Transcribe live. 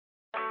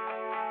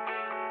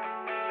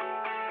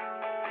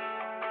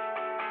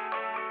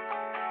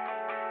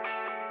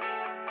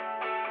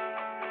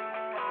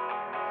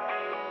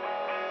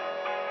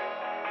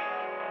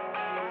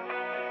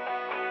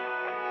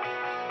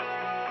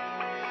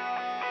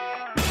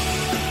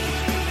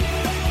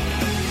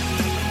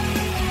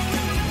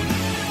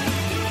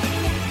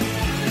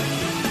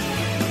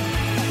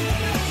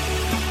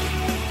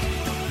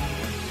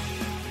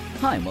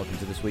Hi, and welcome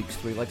to this week's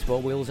Three Legs,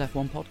 Four Wheels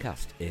F1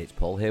 podcast. It's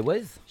Paul here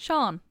with...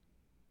 Sean.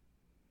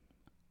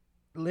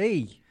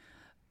 Lee.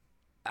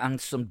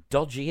 And some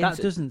dodgy... That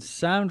doesn't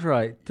sound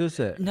right, does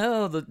it?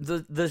 No,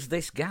 there's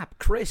this gap.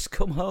 Chris,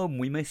 come home,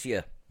 we miss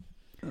you.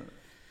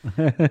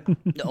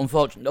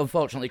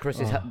 Unfortunately,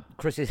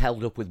 Chris is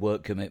held up with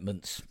work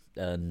commitments,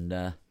 and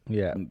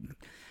yeah,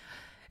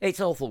 it's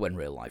awful when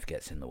real life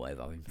gets in the way of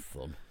having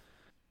fun.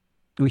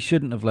 We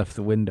shouldn't have left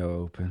the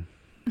window open.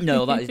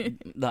 No,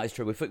 that is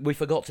true. We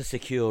forgot to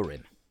secure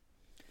him.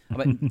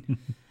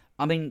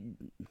 I mean,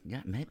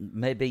 yeah,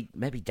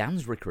 maybe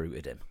Dan's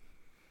recruited him.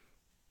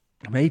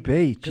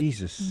 Maybe,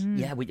 Jesus.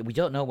 Yeah, we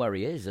don't know where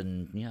he is,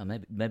 and yeah,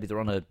 maybe they're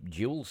on a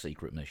dual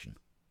secret mission.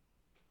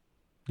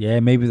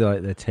 Yeah, maybe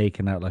they're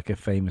taking out like a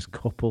famous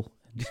couple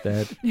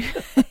instead.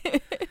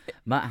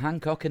 Matt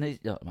Hancock and his...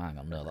 Oh, hang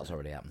on, no, that's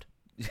already happened.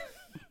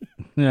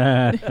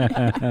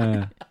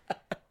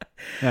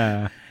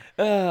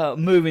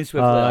 Moving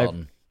swiftly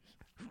on.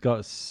 I've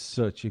got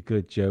such a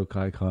good joke,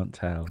 I can't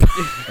tell.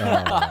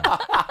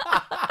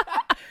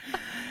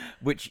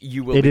 Which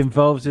you will... It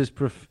involves his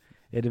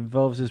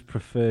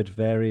preferred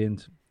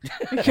variant.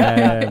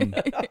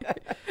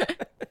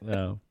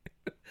 No.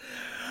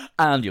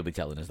 And you'll be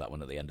telling us that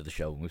one at the end of the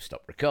show when we've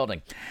stopped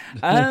recording.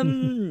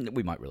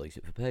 We might release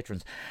it for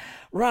patrons.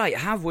 Right,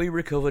 have we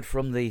recovered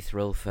from the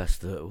thrill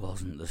fest that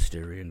wasn't the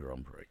Styrian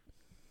Grand Prix?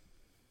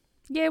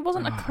 Yeah, it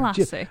wasn't a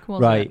classic,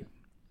 was right. it?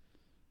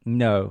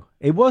 No,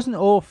 it wasn't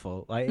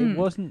awful. It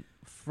wasn't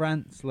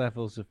France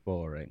levels of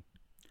boring.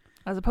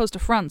 As opposed to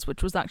France,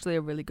 which was actually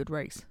a really good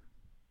race.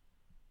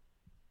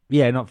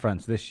 Yeah, not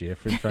France this year.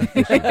 France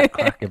this year was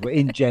cracking, but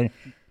in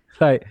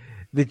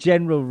the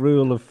general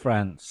rule of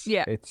France,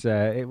 yeah,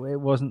 it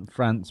wasn't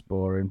France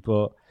boring,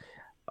 but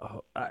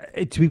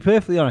to be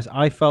perfectly honest,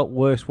 I felt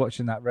worse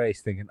watching that race,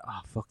 thinking,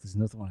 "Oh fuck, there's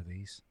another one of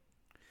these."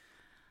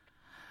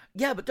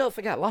 Yeah, but don't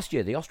forget, last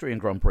year the Austrian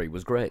Grand Prix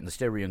was great and the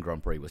Styrian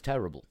Grand Prix was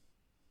terrible.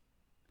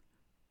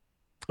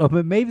 Oh,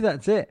 but maybe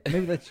that's it.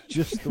 Maybe that's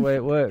just the way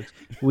it works.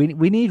 We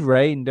need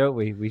rain, don't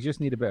we? We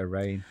just need a bit of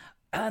rain.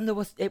 And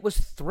it was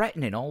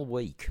threatening all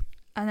week.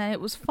 And then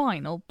it was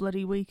fine all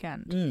bloody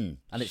weekend. And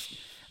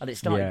it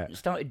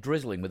started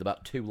drizzling with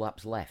about 2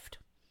 laps left,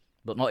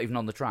 but not even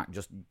on the track,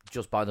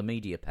 just by the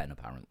media pen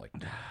apparently.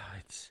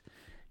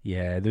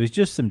 There was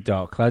just some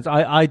dark clouds.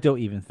 I don't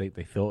even think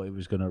they thought it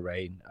was going to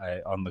rain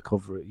on the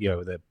cover,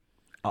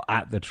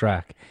 at the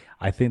track.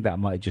 I think that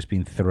might have just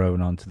been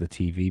thrown onto the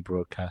TV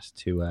broadcast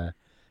to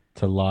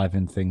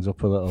liven things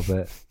up a little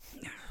bit.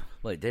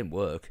 Well, it didn't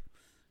work.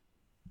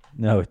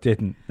 No, it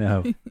didn't.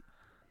 No.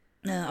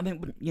 No, I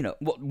mean,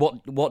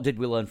 what did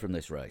we learn from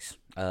this race?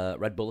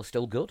 Red Bull is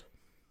still good.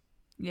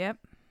 Yep.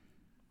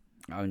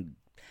 I mean,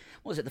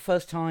 was it the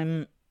first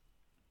time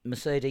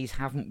Mercedes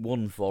haven't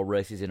won 4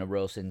 races in a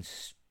row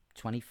since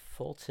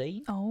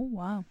 2014? Oh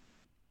wow.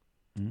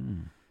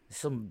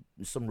 Some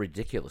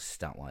ridiculous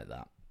stat like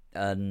that.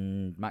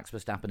 And Max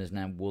Verstappen has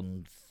now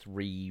won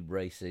 3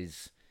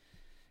 races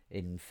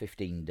in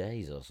 15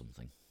 days or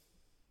something.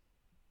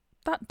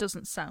 That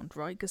doesn't sound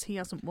right, because he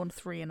hasn't won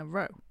 3 in a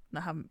row.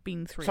 There haven't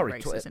been 3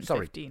 races in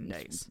 15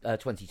 days.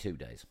 22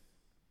 days.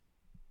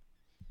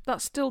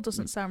 That still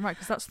doesn't sound right,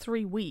 because that's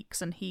 3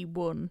 weeks, and he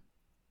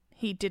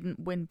didn't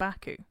win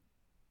Baku.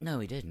 No,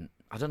 he didn't.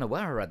 I don't know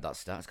where I read that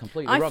stat. It's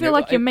completely wrong. I feel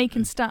like you're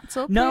making stats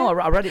up. No,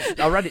 here. I read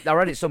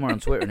it somewhere on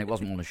Twitter, and it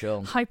wasn't on the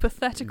show.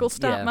 Hypothetical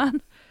stat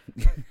man.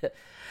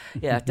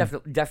 Yeah,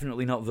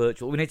 definitely not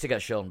virtual. We need to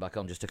get Sean back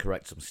on just to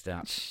correct some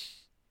stats.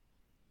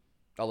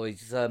 Although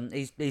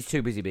he's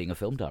too busy being a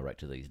film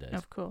director these days.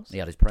 Of course, he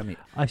had his premiere.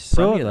 I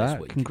saw premiere that. This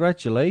week.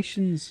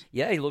 Congratulations!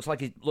 Yeah, he looks like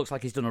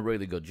he's done a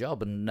really good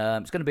job, and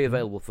it's going to be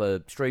available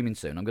for streaming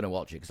soon. I'm going to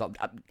watch it because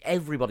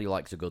everybody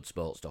likes a good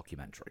sports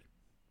documentary.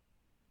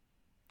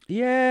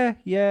 Yeah,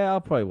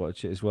 I'll probably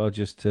watch it as well,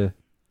 just to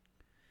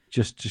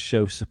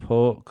show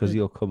support, because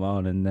he'll come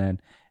on, and then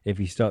if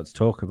he starts to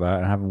talk about it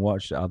and I haven't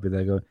watched it, I'll be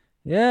there going,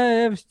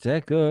 "Yeah, they're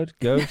good.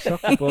 Go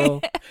soccer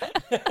ball."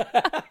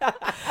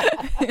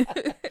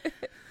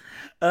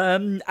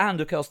 And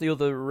of course, the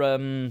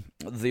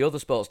other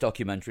sports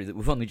documentary that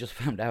we've only just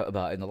found out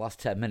about in the last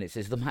 10 minutes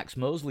is the Max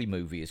Mosley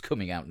movie is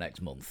coming out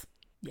next month.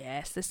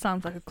 Yes, this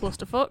sounds like a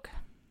clusterfuck.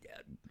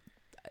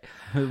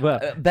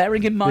 Well,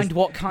 bearing in mind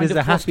what kind of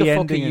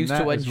clusterfuck he used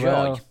to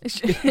enjoy.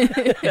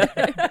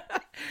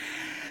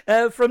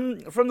 From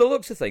the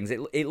looks of things,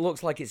 it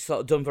looks like it's sort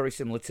of done very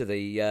similar to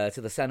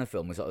the Senna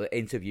film, with sort of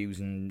interviews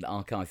and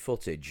archive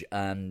footage.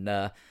 And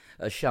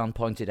as Sean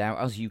pointed out,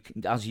 as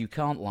you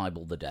can't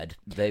libel the dead,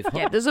 they've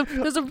there's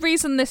a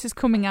reason this is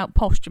coming out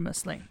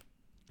posthumously.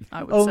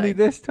 I would only say.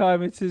 This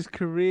time it's his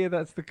career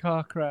that's the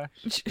car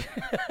crash.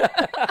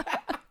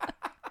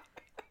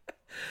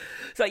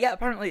 So yeah,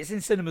 apparently it's in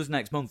cinemas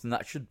next month, and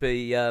that should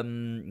be.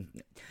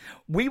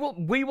 We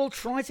will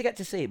try to get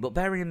to see it, but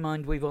bearing in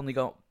mind we've only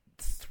got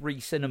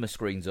 3 cinema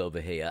screens over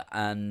here,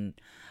 and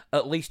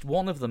at least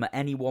one of them at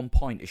any one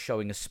point is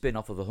showing a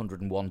spin-off of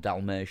 101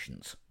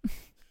 Dalmatians.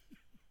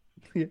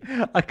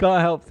 I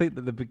can't help think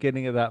that the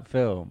beginning of that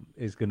film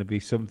is going to be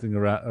something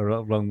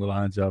along the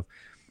lines of,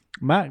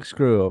 Max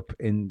grew up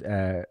in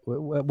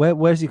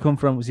where's he come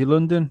from? Was he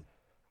London?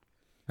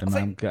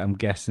 I'm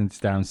guessing it's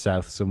down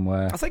south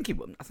somewhere. I think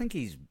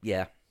he's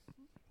yeah.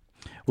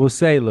 We'll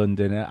say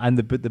London, and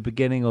the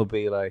beginning will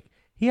be like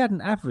he had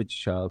an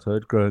average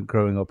childhood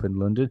growing up in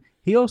London.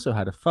 He also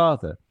had a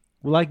father.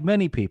 Like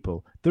many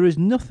people, there is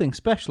nothing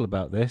special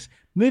about this.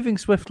 Moving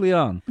swiftly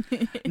on.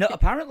 No,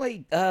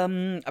 apparently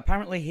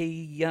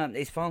he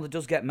his father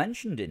does get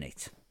mentioned in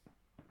it,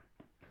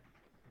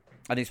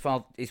 and his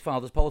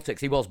father's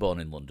politics. He was born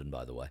in London,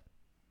 by the way.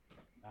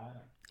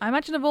 I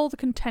imagine of all the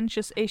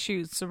contentious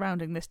issues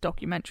surrounding this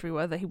documentary,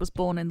 whether he was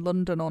born in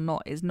London or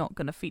not is not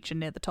going to feature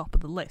near the top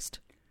of the list.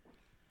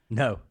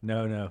 No.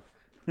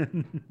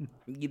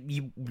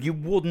 You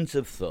wouldn't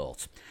have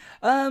thought.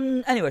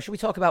 Anyway, shall we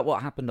talk about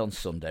what happened on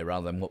Sunday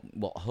rather than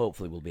what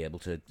hopefully we'll be able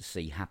to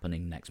see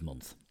happening next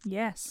month?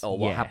 Yes. Or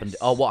what happened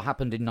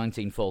in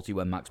 1940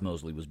 when Max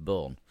Mosley was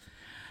born.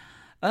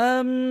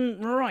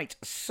 Right.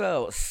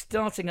 So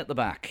starting at the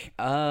back,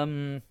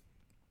 we'll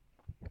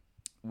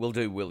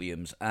do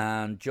Williams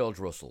and George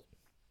Russell.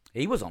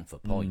 He was on for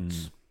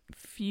points.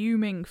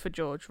 Fuming for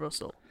George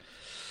Russell.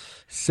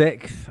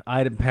 6th.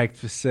 I'd have pegged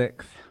for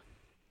 6th.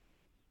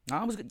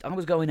 I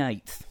was going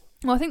 8th.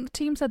 Well, I think the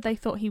team said they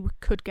thought he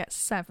could get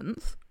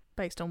 7th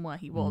based on where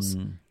he was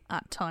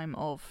at time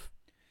of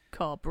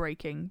car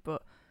braking.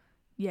 But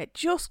yeah,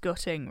 just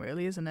gutting,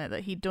 really, isn't it?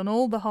 That he'd done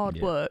all the hard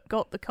work,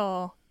 got the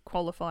car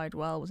qualified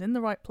well, was in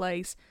the right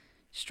place,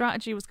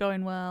 strategy was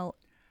going well,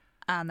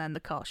 and then the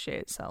car shit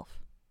itself.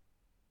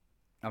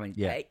 I mean,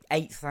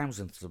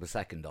 8,000ths of a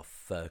second off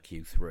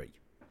Q3.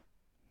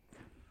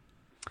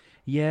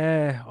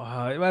 Yeah,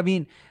 I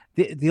mean,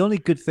 the only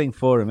good thing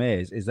for him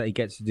is that he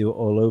gets to do it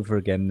all over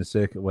again in the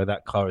circuit where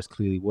that car is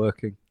clearly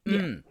working.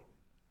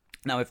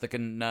 Now, if they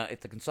can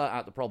sort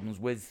out the problems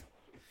with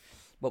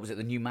what was it,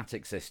 the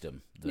pneumatic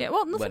system?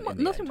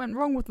 Nothing went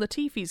wrong with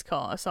Latifi's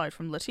car aside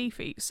from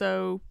Latifi,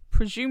 so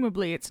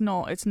presumably it's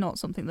not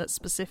something that's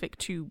specific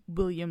to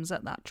Williams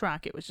at that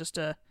track. It was just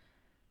a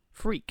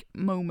freak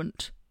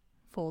moment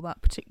for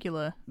that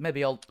particular.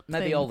 Maybe all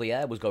the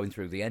air was going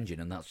through the engine,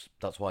 and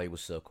that's why he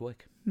was so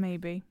quick.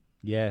 Maybe.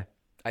 Yeah.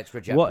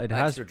 Extra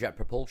jet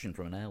propulsion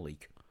from an air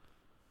leak.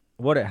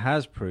 What it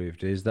has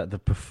proved is that the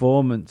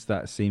performance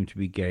that seemed to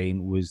be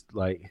gained was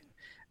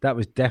that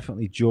was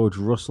definitely George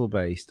Russell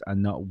based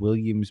and not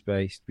Williams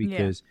based,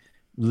 because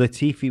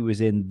Latifi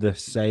was in the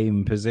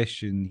same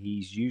position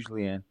he's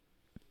usually in.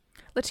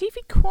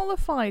 Latifi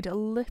qualified a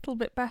little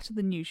bit better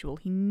than usual.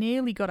 He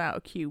nearly got out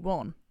of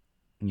Q1.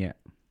 Yeah.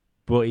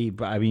 But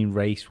I mean,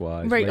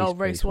 race-wise,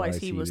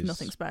 he was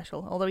nothing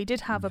special. Although he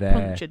did have a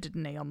puncture,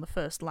 didn't he, on the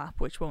first lap,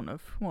 which won't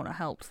have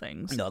helped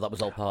things. No, that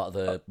was all part of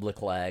the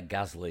Leclerc,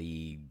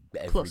 Gasly,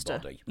 everybody.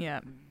 Cluster.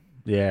 Yeah.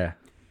 Yeah.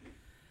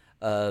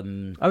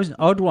 That was an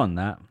odd one,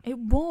 that. It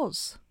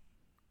was.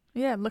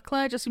 Yeah,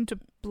 Leclerc just seemed to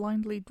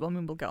blindly. Well, I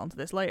mean, we'll get onto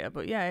this later,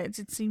 but yeah,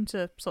 it seemed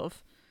to sort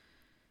of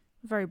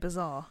very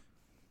bizarre.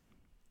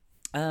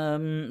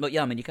 But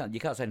yeah, I mean, you can't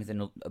say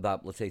anything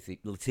about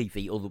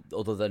Latifi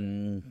other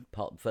than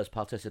first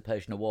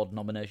participation award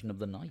nomination of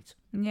the night.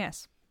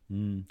 Yes.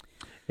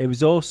 It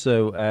was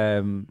also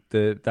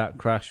that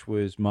crash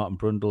was Martin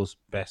Brundle's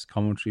best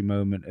commentary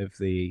moment of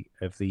the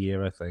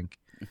year, I think.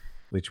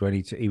 Which when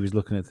he was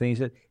looking at things,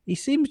 he said he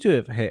seems to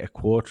have hit a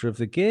quarter of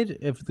the grid.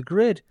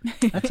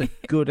 That's a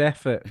good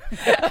effort.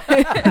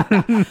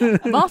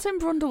 Martin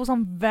Brundle was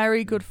on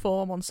very good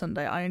form on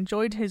Sunday. I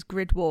enjoyed his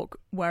grid walk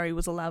where he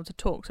was allowed to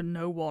talk to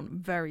no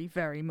one very,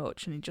 very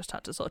much, and he just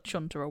had to sort of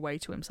chunter away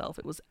to himself.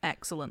 It was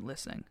excellent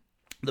listening.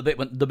 The bit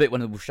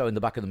when it was showing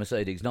the back of the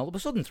Mercedes, and all of a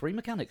sudden 3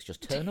 mechanics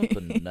just turn up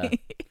and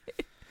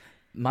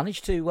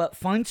manage to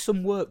find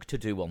some work to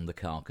do on the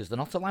car because they're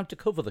not allowed to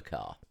cover the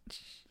car.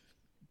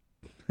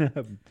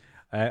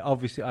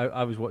 Obviously,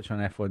 I was watching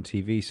on F1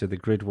 TV, so the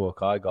grid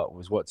walk I got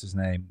was what's his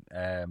name?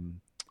 I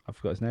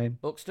forgot his name.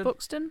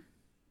 Buxton.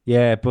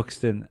 Yeah,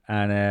 Buxton,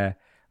 and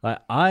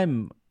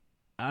I'm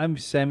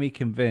semi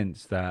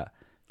convinced that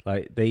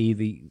they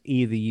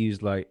either use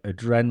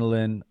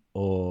adrenaline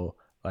or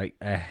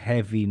a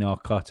heavy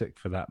narcotic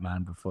for that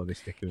man before they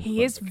stick him.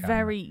 He is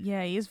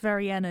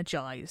very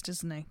energized,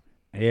 isn't he?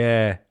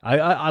 Yeah,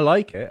 I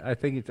like it. I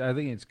think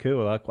it's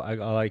cool. I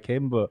like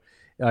him, but.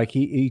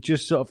 He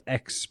just sort of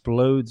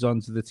explodes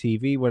onto the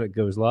TV when it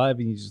goes live,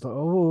 and you just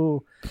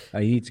you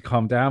need to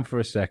calm down for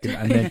a second,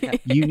 and then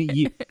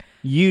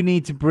you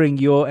need to bring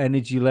your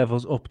energy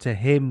levels up to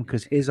him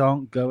because his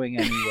aren't going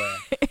anywhere.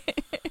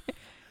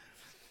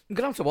 I'm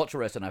gonna have to watch a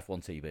race on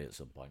F1 TV at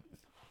some point.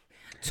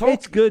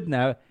 It's good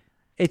now.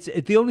 It's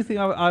the only thing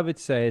I would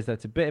say is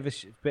that's a bit of a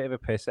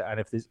pisser, and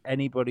if there's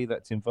anybody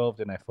that's involved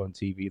in F1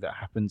 TV that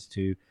happens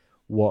to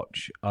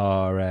watch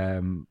our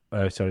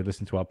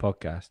listen to our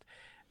podcast.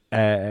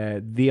 Where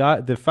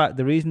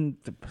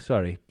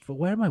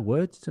are my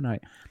words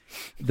tonight?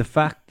 The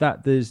fact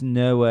that there's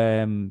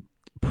no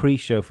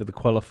pre-show for the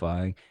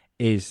qualifying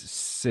is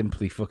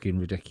simply fucking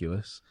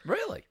ridiculous.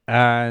 Really?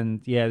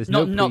 And yeah, there's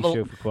no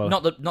pre-show for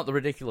qualifying. Not the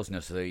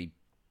ridiculousness of the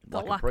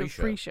lack of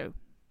pre-show.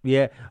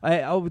 Yeah,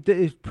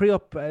 it's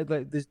pre-op.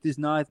 Like there's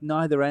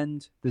neither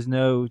end.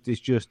 There's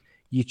just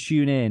you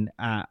tune in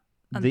at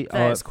And the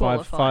there's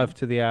qualifying. five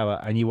to the hour,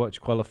 and you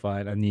watch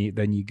qualifying, and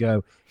then you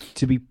go.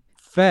 To be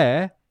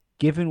fair,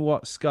 given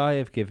what Sky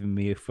have given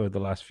me for the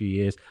last few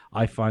years,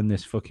 I find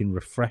this fucking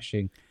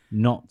refreshing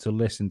not to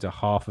listen to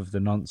half of the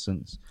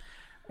nonsense.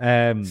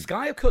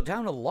 Sky have cut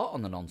down a lot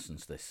on the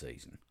nonsense this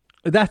season.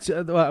 That's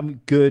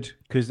good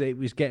because it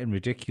was getting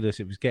ridiculous.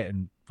 It was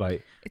getting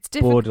like It's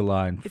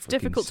borderline. It's fucking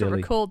difficult silly. to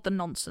record the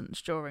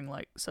nonsense during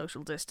like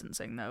social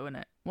distancing, though, isn't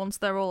it? Once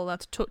they're all allowed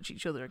to touch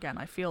each other again,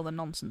 I feel the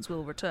nonsense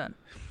will return.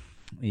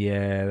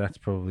 Yeah, that's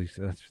probably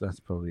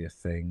a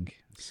thing.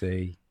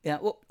 See, Yeah,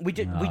 well, we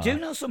do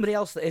know somebody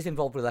else that is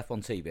involved with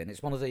F1 TV, and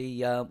it's one of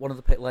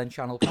the Pit Lane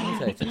channel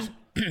commentators,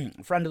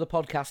 friend of the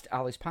podcast,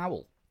 Alice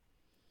Powell.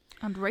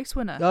 And race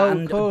winner. Oh,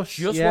 And of course.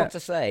 just yeah. want to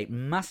say,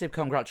 massive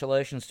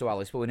congratulations to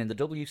Alice for winning the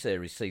W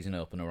Series season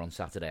opener on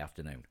Saturday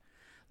afternoon.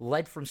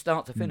 Led from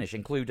start to finish,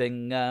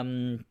 including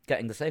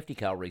getting the safety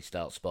car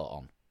restart spot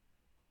on.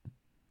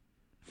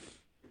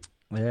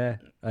 Yeah,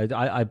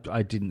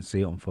 I didn't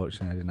see it,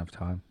 unfortunately. I didn't have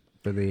time.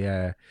 But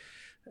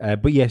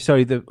yeah,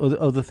 sorry. The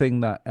other thing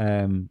that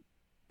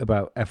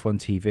about F1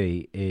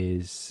 TV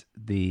is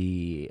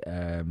the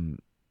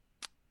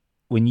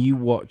when you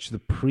watch the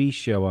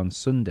pre-show on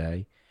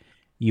Sunday,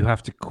 you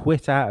have to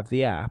quit out of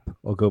the app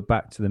or go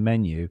back to the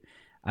menu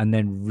and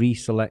then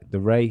reselect the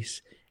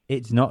race.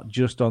 It's not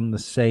just on the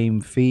same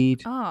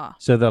feed.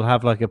 So they'll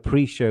have like a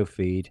pre-show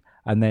feed,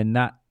 and then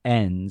that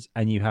ends,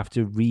 and you have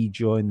to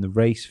rejoin the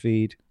race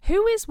feed.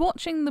 Who is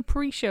watching the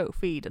pre-show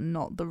feed and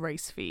not the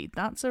race feed?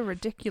 That's a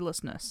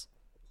ridiculousness.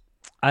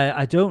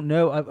 I don't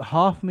know.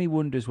 Half me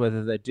wonders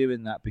whether they're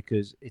doing that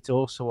because it's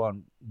also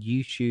on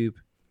YouTube,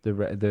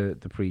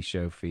 the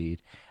pre-show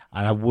feed,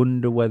 and I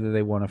wonder whether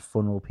they want to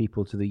funnel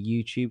people to the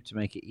YouTube to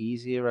make it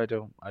easier. I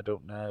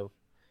don't know.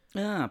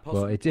 Yeah, But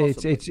possibly.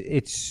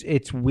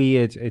 it's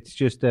weird. It's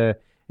just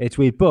it's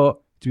weird. But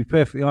to be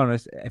perfectly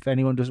honest, if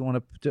anyone doesn't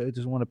want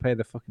to pay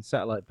the fucking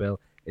satellite bill,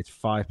 it's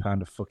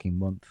 £5 a fucking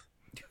month.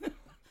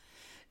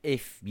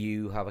 If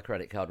you have a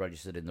credit card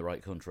registered in the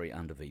right country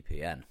and a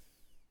VPN.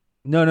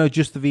 No,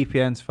 just the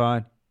VPN's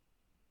fine.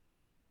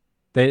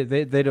 They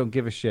don't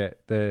give a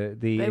shit.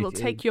 They will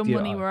take your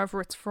money wherever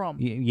it's from.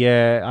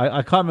 Yeah,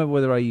 I can't remember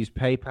whether I used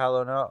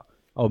PayPal or not,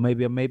 or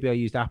maybe I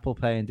used Apple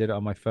Pay and did it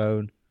on my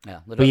phone.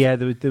 Yeah, but yeah,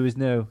 there was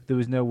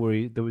no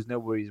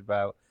worries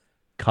about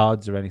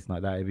cards or anything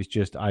like that. It was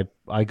just I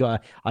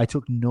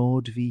took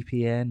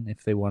NordVPN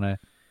if they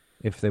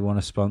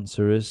wanna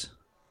sponsor us.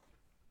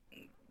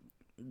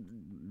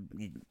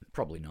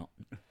 Probably not.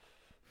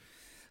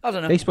 I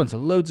don't know. They sponsor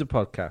loads of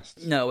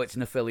podcasts. No, it's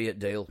an affiliate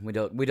deal. We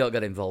don't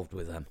get involved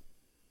with them.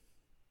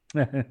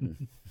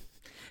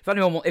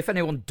 If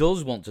anyone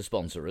does want to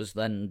sponsor us,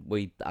 then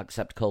we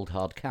accept cold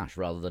hard cash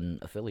rather than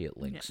affiliate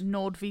links. Yeah,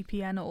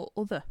 NordVPN or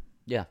other.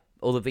 Yeah,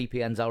 other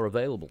VPNs are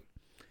available,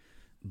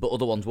 but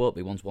other ones won't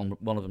be once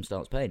one of them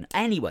starts paying.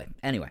 Anyway,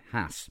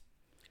 Haas.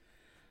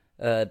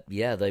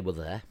 Yeah, they were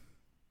there.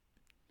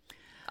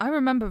 I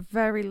remember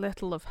very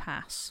little of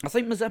Haas. I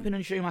think Mazepin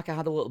and Schumacher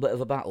had a little bit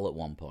of a battle at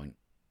one point.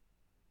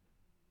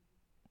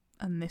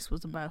 And this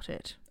was about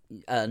it.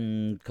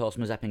 And, of course,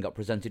 Mazepin got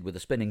presented with a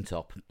spinning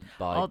top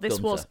by this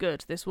Gunter was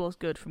good. This was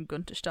good from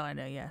Gunter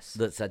Steiner, yes.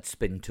 that said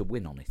spin to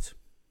win on it.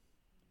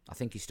 I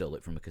think he stole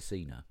it from a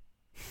casino.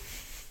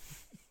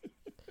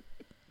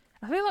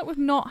 I feel like we've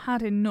not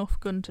had enough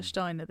Gunter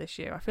Steiner this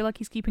year. I feel like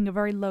he's keeping a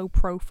very low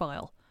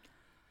profile.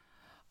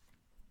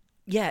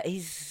 Yeah,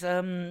 he's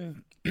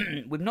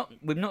we've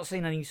not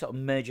seen any sort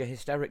of major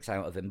hysterics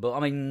out of him, but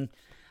I mean,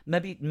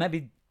 maybe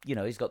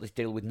he's got this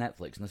deal with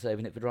Netflix and they're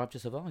saving it for Drive to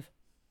Survive.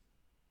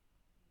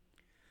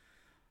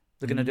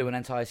 They're going to do an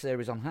entire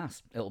series on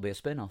Haas. It'll be a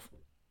spin-off.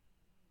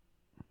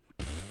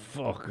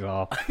 Fuck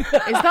off. Is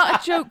that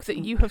a joke that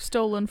you have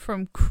stolen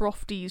from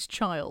Crofty's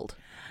Child?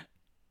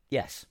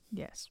 Yes.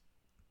 Yes.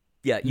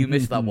 Yeah, you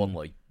missed that one,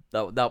 Lee.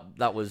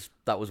 That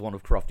was one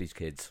of Crofty's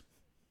kids.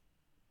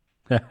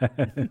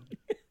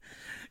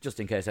 Just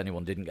in case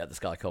anyone didn't get the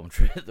Sky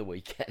commentary at the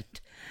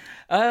weekend.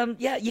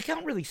 Yeah, you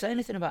can't really say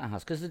anything about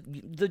Haas because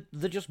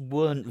they just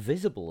weren't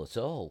visible at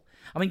all.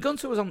 I mean,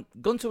 Gunter was on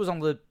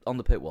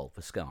the pit wall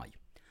for Sky,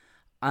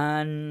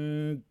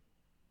 and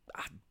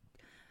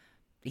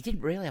he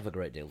didn't really have a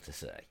great deal to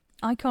say.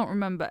 I can't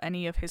remember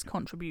any of his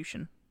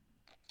contribution.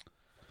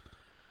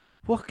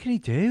 What can he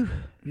do?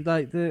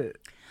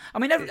 I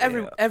mean,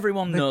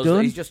 everyone knows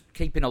that he's just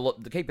keeping a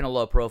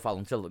low profile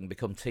until they can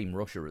become Team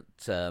Russia at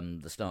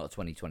the start of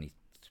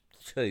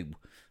 2022.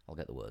 I'll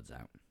get the words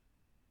out.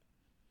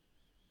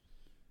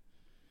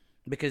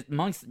 Because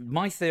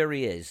my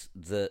theory is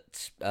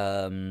that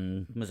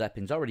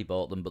Mazepin's already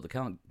bought them, but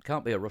there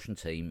can't be a Russian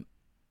team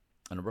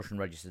and a Russian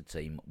registered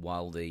team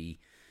while the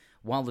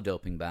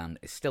doping ban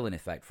is still in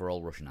effect for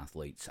all Russian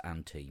athletes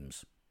and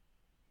teams.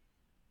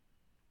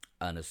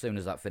 And as soon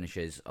as that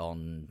finishes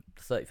on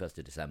the 31st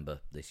of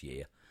December this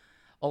year,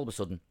 all of a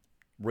sudden,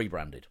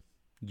 rebranded.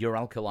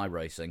 Uralkali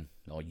Racing,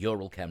 or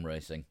Ural Chem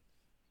Racing,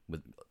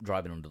 with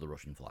driving under the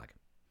Russian flag.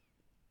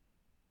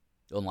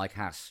 Unlike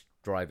Haas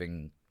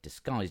driving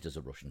disguised as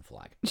a Russian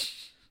flag.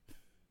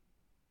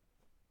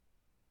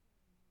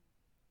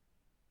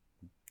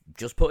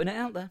 Just putting it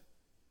out there.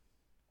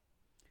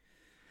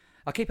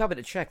 I keep having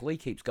to check. Lee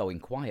keeps going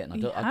quiet, and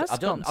I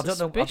don't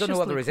know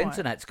whether his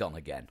internet's gone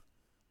again.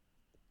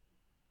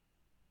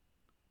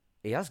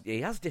 He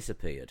has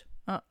disappeared.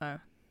 Uh-oh.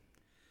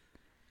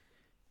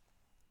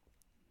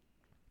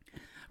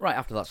 Right,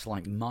 after that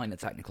slight minor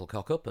technical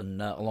cock-up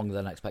and along with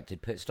an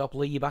unexpected pit stop,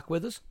 Lee, you back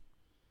with us?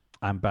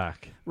 I'm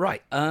back.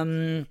 Right,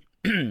 Alfa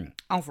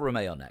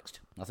Romeo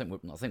next. I think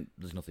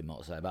there's nothing more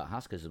to say about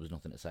Haas, because there was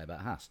nothing to say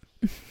about Haas.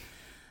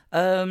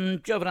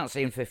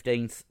 Giovinazzi in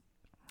 15th,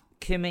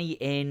 Kimi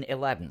in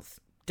 11th.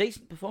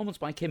 Decent performance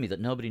by Kimi that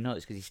nobody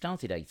noticed because he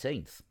started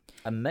 18th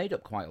and made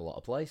up quite a lot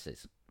of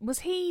places. Was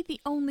he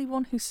the only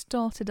one who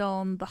started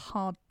on the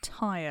hard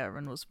tyre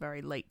and was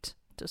very late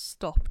to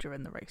stop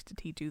during the race?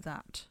 Did he do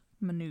that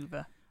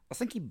manoeuvre? I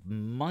think he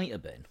might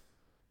have been.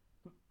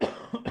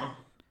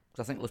 Because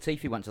I think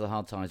Latifi went to the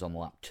hard tyres on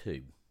lap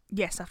 2.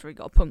 Yes, after he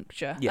got a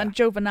puncture. Yeah. And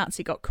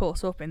Giovinazzi got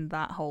caught up in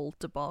that whole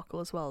debacle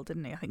as well,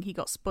 didn't he? I think he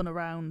got spun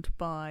around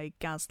by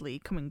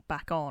Gasly coming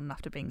back on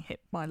after being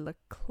hit by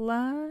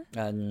Leclerc.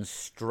 And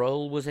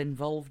Stroll was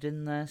involved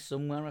in there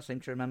somewhere. I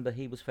seem to remember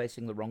he was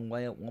facing the wrong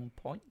way at one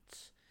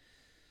point.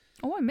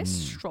 Oh, I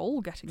missed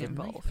Stroll getting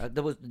involved.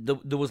 There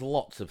was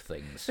lots of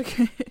things.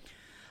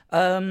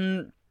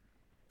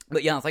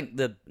 But yeah, I think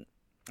the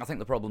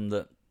problem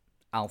that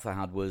Alfa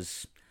had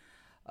was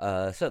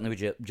certainly with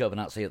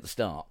Giovinazzi at the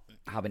start,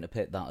 having to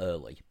pit that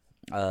early.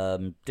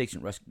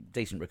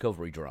 Decent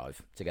recovery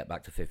drive to get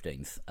back to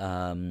 15th,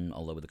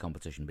 although with the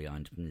competition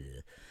behind.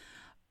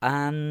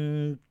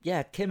 And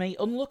yeah, Kimi,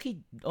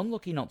 unlucky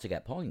not to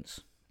get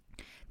points.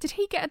 Did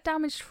he get a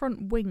damaged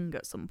front wing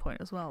at some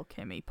point as well,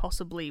 Kimi?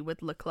 Possibly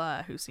with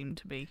Leclerc, who seemed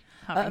to be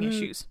having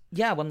issues.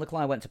 Yeah, when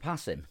Leclerc went to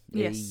pass him,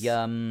 yes. He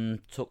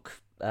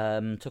took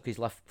his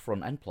left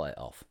front end plate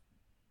off.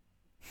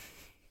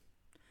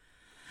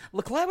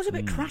 Leclerc was a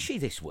bit crashy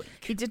this week.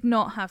 He did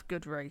not have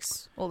good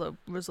race, although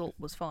result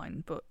was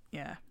fine, but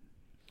yeah.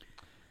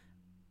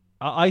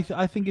 I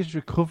think his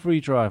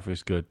recovery drive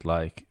was good,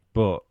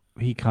 but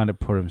he kind of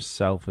put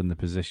himself in the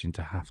position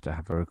to have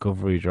a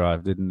recovery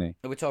drive, didn't he?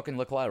 Are we talking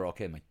Leclerc or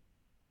Kimi?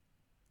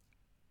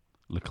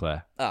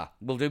 Leclerc.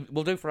 We'll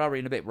do Ferrari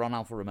in a bit. We're on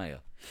Alfa Romeo.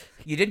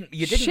 You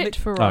didn't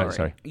Ferrari. Oh,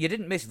 sorry. You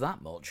didn't miss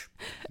that much.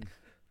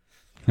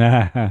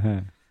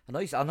 I know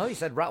you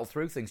said rattle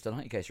through things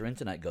tonight in case your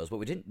internet goes, but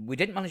we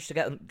didn't manage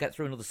to get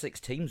through another 6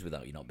 teams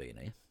without you not being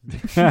here.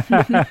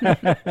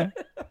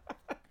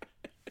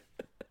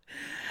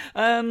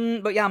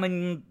 But yeah, I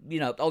mean,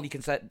 all you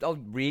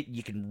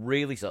can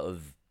really sort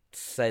of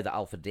say that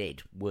Alfa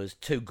did was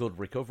 2 good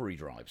recovery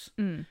drives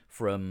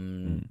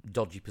from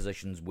dodgy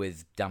positions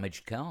with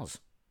damaged cars.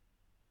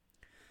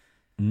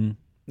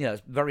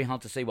 It's very hard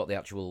to see what the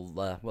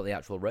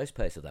actual race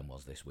pace of them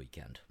was this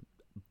weekend.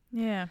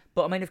 Yeah,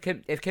 but I mean,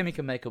 if Kimi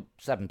can make up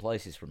 7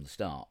 places from the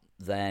start,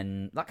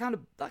 then that kind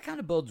of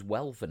bodes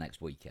well for next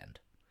weekend.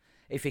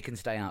 If he can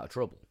stay out of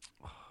trouble.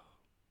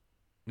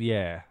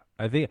 Yeah,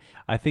 I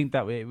think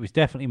that it was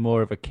definitely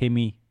more of a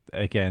Kimi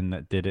again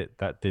that did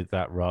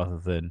that rather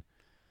than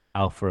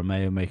Alfa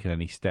Romeo making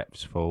any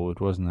steps forward,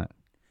 wasn't it?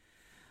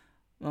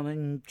 I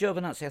mean,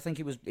 Giovinazzi, I think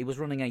he was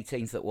running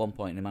 18th at one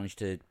point and he managed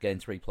to gain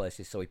 3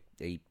 places, so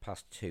he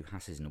passed 2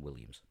 Hasses and a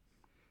Williams.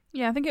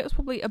 Yeah, I think it was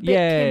probably a bit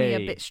Kimi,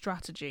 a bit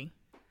strategy.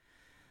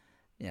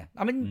 Yeah,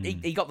 I mean,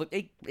 he got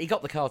the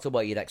car to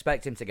where you'd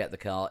expect him to get the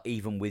car,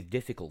 even with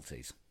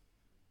difficulties.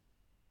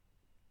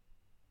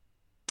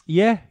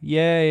 Yeah.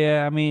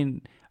 I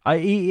mean,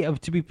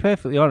 to be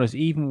perfectly honest,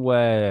 even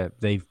where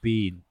they've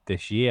been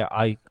this year,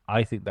 I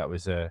think that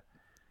was a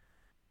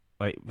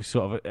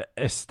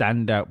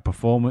standout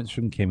performance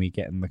from Kimi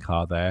getting the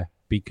car there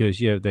because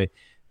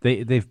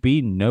they've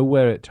been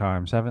nowhere at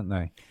times, haven't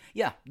they?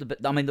 Yeah,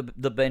 I mean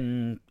they've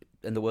been,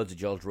 in the words of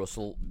George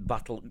Russell,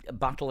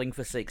 battling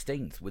for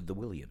 16th with the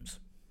Williams.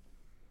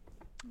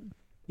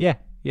 Yeah.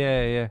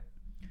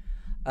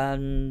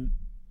 And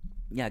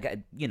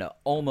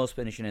almost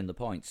finishing in the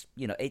points.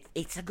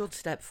 It's a good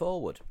step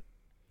forward.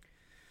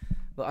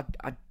 But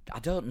I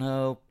don't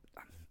know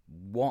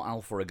what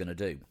Alfa are going to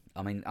do.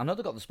 I mean, I know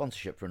they've got the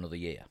sponsorship for another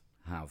year,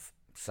 have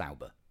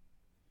Sauber.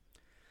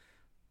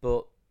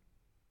 But,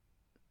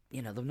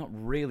 they've not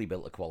really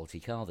built a quality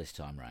car this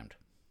time round.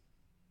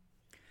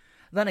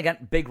 Then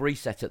again, big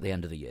reset at the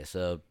end of the year,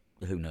 so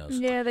who knows?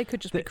 Yeah, they could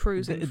just be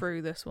cruising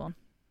through this one.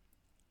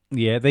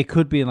 Yeah, they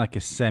could be in like a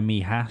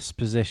semi-Haas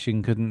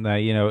position, couldn't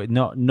they?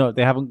 Not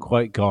they haven't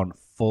quite gone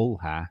full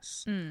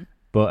Haas,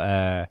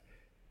 but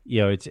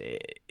it's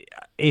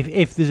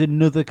if there's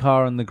another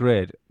car on the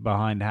grid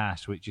behind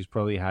Haas, which has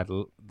probably had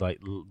the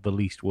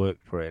least work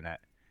put in it,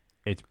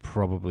 it's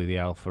probably the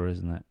Alfa,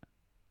 isn't it?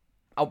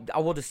 I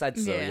would have said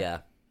so.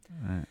 Yeah.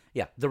 Right.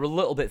 Yeah, they're a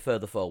little bit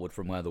further forward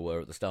from where they were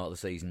at the start of the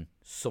season.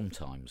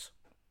 Sometimes.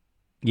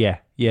 Yeah.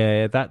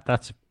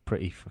 That's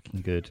pretty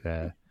fucking good.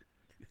 Yeah.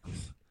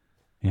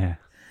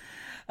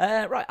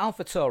 Right,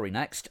 AlphaTauri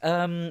next.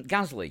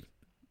 Gasly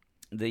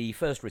the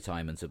first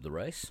retirement of the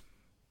race.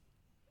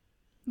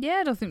 Yeah,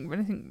 I don't think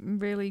anything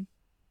really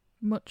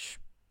much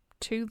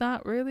to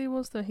that, really,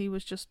 was there? He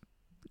was just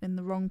in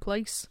the wrong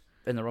place.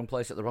 In the wrong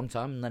place at the wrong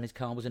time, and then his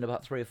car was in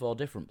about 3 or 4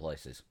 different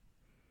places.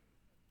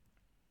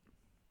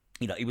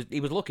 You know, he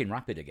was looking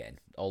rapid again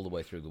all the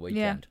way through the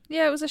weekend.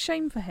 Yeah, it was a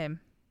shame for him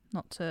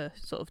not to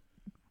sort of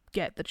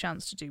get the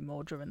chance to do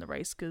more during the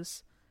race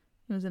because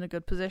he was in a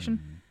good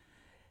position.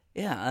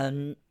 Yeah,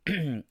 and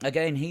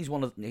again, he's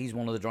one of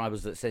the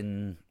drivers that's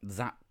in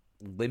that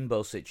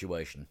limbo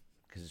situation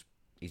because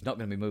he's not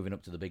going to be moving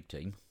up to the big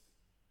team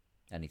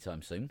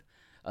anytime soon,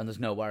 and there's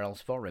nowhere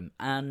else for him.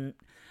 And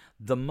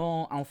the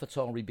more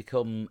AlphaTauri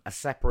become a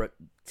separate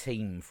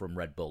team from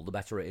Red Bull, the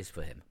better it is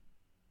for him.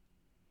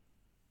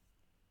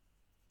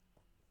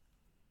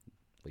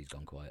 He's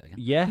gone quiet again.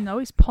 Yeah. No,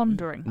 he's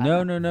pondering.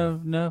 No.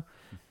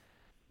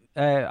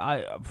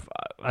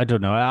 I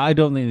don't know. I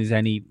don't think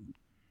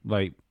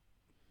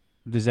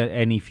there's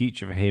any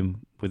future for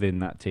him within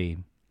that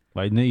team.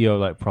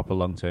 Like proper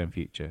long-term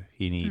future.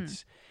 He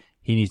needs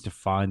to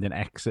find an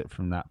exit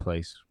from that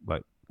place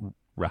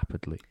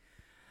rapidly.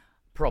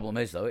 Problem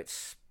is though,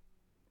 it's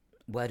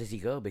where does he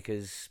go?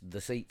 Because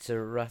the seats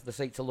are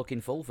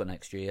looking full for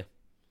next year.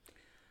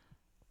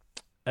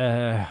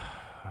 Yeah.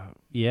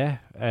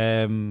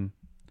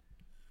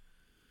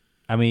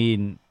 I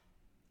mean,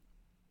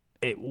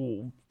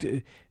 do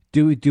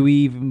we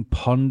even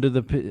ponder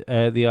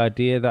the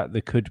idea that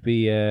there could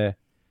be a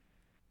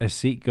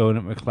seat going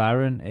at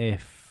McLaren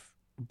if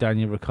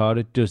Daniel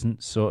Ricciardo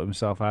doesn't sort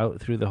himself out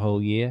through the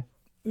whole year?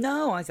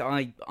 No, I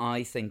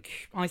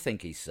think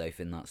he's safe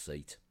in that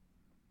seat.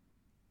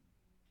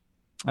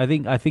 I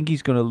think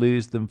he's going to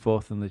lose them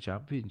fourth in the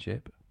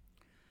championship.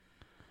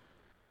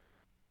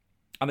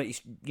 I mean,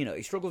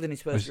 he struggled in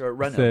his first year at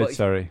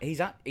Renault.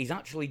 He's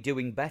actually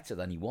doing better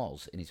than he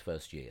was in his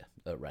first year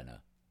at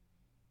Renault.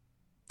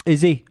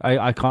 Is he?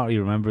 I can't really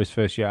remember his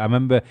first year. I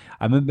remember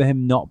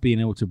him not being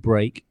able to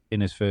brake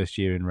in his first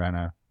year in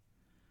Renault.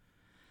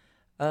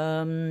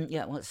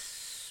 Yeah.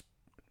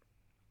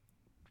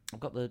 I've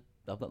got the.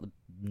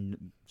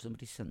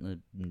 Somebody sent the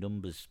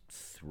numbers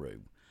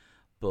through,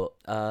 but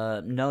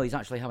no, he's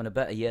actually having a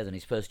better year than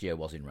his first year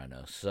was in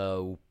Renault.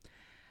 So.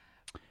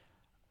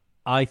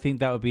 I think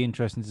that would be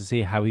interesting to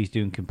see how he's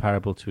doing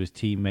comparable to his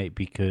teammate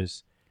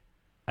because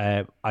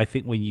I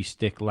think when you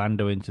stick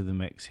Lando into the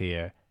mix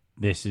here,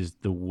 this is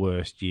the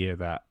worst year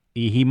that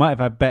he might have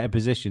had better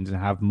positions and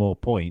have more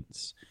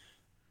points,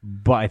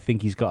 but I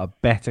think he's got a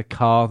better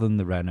car than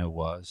the Renault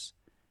was,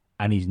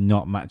 and he's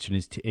not matching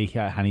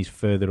and he's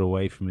further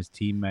away from his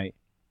teammate.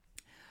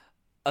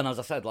 And as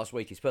I said last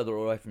week, he's further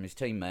away from his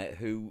teammate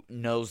who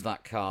knows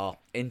that car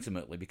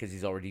intimately because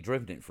he's already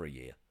driven it for a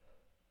year.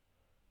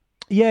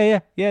 Yeah.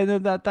 No,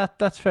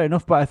 that's fair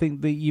enough. But I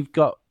think that you've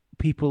got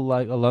people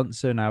like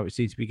Alonso now, which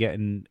seems to be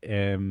getting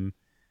on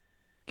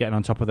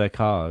top of their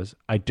cars.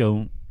 I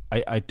don't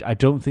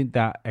think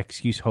that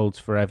excuse holds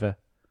forever,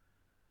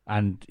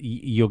 and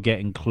you're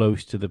getting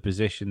close to the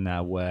position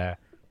now where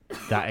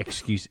that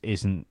excuse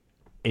isn't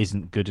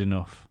good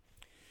enough.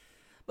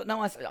 But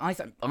no, I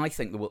think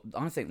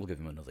they'll give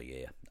him another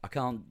year. I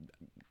can't.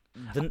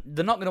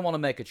 They're not going to want to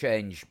make a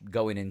change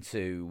going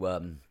into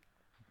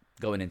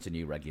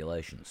new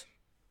regulations.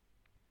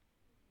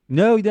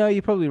 No,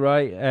 you're probably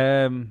right.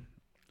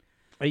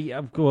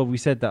 Well, we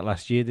said that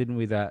last year, didn't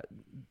we? That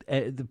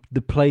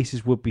the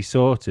places would be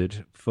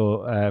sorted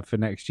for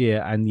next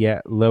year, and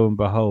yet, lo and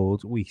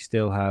behold, we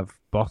still have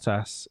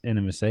Bottas in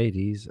a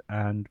Mercedes,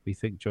 and we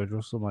think George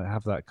Russell might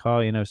have that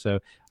car. So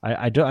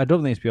I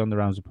don't think it's beyond the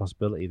realms of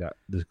possibility that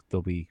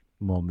there'll be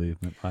more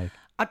movement. I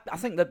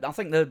think the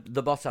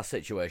Bottas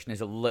situation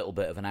is a little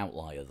bit of an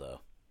outlier,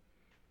 though.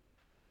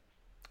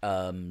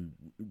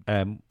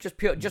 Just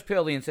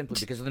purely and simply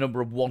because of the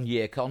number of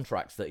 1-year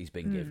contracts that he's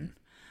been given,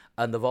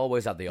 and they've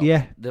always had the option.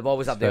 Yeah, they've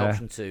always had the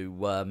option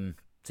to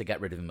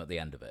get rid of him at the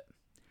end of it,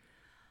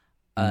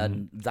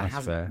 and there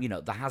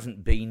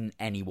hasn't been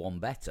anyone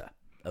better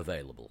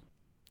available.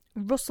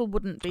 Russell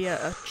wouldn't be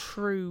a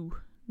true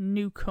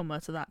newcomer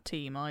to that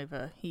team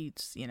either. He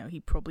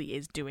probably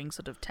is doing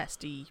sort of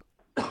testy,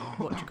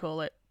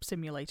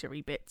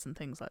 simulatory bits and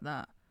things like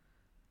that.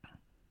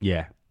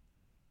 Yeah.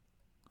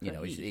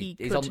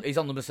 He's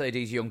on the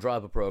Mercedes Young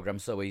Driver program,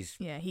 so he's...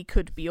 Yeah, he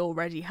could be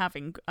already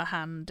having a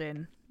hand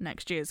in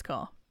next year's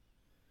car.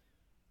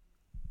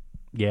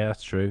 Yeah,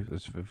 that's true.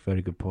 That's a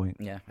very good point.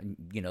 Yeah, and,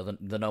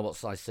 they know what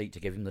size seat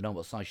to give him, they know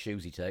what size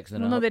shoes he takes. They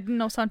didn't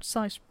know what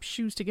size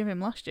shoes to give him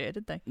last year,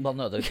 did they? Well,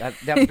 no, they had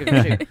to give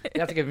him they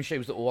had to give him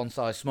shoes that were one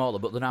size smaller,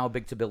 but they're now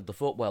big to build the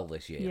footwell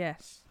this year.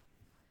 Yes.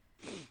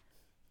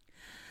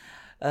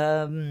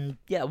 We'll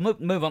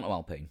move on to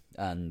Alpine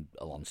and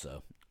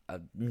Alonso.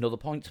 Another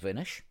point to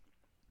finish.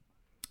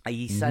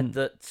 He said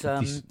that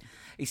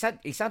he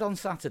said on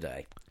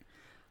Saturday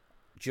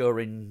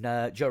during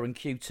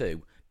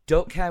Q2,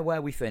 don't care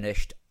where we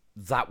finished,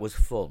 that was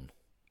fun.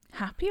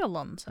 Happy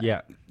Alonso.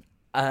 Yeah.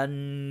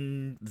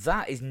 And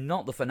that is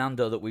not the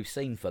Fernando that we've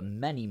seen for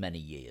many, many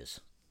years.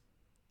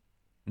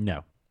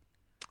 No.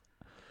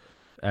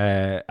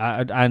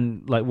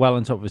 and like well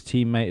on top of his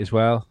teammate as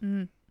well.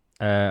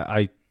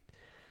 I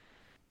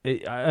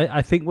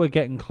think we're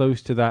getting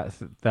close to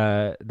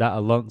that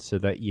Alonso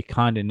that you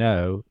kind of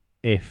know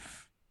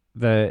if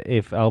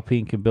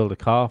Alpine can build a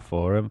car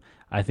for him.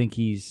 I think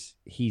he's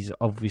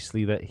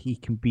obviously that he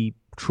can be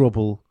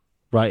trouble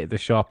right at the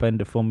sharp end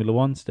of Formula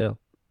One still.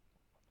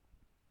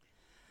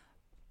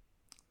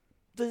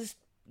 There's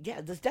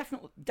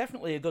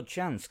definitely a good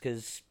chance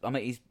because I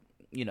mean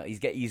he's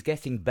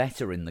getting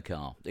better in the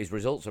car. His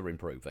results are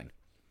improving,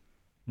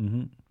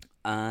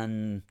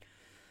 and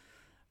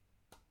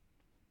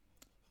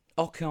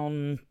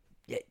Ocon,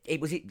 it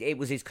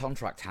was his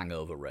contract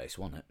hangover race,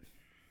 wasn't it?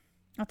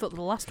 I thought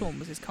the last one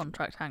was his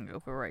contract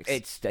hangover race.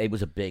 It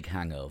was a big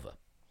hangover.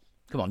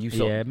 Come on, you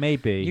saw. Yeah,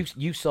 maybe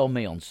you saw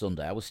me on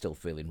Sunday. I was still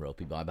feeling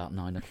ropey by about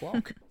 9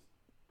 o'clock.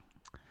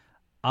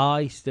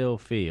 I still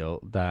feel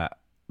that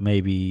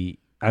maybe.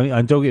 I mean,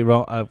 and don't get me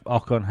wrong.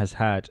 Ocon has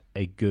had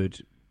a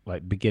good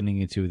beginning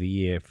into the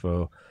year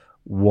for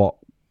what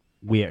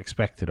we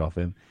expected of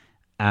him,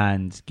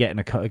 and getting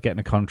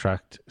a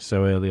contract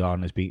so early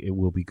on it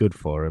will be good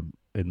for him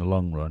in the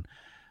long run.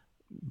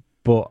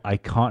 But I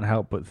can't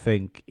help but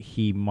think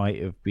he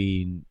might have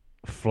been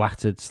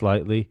flattered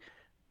slightly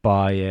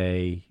by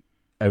a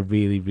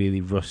really,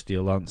 really rusty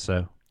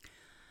Alonso.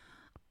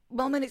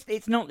 Well, I mean,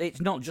 it's not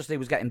just he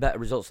was getting better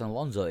results than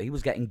Alonso. He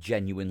was getting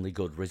genuinely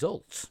good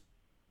results.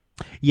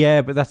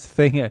 Yeah, but that's the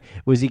thing.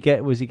 Was he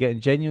getting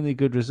genuinely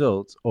good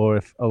results, or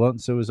if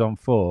Alonso was on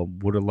form,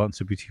 would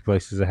Alonso be 2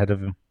 places ahead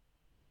of him?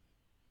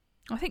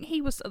 I think he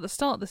was at the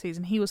start of the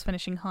season. He was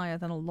finishing higher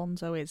than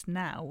Alonso is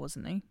now,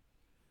 wasn't he?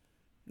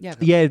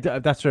 Yeah,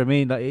 that's what I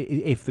mean. Like,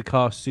 if the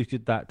car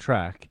suited that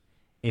track,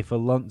 if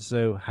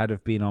Alonso had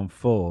have been on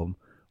form,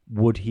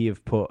 would he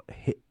have put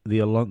the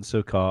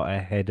Alonso car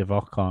ahead of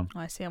Ocon?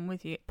 I see. I'm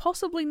with you.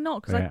 Possibly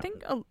not, because I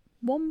think at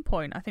one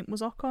point,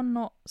 was Ocon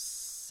not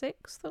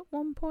 6th at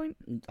one point?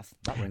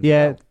 That rings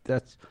yeah, well.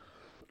 that's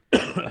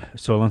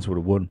so Alonso would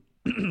have won.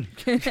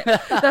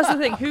 That's the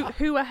thing.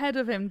 Who ahead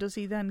of him does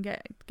he then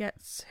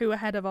gets? Who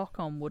ahead of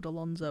Ocon would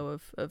Alonso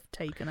have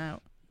taken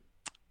out?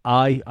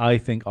 I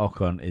think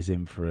Ocon is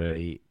in for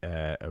a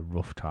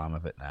rough time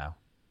of it now.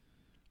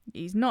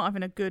 He's not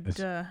having a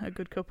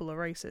good couple of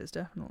races,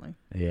 definitely.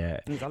 Yeah,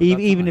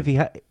 even if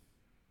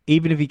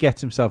he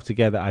gets himself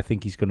together, I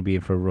think he's going to be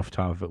in for a rough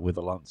time of it with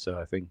Alonso.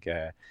 I think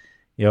I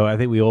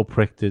think we all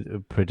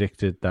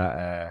predicted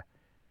that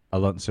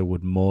Alonso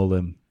would maul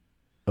him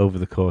over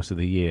the course of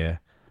the year,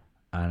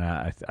 and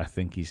I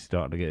think he's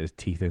starting to get his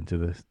teeth into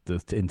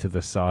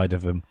the side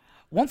of him.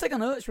 One thing I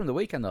noticed from the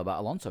weekend, though,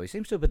 about Alonso, he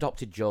seems to have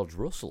adopted George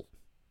Russell.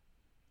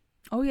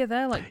 Oh, yeah,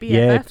 they're like BFFs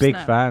Yeah, big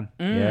now. fan.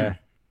 Yeah.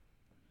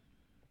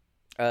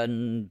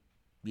 And,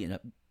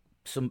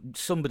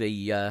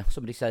 somebody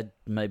said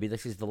maybe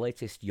this is the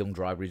latest young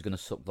driver who's going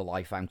to suck the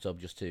life out of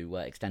just to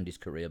extend his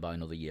career by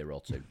another year or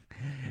two.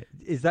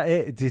 Is that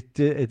it?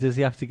 Does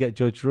he have to get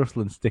George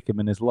Russell and stick him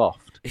in his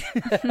loft?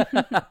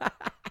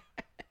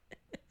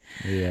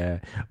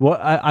 Yeah.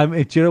 Well,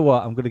 do you know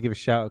what? I'm going to give a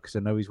shout out because I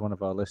know he's one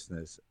of our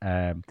listeners.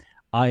 I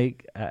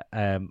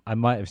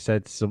might have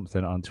said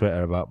something on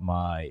Twitter about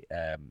my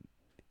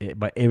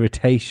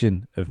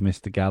irritation of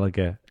Mr.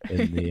 Gallagher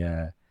in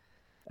the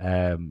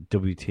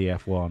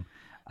WTF1,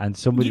 and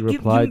somebody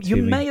replied to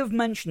me. You may have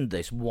mentioned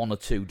this 1 or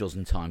 2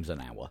 dozen times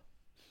an hour.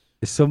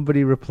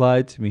 Somebody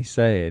replied to me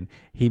saying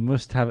he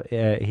must have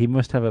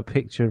a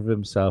picture of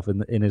himself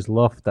in his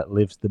loft that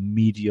lives the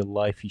media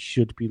life he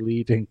should be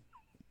leading.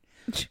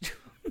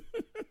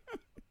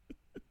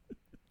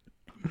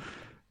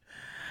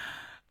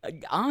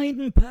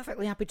 I'm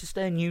perfectly happy to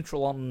stay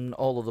neutral on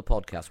all of the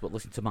podcasts, but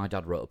listen to My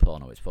Dad Wrote a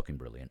Porno. It's fucking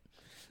brilliant.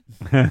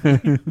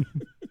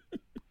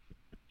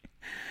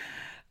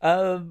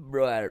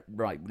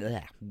 Right.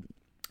 There.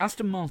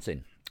 Aston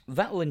Martin.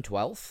 Vettel in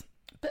 12th.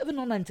 Bit of a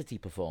non-entity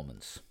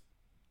performance.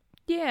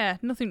 Yeah,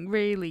 nothing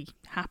really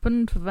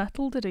happened for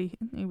Vettel, did he?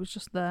 He was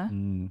just there.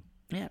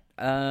 Yeah.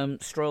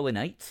 Stroll in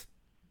 8th.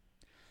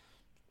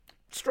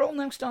 Stroll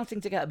now starting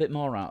to get a bit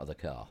more out of the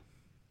car.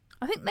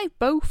 I think they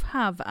both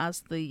have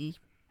as the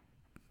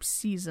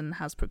season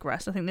has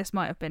progressed. I think this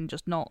might have been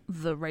just not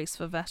the race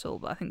for Vettel,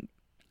 but I think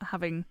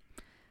having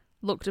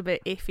looked a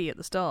bit iffy at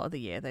the start of the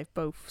year, they've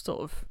both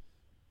sort of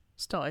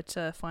started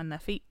to find their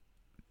feet.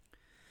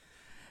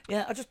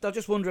 Yeah, I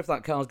just wonder if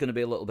that car's going to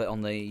be a little bit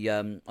on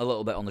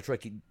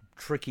the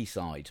tricky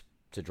side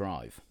to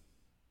drive.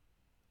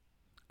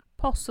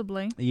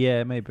 Possibly.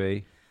 Yeah,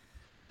 maybe.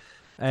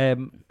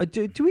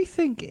 Do we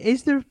think,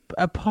 is there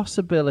a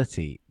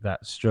possibility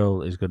that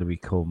Stroll is going to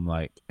become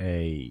like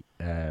a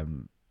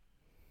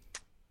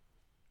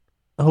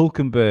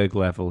Hülkenberg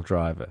level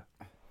driver?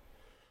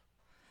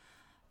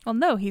 Oh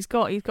no, he's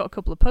got a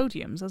couple of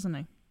podiums, hasn't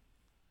he?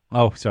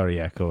 Oh, sorry,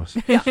 yeah, of course.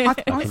 Yeah,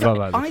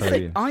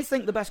 I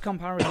think the best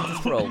comparison to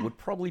Stroll would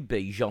probably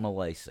be Jean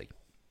Alesi.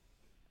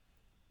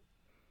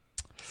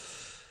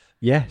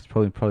 Yeah, it's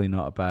probably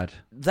not a bad.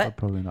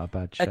 Probably not a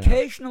bad shout.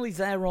 Occasionally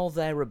there or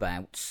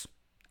thereabouts.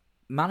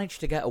 Managed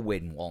to get a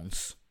win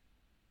once.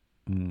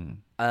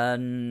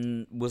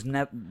 and was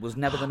never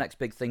the next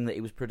big thing that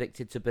he was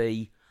predicted to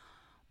be,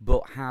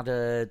 but had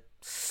a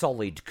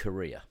solid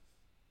career.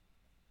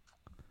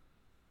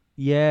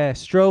 Yeah,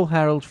 Stroll,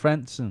 Harold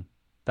Frentzen.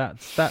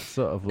 That's that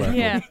sort of level.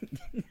 Yeah,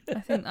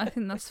 I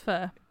think that's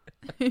fair.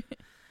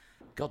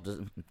 God,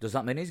 does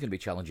that mean he's going to be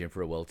challenging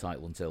for a world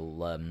title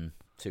until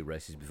 2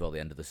 races before the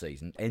end of the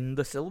season in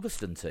the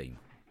Silverstone team?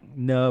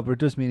 No, but it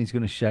does mean he's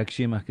going to shag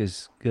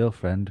Schumacher's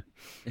girlfriend.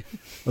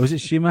 Or was it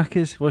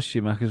Schumacher's? Was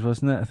Schumacher's,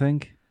 wasn't it, I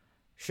think?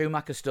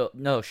 Schumacher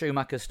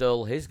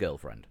stole his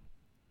girlfriend.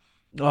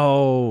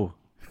 Oh,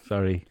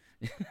 sorry.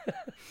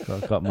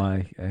 got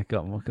my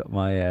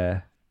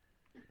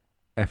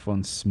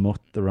F1 smut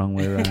the wrong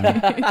way around.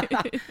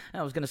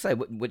 I was going to say,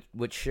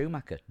 which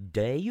Schumacher?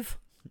 Dave?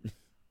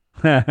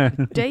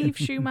 Dave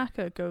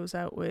Schumacher goes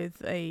out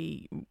with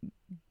a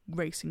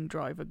racing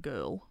driver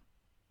girl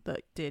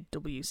that did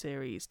W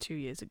Series 2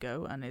 years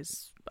ago and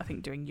is, I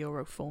think, doing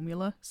Euro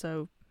Formula.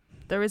 So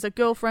there is a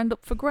girlfriend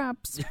up for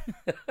grabs.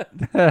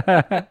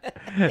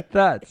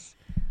 That's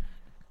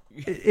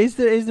is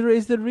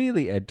there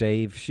really a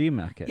Dave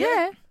Schumacher?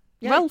 Yeah.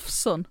 Ralph's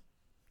son.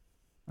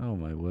 Oh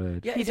my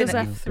word! Yeah, He he's in does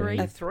F3.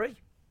 F3.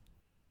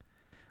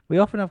 We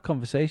often have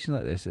conversations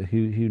like this.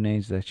 Who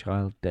names their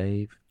child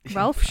Dave?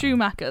 Ralph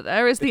Schumacher.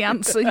 There is the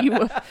answer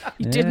you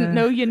didn't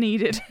know you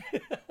needed.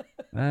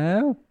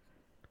 Oh,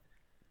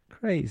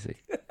 crazy.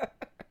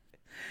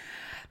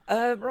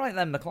 Right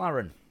then,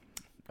 McLaren.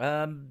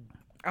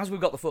 As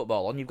we've got the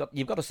football on,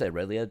 you've got to say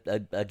really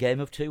a game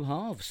of two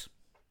halves.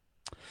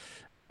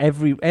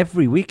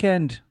 Every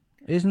weekend,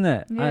 isn't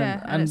it?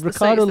 Yeah, and it's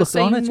Ricardo looked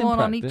on it in one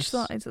on each practice.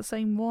 side. It's the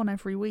same one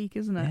every week,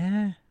 isn't it?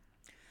 Yeah.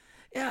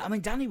 Yeah, I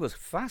mean, Danny was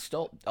fast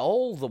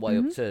all the way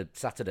up to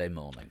Saturday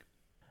morning.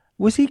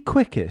 Was he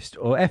quickest,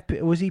 or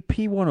was he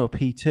P1 or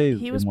P2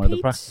 He was in one of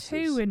the practices?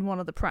 P2 in one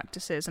of the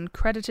practices and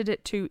credited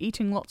it to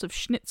eating lots of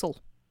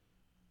schnitzel,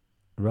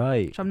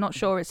 Right. which I'm not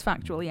sure is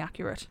factually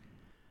accurate.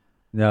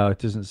 No, it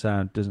doesn't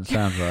sound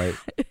right.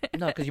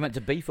 No, because you meant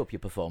to beef up your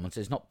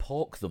performances, not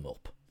pork them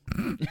up.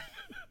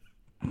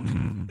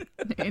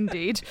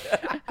 Indeed.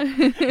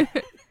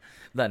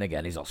 Then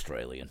again, he's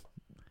Australian.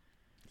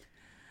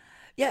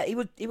 Yeah, he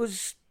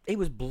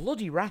was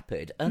bloody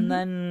rapid, and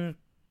then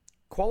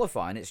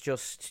qualifying, it's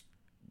just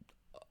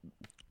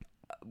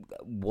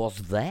was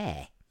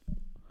there.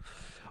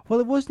 Well,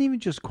 it wasn't even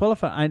just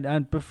qualifying,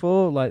 and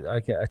before I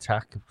get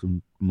attacked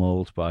and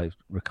mauled by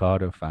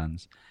Ricardo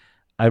fans,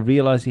 I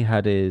realised he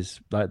had his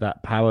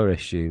that power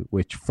issue,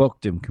 which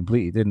fucked him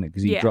completely, didn't it?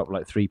 Because he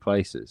dropped 3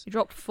 places. He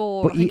dropped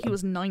 4. But I think he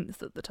was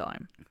 9th at the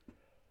time.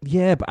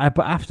 Yeah, but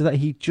after that,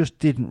 he just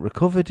didn't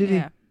recover, did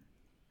he?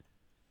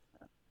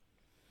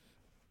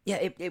 Yeah,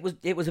 it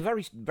was a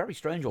very, very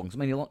strange one. 'Cause, I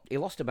mean, he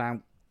lost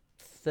about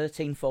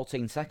 13,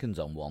 14 seconds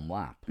on one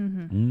lap.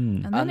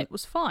 And then it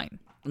was fine.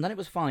 And then it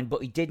was fine,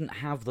 but he didn't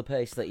have the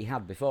pace that he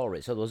had before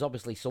it, so there was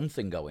obviously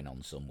something going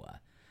on somewhere.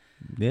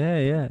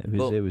 Yeah.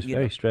 It was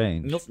very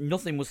strange.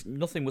 Nothing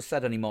was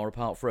said anymore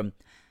apart from,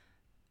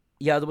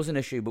 yeah, there was an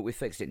issue, but we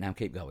fixed it. Now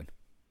keep going.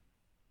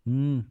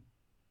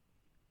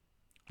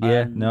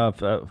 Yeah,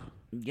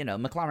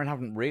 McLaren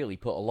haven't really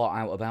put a lot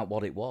out about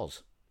what it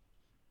was.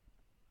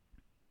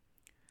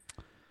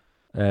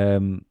 I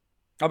mean,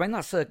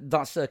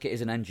 that circuit is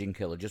an engine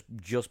killer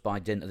just by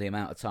dint of the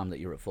amount of time that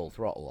you're at full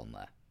throttle on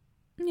there.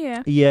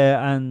 Yeah.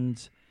 Yeah,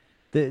 and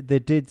there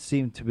did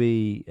seem to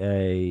be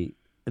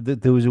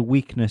there was a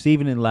weakness,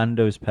 even in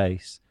Lando's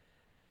pace.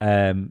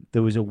 There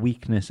was a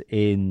weakness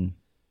in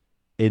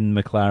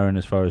McLaren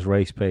as far as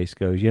race pace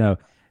goes.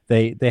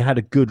 They had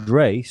a good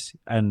race,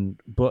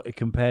 but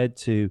compared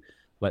to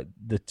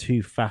the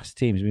two fast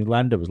teams, I mean,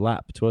 Lando was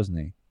lapped, wasn't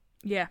he?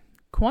 Yeah,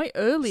 quite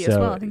early as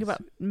well. I think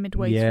about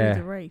midway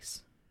through the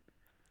race.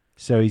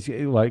 So he's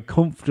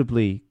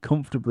comfortably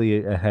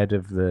ahead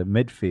of the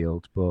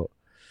midfield, but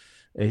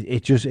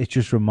it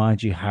just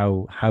reminds you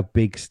how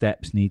big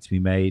steps need to be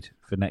made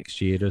for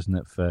next year, doesn't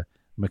it, for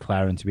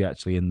McLaren to be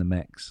actually in the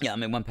mix? Yeah, I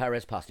mean, when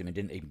Perez passed him, he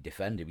didn't even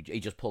defend him. He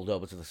just pulled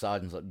over to the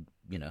side and said,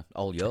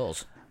 all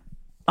yours.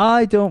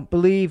 I don't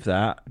believe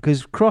that,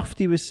 because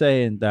Crofty was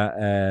saying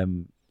that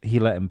he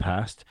let him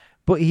past,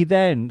 but he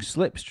then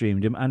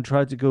slipstreamed him and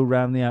tried to go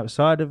round the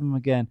outside of him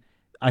again.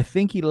 I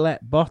think he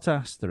let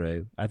Bottas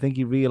through. I think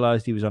he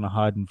realised he was on a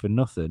hiding for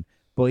nothing,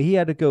 but he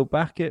had to go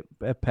back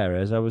at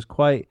Perez. I was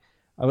quite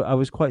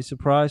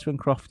surprised when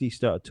Crofty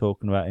started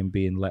talking about him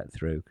being let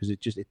through, because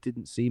it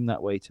didn't seem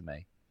that way to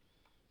me.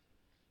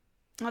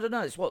 I don't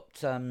know. It's what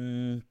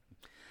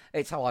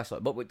it's how I saw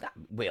it, but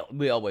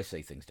we always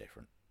see things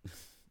different.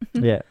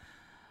 Yeah.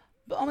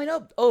 But I mean,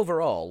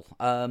 overall,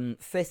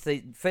 fifth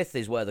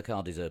is where the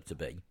car deserved to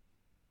be.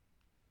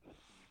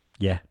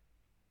 Yeah.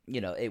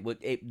 They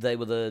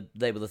were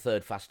the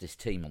third fastest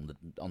team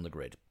on the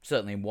grid,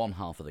 certainly in one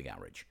half of the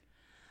garage,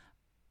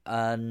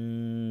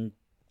 and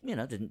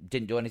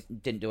didn't do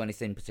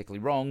anything particularly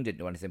wrong, didn't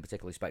do anything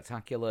particularly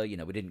spectacular. We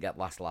didn't get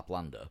last lap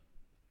Lando.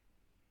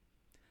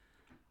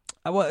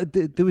 Well,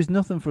 there was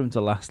nothing for him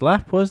to last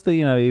lap, was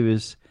there? He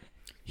was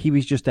he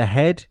was just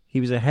ahead. He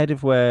was ahead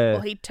of where.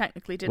 Well, he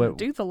technically didn't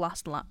do the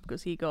last lap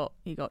because he got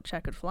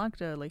checkered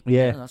flagged early.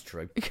 Yeah, that's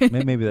true.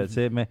 Maybe that's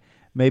it.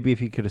 Maybe if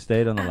he could have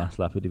stayed on the last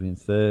lap, he'd have been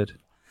third.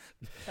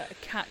 A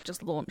cat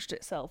just launched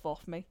itself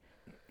off me.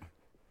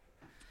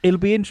 It'll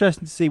be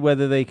interesting to see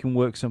whether they can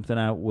work something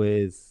out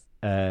with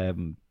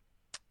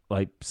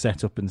like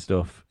setup and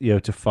stuff,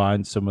 to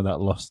find some of that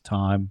lost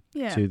time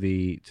to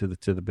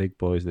the big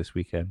boys this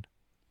weekend.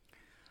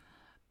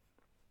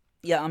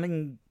 Yeah, I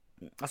mean,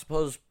 I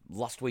suppose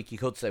last week you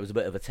could say was a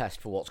bit of a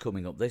test for what's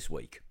coming up this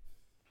week.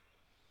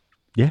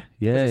 Yeah.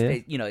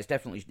 It's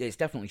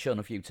definitely shown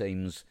a few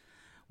teams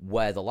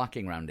where they're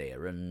lacking around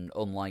here, and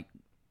unlike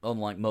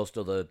most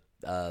other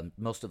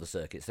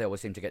circuits, they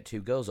always seem to get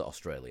 2 goes at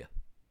Australia.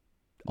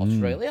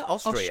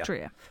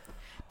 Austria.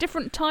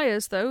 Different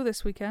tyres though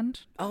this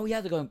weekend. Oh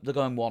yeah, they're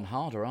going one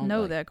harder, aren't they?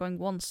 No, they're going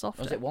one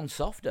softer. Oh, is it one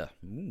softer?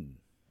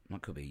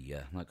 That could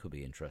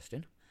be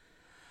interesting.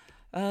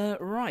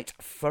 Right,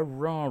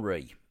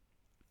 Ferrari.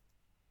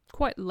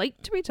 Quite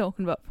late to be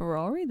talking about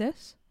Ferrari.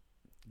 This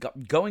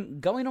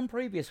going on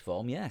previous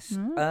form, yes.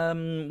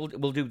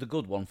 We'll do the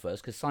good one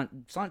first because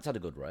Sainz had a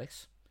good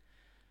race.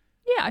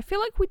 Yeah, I feel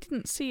like we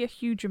didn't see a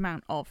huge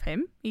amount of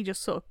him. He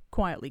just sort of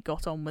quietly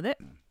got on with it.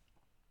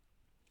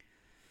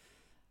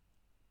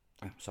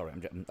 Oh, sorry,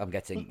 I'm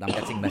getting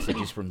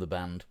messages from the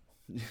band.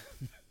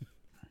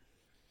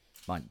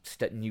 My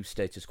new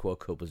Status Quo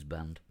covers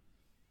band.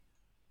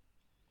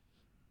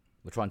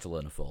 We're trying to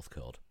learn a 4th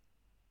chord.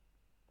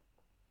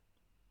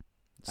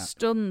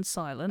 Stunned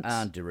silence.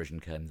 And derision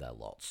came there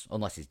lots,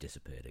 unless he's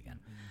disappeared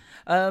again.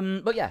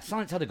 But yeah,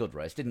 Sainz had a good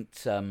race.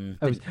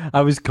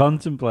 I was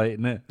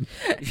contemplating it.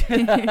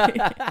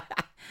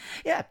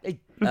 Yeah, he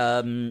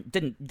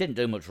didn't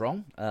do much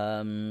wrong.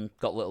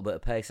 Got a little bit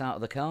of pace out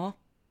of the car.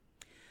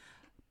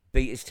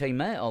 Beat his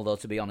teammate, although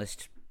to be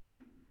honest,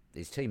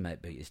 his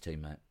teammate beat his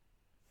teammate.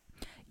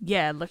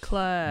 Yeah,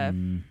 Leclerc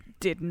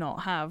did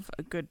not have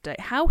a good day.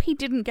 How he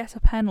didn't get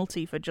a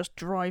penalty for just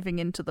driving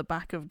into the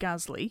back of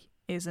Gasly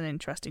is an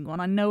interesting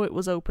one. I know it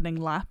was opening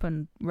lap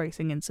and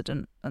racing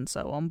incident and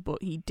so on,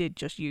 but he did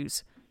just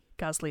use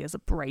Gasly as a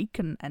brake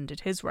and ended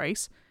his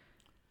race.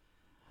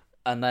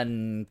 And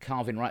then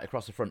carving right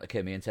across the front of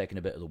Kimi and taking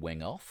a bit of the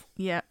wing off.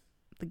 Yeah.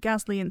 The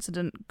Gasly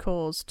incident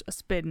caused a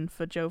spin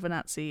for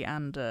Giovinazzi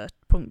and a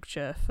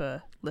puncture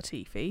for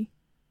Latifi.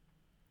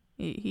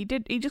 He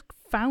just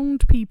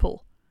found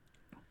people.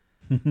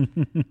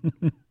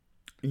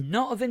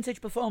 Not a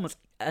vintage performance,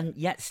 and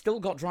yet still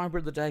got driver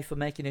of the day for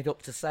making it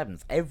up to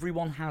 7th.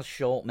 Everyone has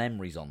short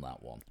memories on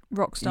that one.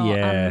 Rockstar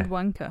and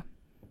Wanker.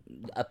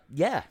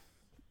 Yeah.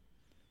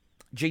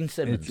 Gene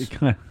Simmons. He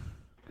kind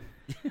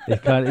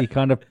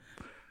of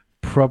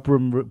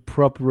problem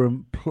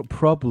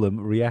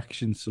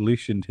reaction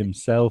solutioned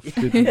himself,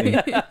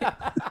 didn't he?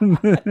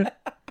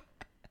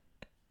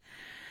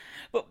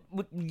 But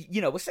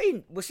we're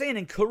seeing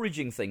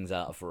encouraging things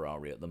out of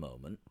Ferrari at the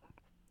moment.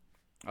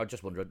 I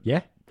just wonder.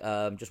 Yeah.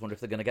 Just wonder if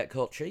they're going to get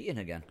caught cheating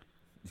again.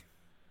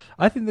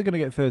 I think they're going to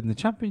get 3rd in the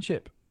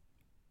championship.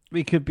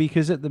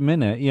 Because at the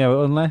minute,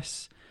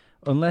 unless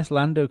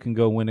Lando can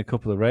go and win a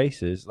couple of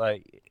races,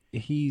 like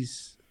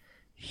he's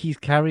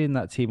carrying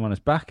that team on his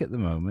back at the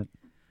moment.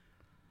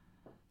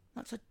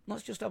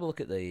 Let's just have a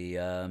look at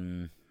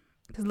the.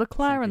 Because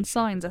Leclerc and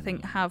Sainz, I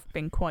think, have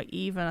been quite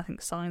even. I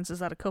think Sainz has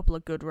had a couple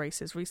of good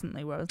races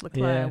recently, whereas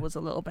Leclerc was a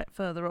little bit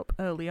further up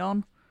early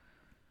on.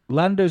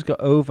 Lando's got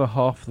over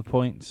half the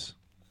points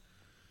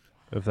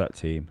of that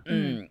team.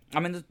 I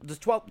mean, there's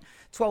 12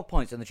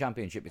 points in the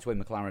championship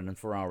between McLaren and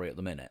Ferrari at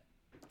the minute.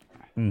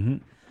 Mm-hmm.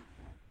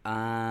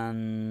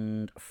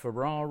 And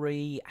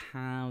Ferrari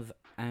have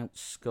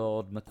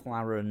outscored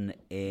McLaren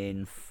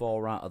in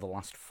 4 out of the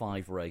last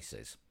 5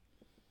 races.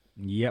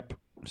 Yep.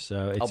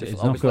 So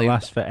it's not going to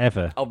last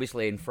forever.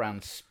 Obviously, in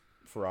France,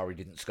 Ferrari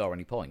didn't score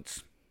any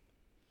points.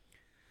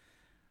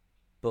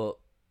 But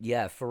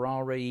yeah,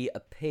 Ferrari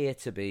appear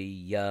to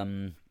be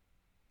getting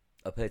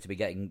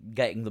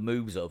the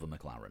moves over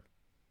McLaren.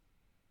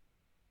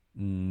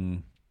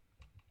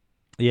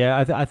 Yeah,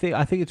 I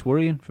think it's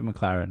worrying for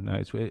McLaren.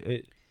 No,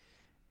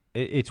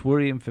 it's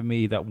worrying for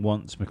me that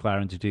wants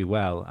McLaren to do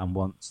well and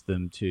wants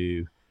them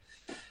to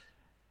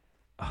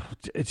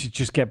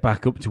just get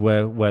back up to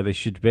where they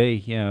should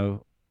be.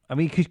 I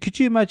mean, could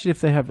you imagine if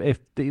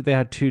they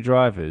had 2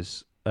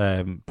 drivers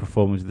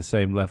performing to the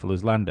same level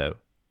as Lando?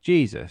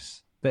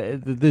 Jesus.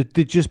 There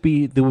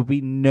would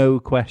be no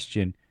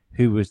question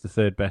who was the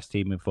 3rd best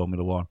team in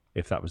Formula One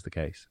if that was the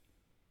case.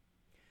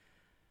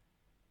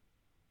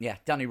 Yeah,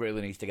 Danny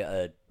really needs to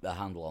get a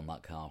handle on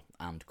that car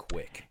and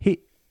quick.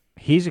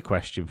 Here's a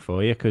question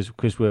for you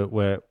because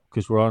we're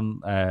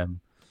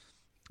on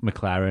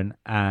McLaren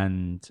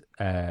and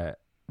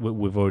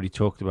we've already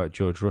talked about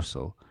George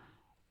Russell.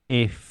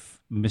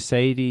 If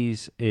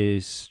Mercedes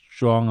is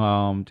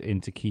strong-armed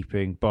into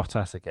keeping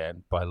Bottas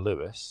again by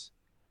Lewis,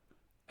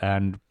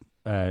 and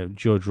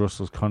George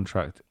Russell's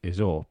contract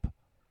is up,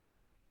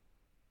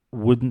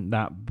 wouldn't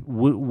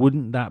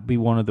that be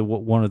one of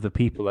the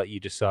people that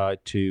you decide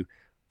to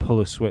pull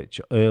a switch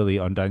early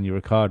on Daniel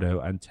Ricciardo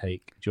and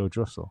take George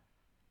Russell.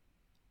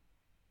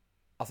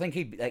 I think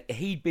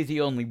he'd be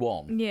the only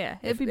one. Yeah,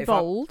 it'd be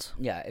bold.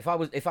 If I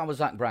was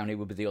Zach Brown, he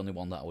would be the only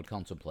one that I would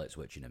contemplate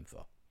switching him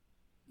for.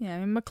 Yeah,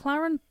 I mean,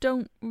 McLaren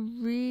don't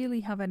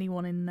really have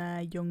anyone in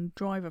their young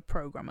driver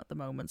program at the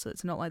moment, so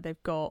it's not like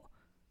they've got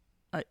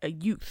a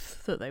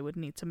youth that they would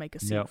need to make a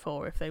seat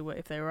for. If they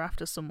were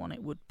after someone,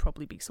 it would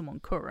probably be someone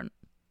current.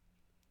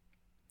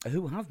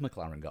 Who have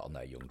McLaren got on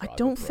their young driver I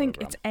don't think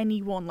program? it's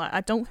anyone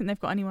I don't think they've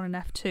got anyone in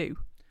F2.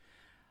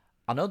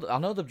 I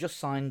know they've just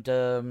signed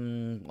a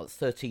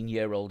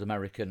 13-year-old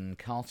American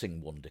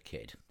karting wonder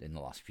kid in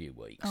the last few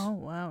weeks. Oh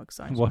wow,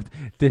 exciting! What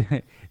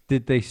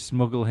did they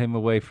smuggle him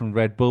away from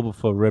Red Bull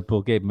before Red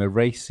Bull gave him a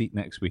race seat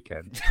next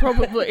weekend?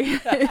 Probably.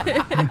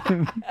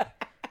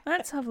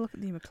 Let's have a look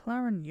at the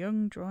McLaren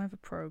Young Driver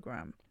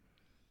Program.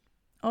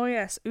 Oh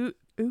yes,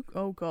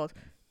 oh god,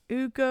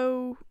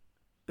 Ugo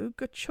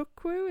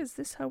Chukwu. Is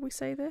this how we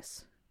say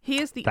this? He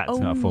is the That's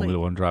only. not a Formula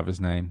One driver's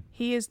name.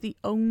 He is the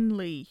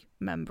only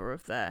member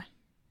of their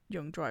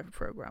Young Driver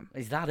Program.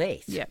 Is that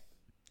it? Yeah.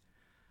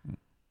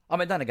 I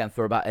mean, then again,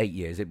 for about 8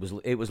 years, it was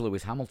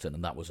Lewis Hamilton,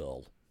 and that was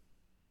all.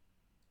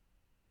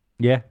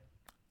 Yeah.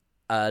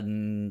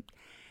 And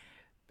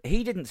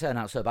he didn't turn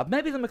out so bad.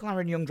 Maybe the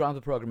McLaren Young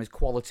Driver Program is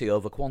quality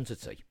over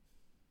quantity.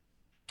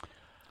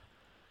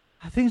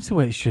 I think it's the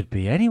way it should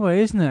be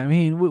anyway, isn't it? I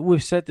mean,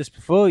 we've said this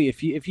before.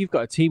 If you've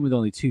got a team with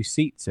only 2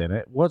 seats in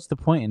it, what's the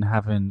point in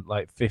having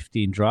like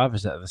 15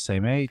 drivers that are the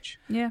same age?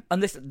 Yeah.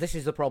 And this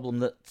is the problem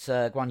that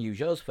Guan Yu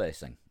Zhou's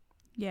facing.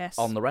 Yes.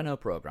 On the Renault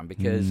program,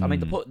 because I mean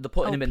they're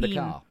putting him in the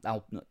Alpine.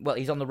 car. Well,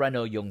 he's on the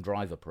Renault Young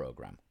Driver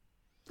program.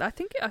 I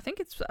think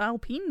it's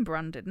Alpine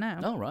branded now.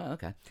 Oh right,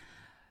 okay.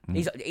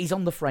 He's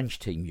on the French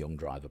team Young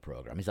Driver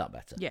program. Is that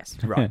better? Yes.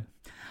 Right.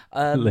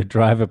 The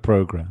driver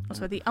program.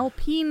 So the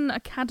Alpine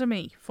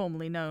Academy,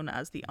 formerly known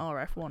as the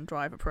RF1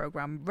 Driver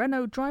Program,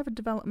 Renault Driver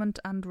Development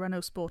and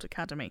Renault Sport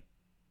Academy.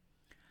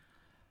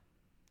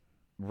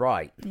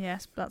 Right.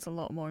 Yes, that's a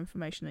lot more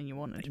information than you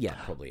wanted. Yeah,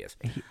 probably is.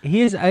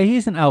 Here's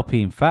an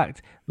Alpine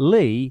fact.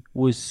 Lee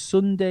was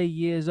Sunday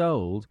years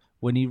old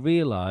when he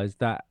realised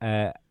that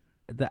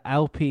the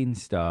Alpine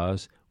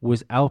Stars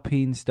was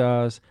Alpine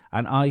Stars,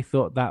 and I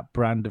thought that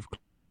brand of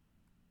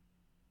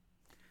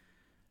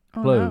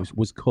clothes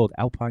was called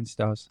Alpine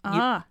Stars.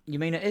 You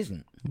mean it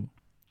isn't?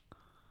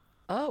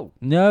 Oh.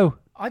 No.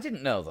 I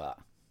didn't know that.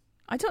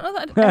 I don't know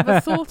that I'd ever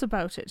thought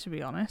about it, to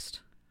be honest.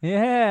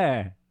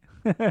 Yeah.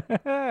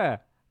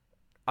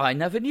 I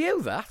never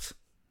knew that.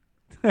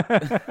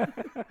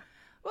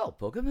 Well,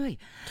 bugger me.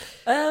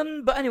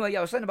 But anyway,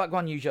 I was saying about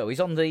Guan Yu Zhou. He's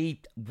on the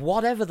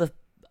whatever the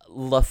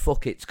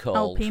fuck it's called.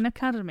 Alpine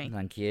Academy.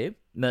 Thank you.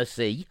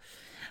 Merci.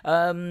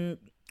 And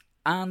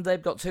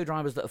they've got 2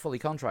 drivers that are fully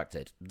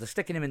contracted. They're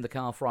sticking him in the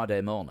car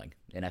Friday morning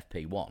in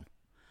FP1.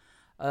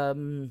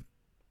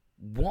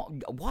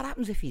 What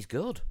happens if he's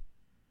good?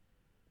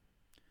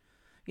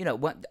 You know,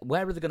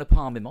 where are they going to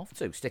palm him off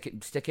to?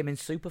 Stick him in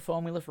Super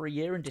Formula for a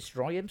year and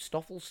destroy him,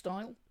 Stoffel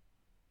style?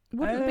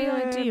 Wouldn't be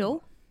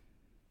ideal.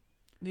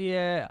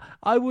 Yeah,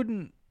 I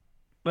wouldn't.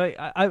 Like,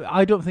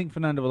 I don't think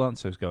Fernando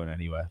Alonso's going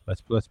anywhere.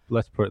 Let's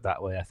put it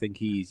that way. I think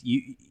he's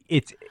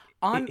it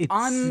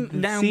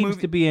seems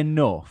to be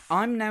enough.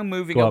 I'm now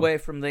moving away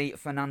from the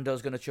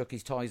Fernando's going to chuck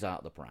his toys out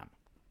of the pram.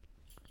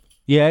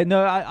 Yeah,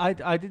 no,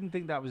 I didn't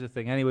think that was a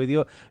thing. Anyway,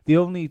 the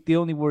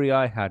only worry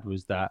I had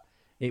was that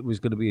it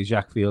was going to be a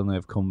Jacques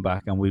Villeneuve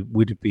comeback, and we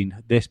would have been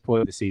at this point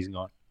of the season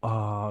going,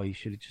 oh, you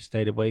should have just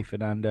stayed away,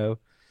 Fernando.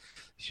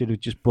 You should have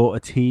just bought a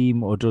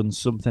team or done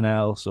something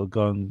else or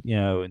gone,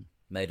 and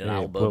made an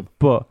album.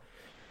 But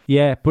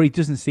he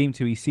doesn't seem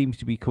to. He seems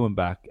to be coming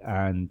back,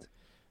 and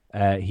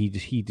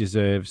he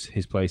deserves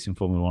his place in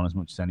Formula One as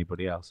much as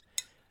anybody else.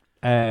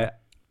 I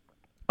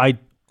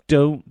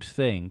don't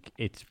think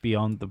it's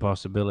beyond the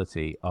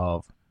possibility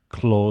of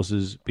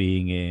clauses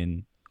being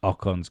in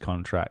Ocon's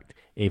contract.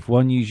 If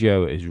Guan Yu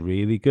Zhou is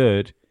really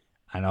good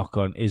and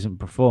Ocon isn't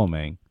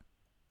performing,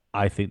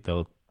 I think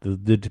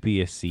there'd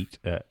be a seat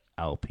at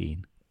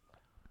Alpine.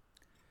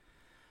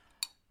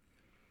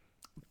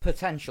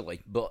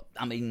 Potentially, but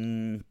I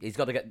mean, he's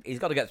got to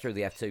get through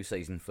the F2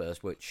 season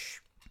first.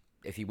 Which,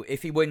 if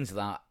he wins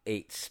that,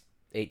 it's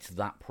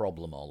that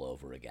problem all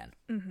over again.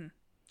 Mm-hmm.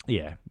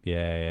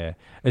 Yeah.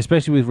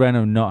 Especially with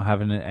Renault not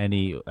having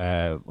any,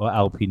 or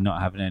Alpine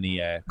not having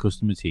any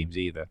customer teams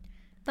either.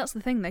 That's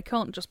the thing. They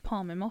can't just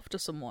palm him off to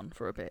someone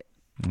for a bit.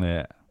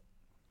 Yeah.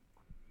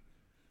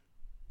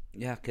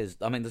 Yeah, because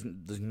I mean,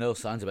 there's no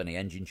signs of any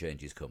engine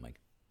changes coming,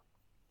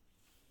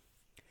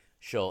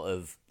 short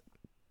of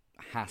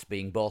Haas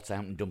being bought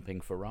out and dumping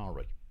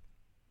Ferrari.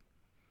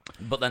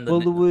 But then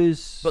they'd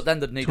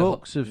need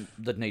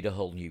they'd need a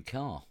whole new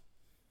car.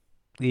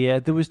 Yeah,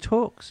 there was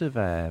talks of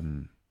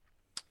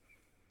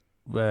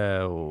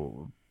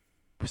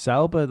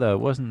Sauber though,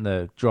 wasn't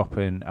there,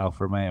 dropping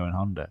Alfa Romeo and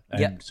Honda?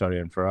 And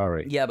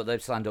Ferrari. Yeah, but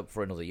they've signed up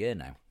for another year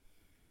now.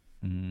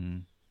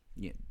 Mm.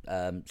 Yeah,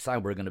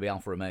 Sauber are going to be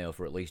Alfa Romeo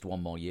for at least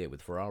one more year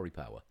with Ferrari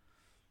power.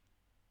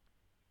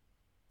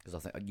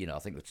 Because I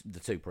think the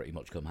two pretty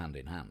much come hand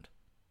in hand.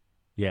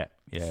 Yeah.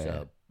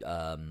 So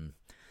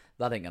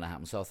that ain't going to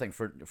happen. So I think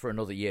for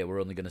another year,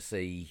 we're only going to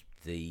see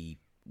the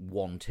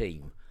one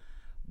team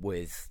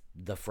with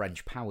the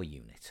French power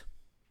unit.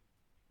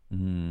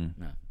 Mm.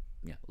 No.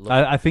 Yeah,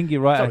 I think you're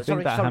right. Sorry, I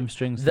think that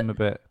hamstrings them a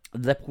bit.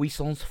 The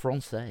puissance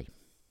française.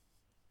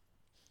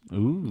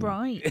 Ooh.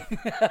 Right.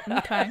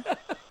 Okay.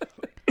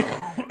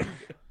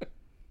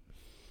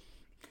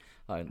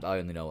 I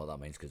only know what that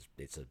means because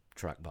it's a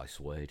track by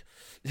Suede.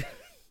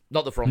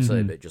 Not the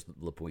Francais bit, just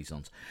Le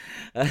Puissance.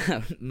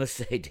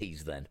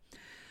 Mercedes, then.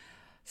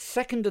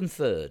 Second and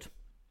third.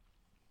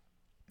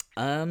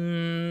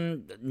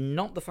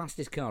 Not the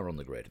fastest car on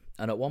the grid.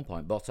 And at one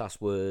point, Bottas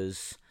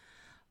was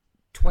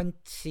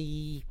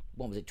 20...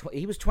 What was it?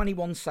 He was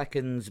 21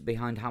 seconds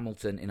behind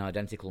Hamilton in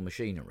identical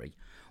machinery,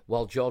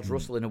 while George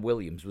Russell in a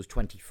Williams was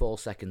 24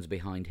 seconds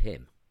behind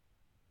him.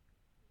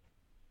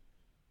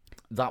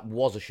 That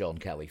was a Sean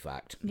Kelly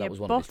fact. That was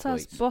one of his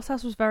tweets.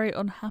 Bottas was very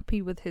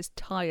unhappy with his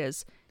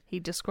tyres. He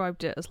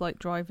described it as like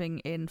driving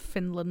in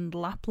Finland,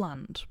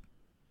 Lapland.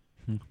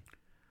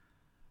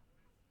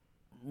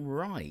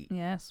 Right.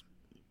 Yes.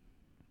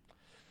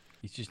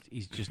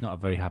 He's just not a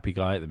very happy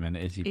guy at the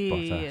minute, is he,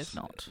 Bottas? He is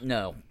not.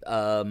 No.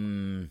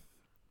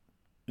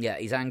 Yeah,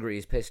 he's angry,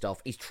 he's pissed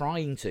off, he's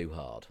trying too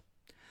hard.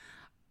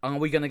 Are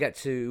we going to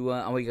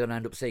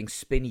end up seeing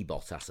spinny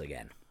Bottas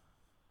again?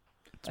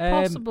 It's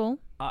possible.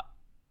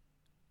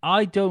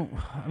 I don't.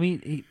 I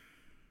mean,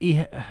 he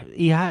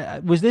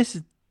had.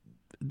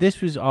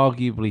 This was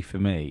arguably for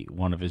me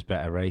one of his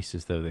better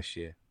races though this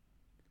year.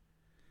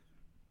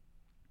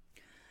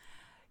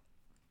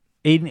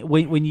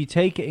 When you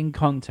take it in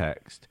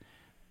context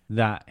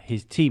that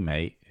his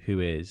teammate, who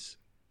is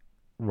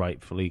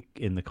rightfully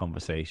in the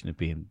conversation of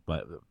being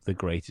like the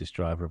greatest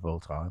driver of all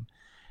time,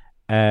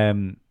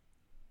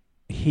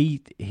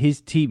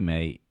 his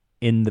teammate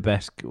in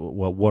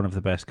one of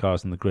the best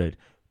cars in the grid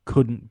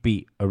couldn't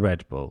beat a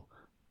Red Bull.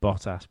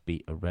 Bottas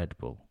beat a Red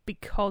Bull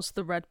because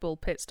the Red Bull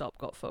pit stop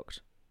got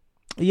fucked.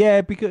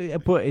 Yeah,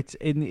 but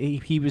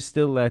he was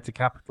still there to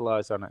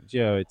capitalize on it,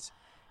 Joe. It's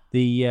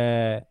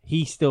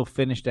he still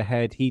finished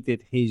ahead. He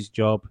did his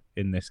job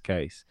in this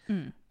case,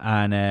 and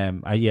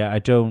I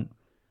don't.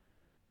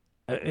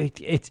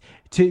 It's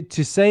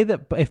to say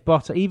that if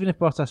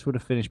Bottas would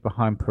have finished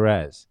behind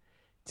Perez,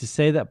 to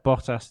say that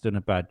Bottas done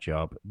a bad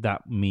job,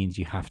 that means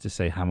you have to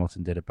say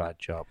Hamilton did a bad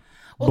job.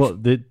 Well,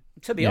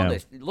 to be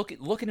honest,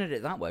 looking at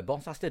it that way,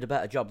 Bottas did a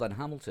better job than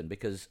Hamilton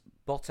because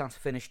Bottas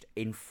finished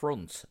in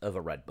front of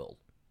a Red Bull.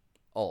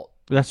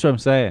 That's what I'm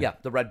saying. Yeah,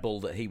 the Red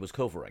Bull that he was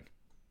covering.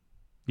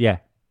 Yeah.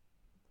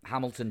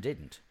 Hamilton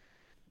didn't.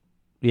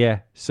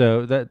 Yeah,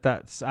 so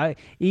that's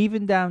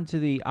even down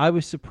to I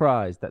was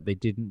surprised that they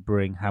didn't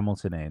bring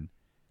Hamilton in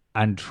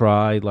and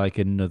try like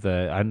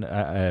another. And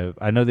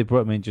I know they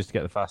brought him in just to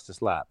get the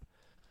fastest lap,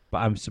 but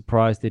I'm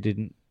surprised they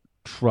didn't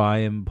try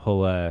and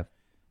pull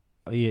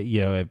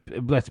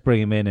let's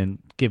bring him in and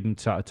give him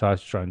time to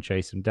try and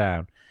chase him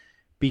down,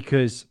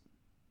 because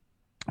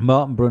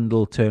Martin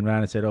Brundle turned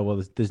around and said, "Oh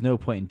well, there's no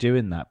point in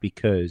doing that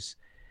because."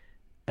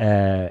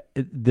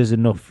 There's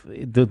enough.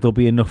 There'll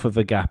be enough of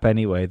a gap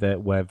anyway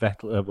where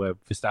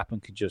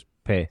Verstappen could just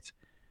pit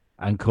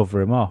and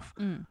cover him off.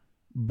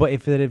 But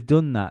if they'd have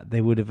done that, they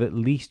would have at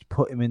least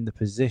put him in the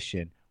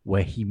position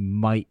where he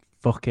might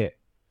fuck it.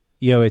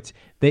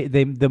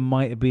 There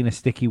might have been a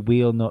sticky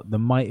wheel nut. There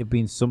might have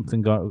been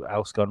something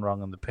else gone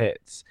wrong on the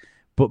pits.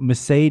 But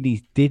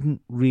Mercedes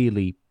didn't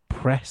really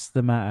press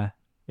the matter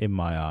in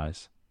my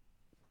eyes.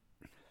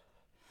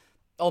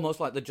 Almost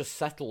like they just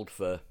settled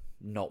for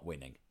not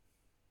winning.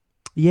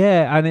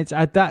 Yeah, and it's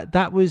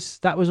that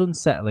was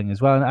unsettling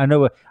as well. And I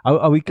know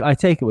I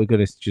take it we're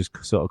going to just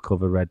sort of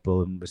cover Red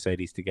Bull and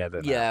Mercedes together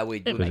now. Yeah,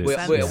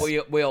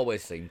 we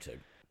always seem to.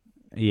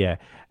 Yeah,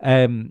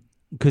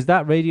 because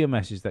that radio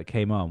message that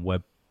came on where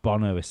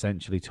Bono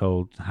essentially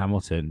told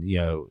Hamilton,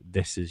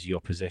 this is your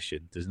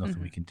position. There's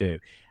nothing we can do.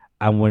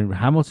 And when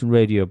Hamilton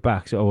radioed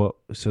back, so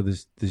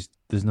there's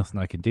nothing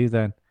I can do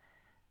then.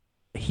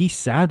 He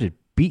sounded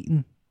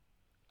beaten,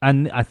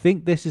 and I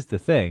think this is the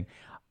thing.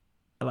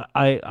 On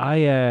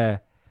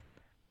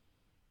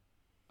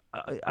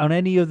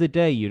any other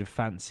day, you'd have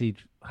fancied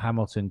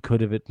Hamilton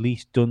could have at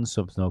least done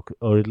something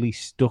or at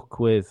least stuck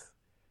with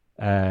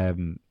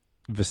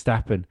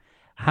Verstappen.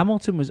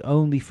 Hamilton was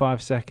only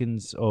 5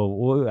 seconds,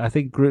 or I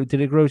think did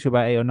it grow to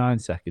about 8 or 9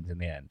 seconds in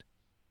the end?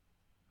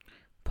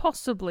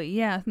 Possibly,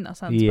 yeah. I think that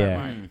sounds about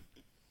right.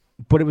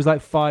 But it was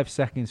like 5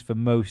 seconds for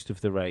most of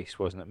the race,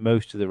 wasn't it?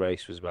 Most of the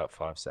race was about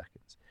 5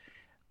 seconds.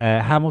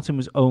 Hamilton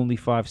was only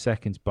 5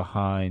 seconds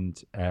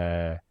behind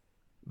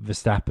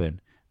Verstappen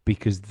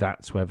because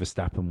that's where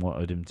Verstappen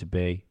wanted him to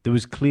be. There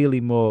was clearly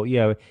more,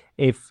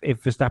 if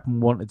Verstappen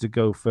wanted to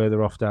go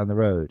further off down the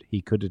road, he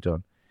could have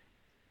done.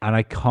 And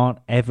I can't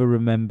ever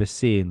remember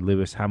seeing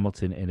Lewis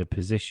Hamilton in a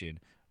position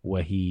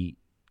where he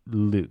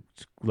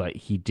looked like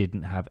he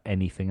didn't have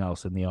anything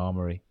else in the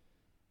armory.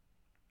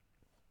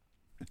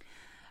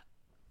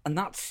 And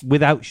that's...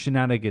 without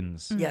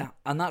shenanigans. Yeah,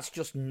 and that's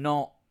just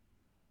not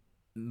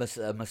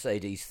a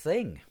Mercedes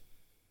thing.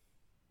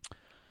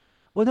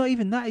 Well, not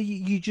even that.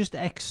 You just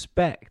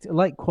expect,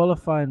 like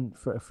qualifying,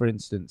 for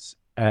instance,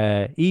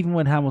 even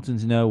when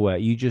Hamilton's nowhere,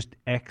 you just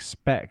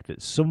expect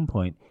at some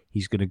point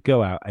he's going to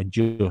go out and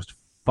just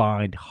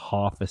find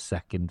half a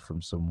second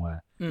from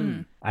somewhere.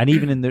 Mm. And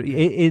even in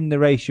the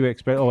race, you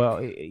expect, oh, well,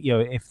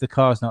 if the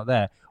car's not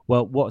there,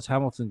 well, what's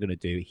Hamilton going to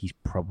do? He's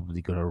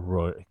probably going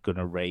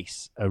to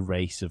race a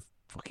race of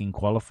fucking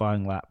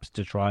qualifying laps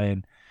to try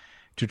and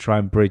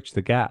bridge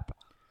the gap.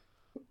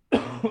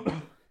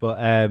 But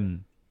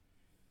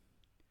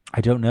I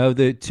don't know.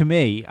 To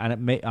me,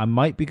 and I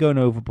might be going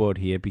overboard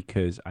here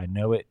because I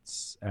know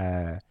it's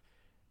a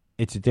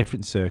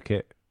different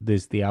circuit.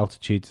 There's the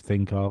altitude to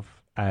think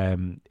of.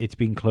 It's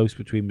been close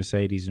between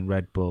Mercedes and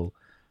Red Bull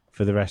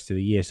for the rest of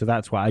the year, so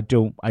that's why I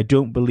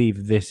don't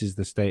believe this is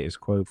the status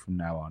quo from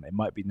now on. It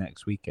might be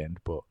next weekend,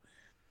 but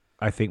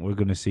I think we're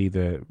going to see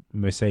the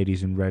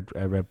Mercedes and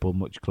Red Bull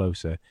much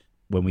closer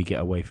when we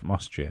get away from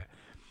Austria.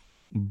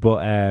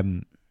 But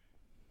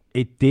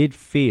it did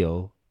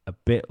feel a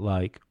bit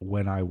like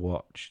when I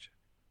watched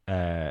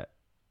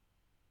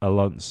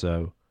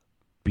Alonso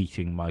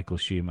beating Michael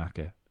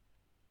Schumacher.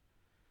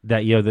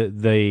 That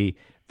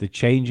the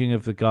changing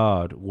of the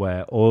guard,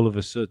 where all of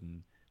a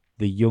sudden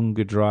the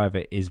younger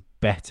driver is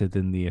better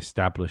than the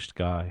established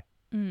guy.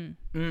 Yeah,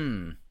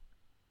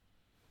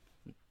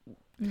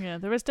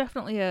 there is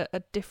definitely a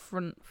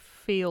different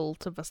feel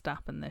to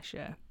Verstappen this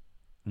year.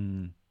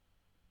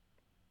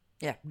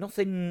 Yeah,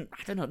 nothing.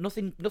 I don't know.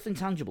 Nothing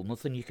tangible.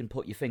 Nothing you can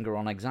put your finger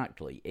on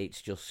exactly.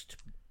 It's just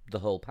the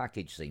whole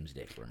package seems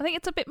different. I think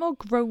it's a bit more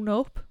grown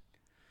up.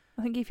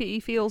 I think he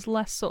feels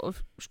less sort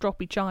of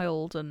stroppy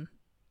child and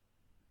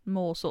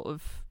more sort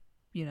of,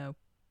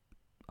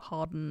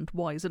 hardened,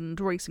 wizened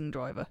racing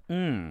driver.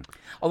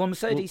 Although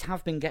Mercedes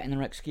have been getting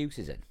their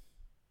excuses in.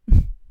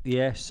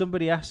 Yeah,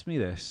 somebody asked me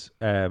this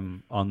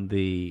on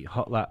the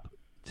Hot Lap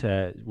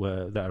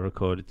that I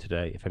recorded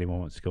today. If anyone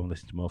wants to go and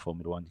listen to more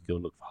Formula One, you go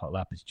look for Hot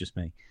Lap. It's just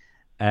me.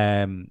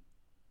 And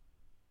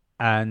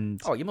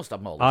you must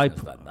have more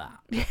listeners than that.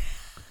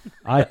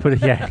 I put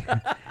it,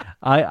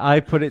 I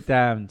put it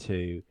down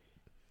to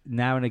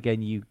now and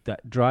again.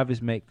 That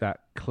drivers make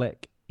that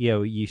click.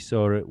 You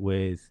saw it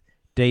with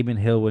Damon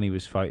Hill when he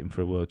was fighting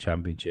for a world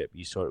championship.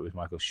 You saw it with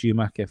Michael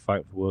Schumacher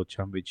fighting for world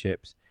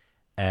championships.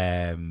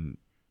 Michael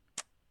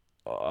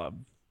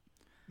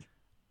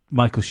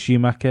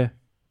Schumacher.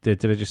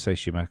 Did I just say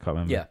Schumacher? I can't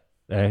remember.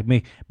 Yeah.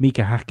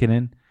 Mika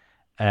Hakkinen.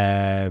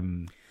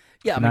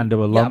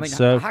 Fernando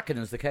Alonso.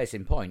 Hakkinen's the case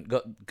in point.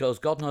 Goes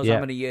God knows how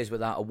many years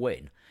without a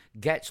win,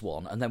 gets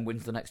one, and then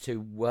wins the next two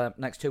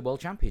world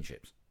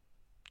championships.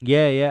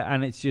 Yeah,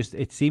 and it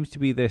seems to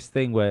be this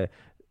thing where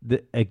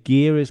a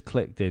gear is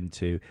clicked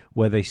into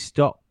where they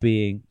stop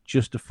being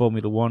just a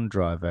Formula One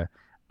driver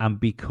and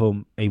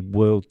become a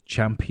world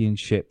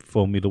championship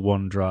Formula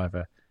One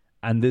driver.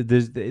 And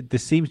there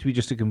seems to be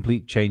just a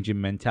complete change in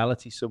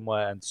mentality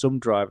somewhere, and some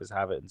drivers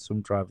have it and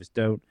some drivers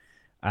don't.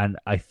 And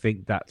I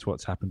think that's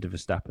what's happened to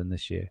Verstappen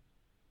this year.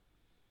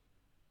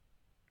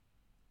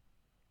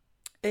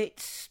 It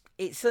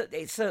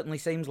certainly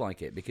seems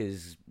like it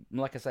because,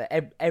 like I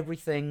said,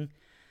 everything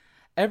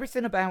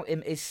about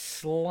him is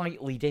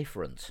slightly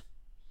different.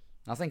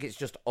 I think it's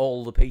just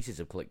all the pieces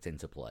have clicked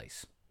into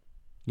place.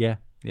 Yeah.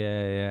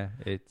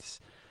 It's.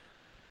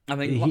 I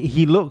mean,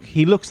 he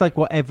looks like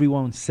what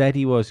everyone said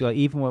he was. Like,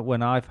 even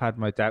when I've had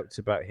my doubts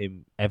about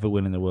him ever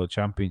winning the world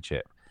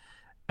championship,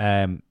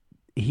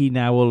 he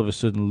now all of a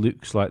sudden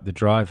looks like the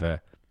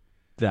driver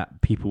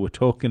that people were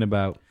talking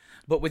about.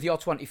 But with your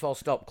 24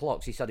 stop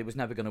clocks, he said he was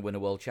never going to win a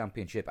world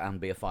championship and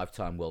be a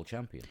 5-time world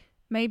champion.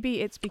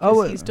 Maybe it's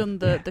because he's done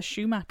the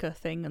Schumacher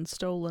thing and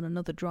stolen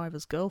another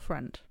driver's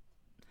girlfriend.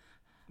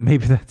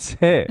 Maybe that's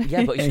it.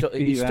 Yeah, but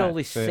he stole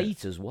his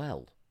seat as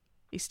well.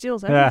 He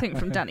steals everything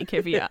from Danny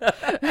Kvyat.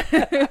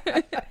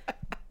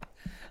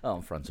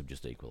 And France have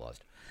just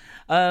equalised.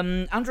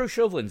 Andrew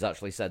Chauvelin's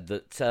actually said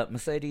that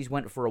Mercedes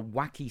went for a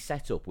wacky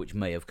setup which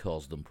may have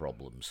caused them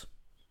problems.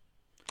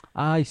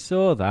 I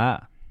saw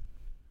that.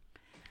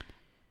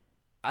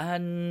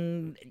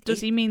 And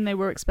does he mean they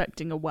were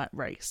expecting a wet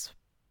race?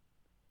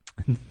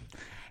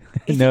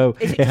 No,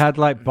 it had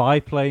like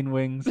biplane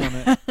wings on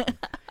it.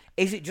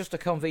 Is it just a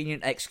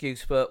convenient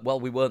excuse for, well,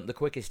 we weren't the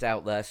quickest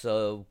out there,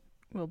 so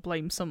we'll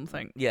blame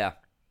something? Yeah,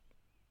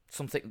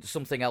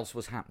 something else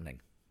was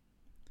happening.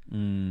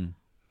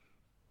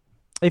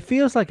 It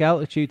feels like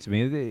altitude to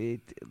me.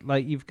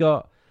 Like you've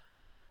got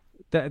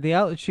the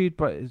altitude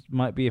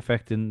might be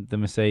affecting the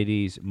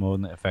Mercedes more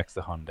than it affects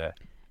the Honda.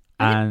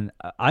 And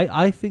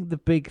I think the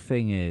big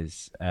thing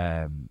is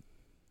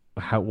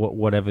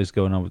whatever's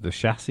going on with the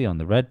chassis on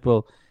the Red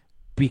Bull,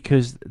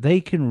 because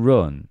they can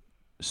run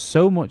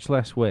so much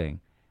less wing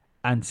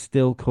and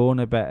still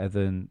corner better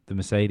than the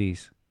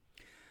Mercedes.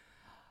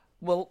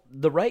 Well,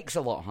 the rake's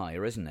a lot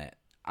higher, isn't it?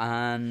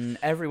 And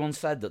everyone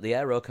said that the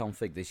aero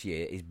config this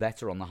year is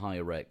better on the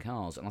higher rake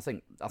cars. And I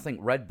think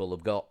Red Bull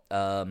have got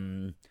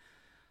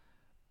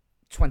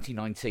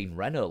 2019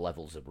 Renault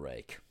levels of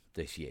rake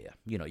this year.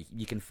 You know,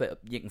 you can fit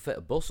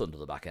a bus under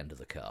the back end of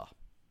the car.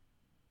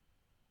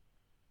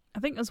 I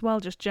think as well,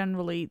 just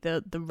generally,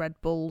 the Red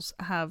Bulls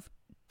have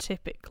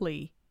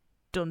typically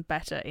done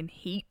better in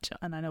heat,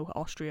 and I know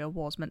Austria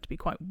was meant to be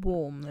quite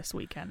warm this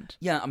weekend.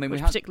 Yeah, I mean,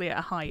 which particularly at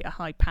a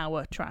high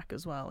power track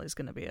as well is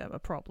going to be a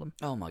problem.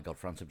 Oh my God,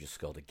 France have just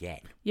scored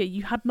again. Yeah,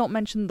 you had not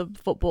mentioned the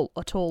football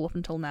at all up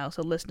until now,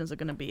 so listeners are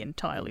going to be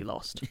entirely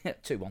lost.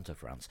 2-1 to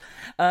France.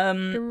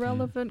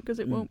 Irrelevant, because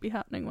it won't be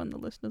happening when the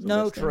listeners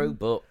are listening. True,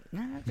 but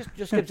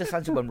just gives a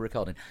sense of when we're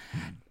recording.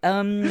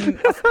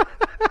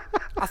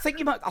 I think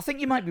you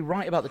might be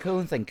right about the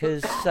cooling thing,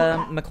 because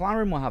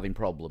McLaren were having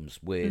problems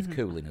with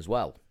cooling as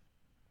well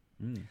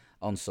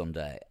on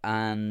Sunday,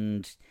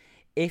 and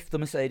if the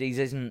Mercedes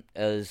isn't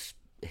as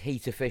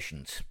heat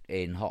efficient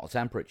in hotter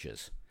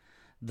temperatures,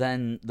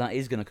 then that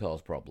is going to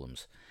cause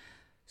problems.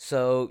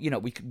 So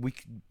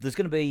there's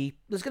going to be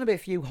a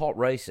few hot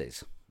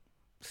races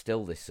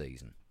still this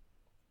season,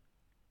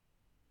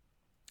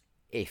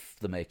 if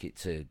they make it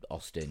to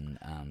Austin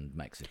and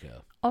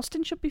Mexico.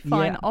 Austin should be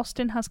fine. Yeah.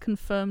 Austin has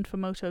confirmed for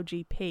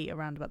MotoGP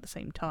around about the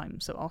same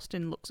time, so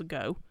Austin looks a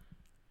go.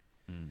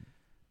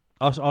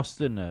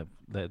 Austin,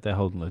 they're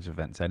holding loads of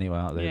events anyway,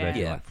 aren't they? Yeah.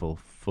 They're like full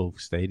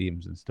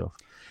stadiums and stuff.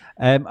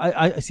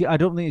 I see. I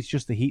don't think it's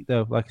just the heat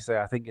though. Like I say,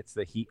 I think it's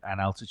the heat and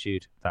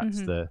altitude.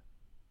 That's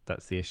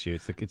the issue.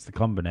 It's the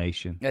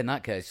combination. In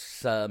that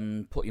case,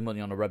 put your money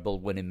on a Red Bull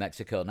win in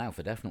Mexico now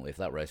for definitely if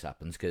that race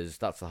happens, because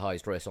that's the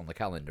highest race on the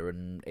calendar,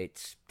 and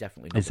it's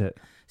definitely not, Is it?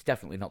 It's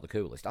definitely not the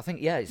coolest. I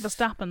think it's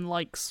Verstappen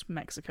likes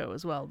Mexico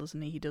as well,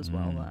 doesn't he? He does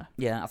well there.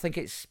 Yeah, I think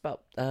it's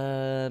about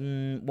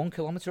 1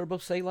 kilometre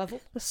above sea level.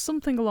 There's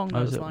something along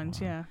Oh, is those it? lines,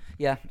 yeah.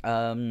 Yeah,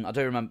 I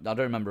do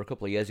remember a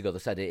couple of years ago they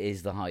said it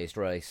is the highest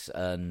race,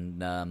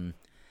 and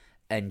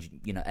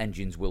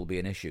engines will be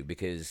an issue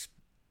because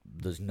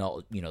there's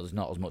not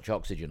as much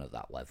oxygen at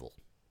that level.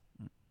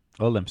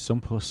 All them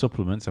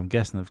supplements, I'm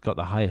guessing they've got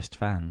the highest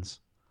fans.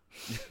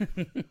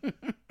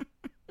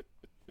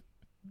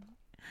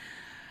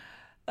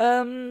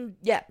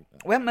 Yeah,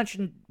 we haven't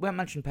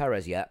mentioned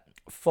Perez yet.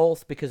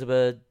 Fourth because of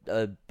a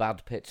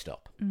bad pit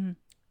stop.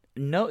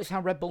 Notice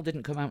how Red Bull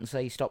didn't come out and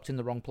say he stopped in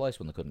the wrong place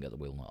when they couldn't get the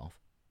wheel nut off.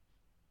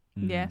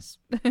 Yes.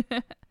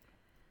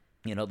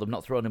 They've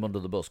not thrown him under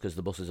the bus because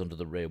the bus is under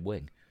the rear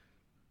wing.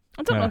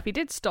 I don't know if he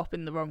did stop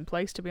in the wrong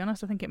place, to be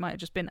honest. I think it might have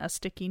just been a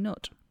sticky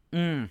nut.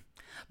 There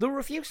were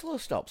a few slow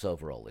stops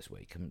overall this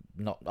week.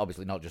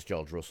 Obviously not just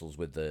George Russell's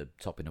with the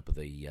topping up of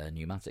the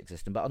pneumatic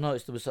system, but I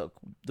noticed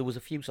there was a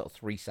few sort of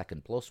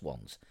 3-second plus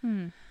ones.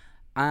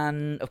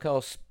 And, of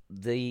course,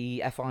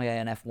 the FIA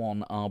and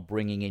F1 are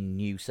bringing in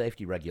new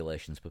safety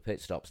regulations for pit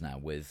stops now,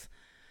 with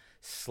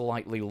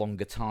slightly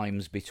longer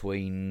times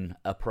between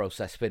a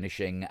process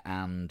finishing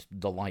and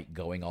the light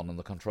going on in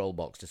the control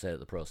box to say that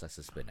the process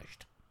is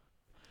finished.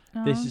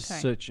 This is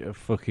such a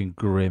fucking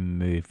grim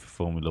move for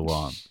Formula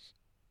One.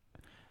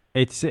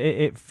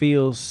 It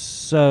feels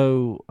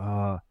so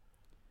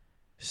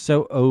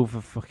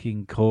over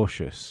fucking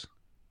cautious.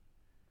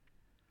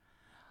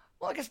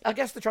 Well, I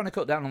guess they're trying to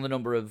cut down on the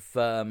number of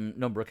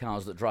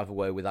cars that drive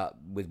away with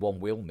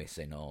one wheel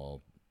missing. Or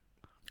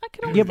I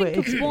can only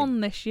think of one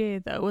this year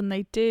though, and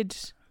they did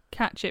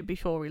catch it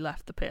before we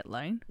left the pit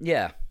lane.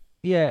 Yeah,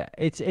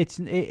 it's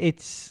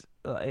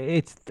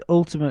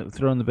ultimate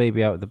throwing the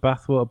baby out with the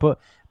bathwater. But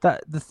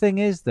the thing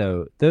is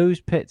though, those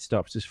pit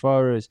stops, as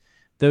far as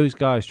those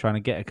guys trying to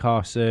get a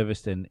car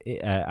serviced and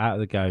out of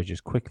the garage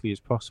as quickly as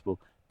possible,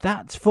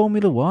 that's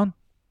Formula One.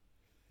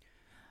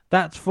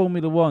 That's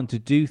Formula One, to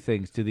do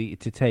things to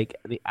take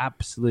the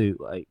absolute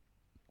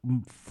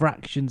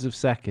fractions of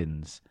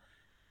seconds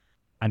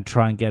and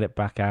try and get it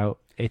back out.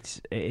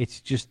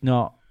 It's just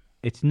not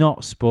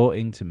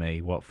sporting to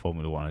me what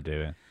Formula One are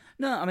doing.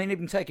 No, I mean,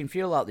 even taking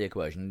fuel out of the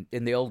equation,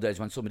 in the old days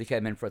when somebody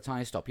came in for a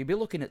tyre stop, you'd be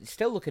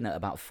still looking at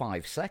about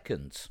 5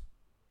 seconds.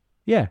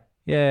 Yeah.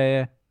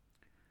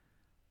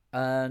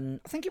 And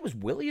I think it was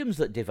Williams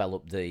that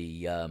developed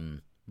the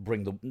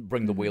bring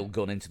the wheel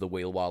gun into the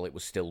wheel while it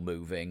was still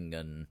moving,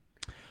 and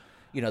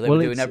they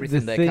were doing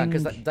everything they can,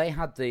 because they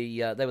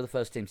were the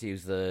first team to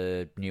use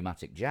the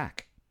pneumatic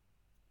jack.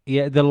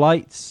 Yeah, the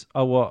lights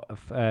are what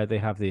they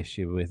have the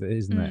issue with,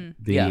 isn't it?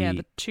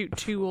 The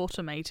too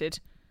automated.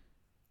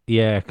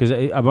 Yeah, because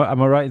am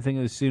I right in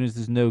thinking as soon as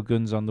there's no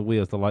guns on the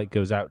wheels, the light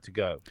goes out to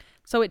go?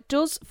 So it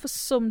does for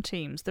some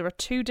teams. There are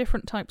 2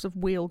 different types of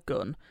wheel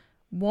gun,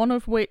 one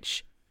of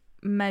which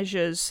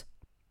measures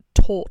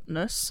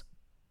tautness,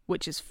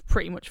 which is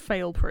pretty much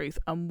fail-proof,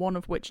 and one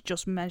of which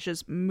just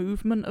measures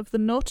movement of the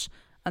nut,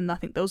 and I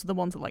think those are the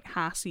ones that like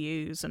Haas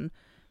use and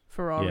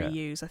Ferrari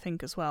use, I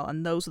think, as well,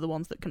 and those are the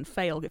ones that can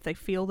fail if they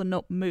feel the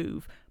nut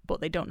move,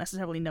 but they don't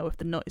necessarily know if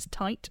the nut is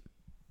tight.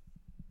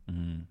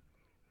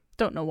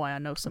 Don't know why I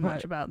know so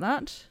much about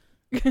that.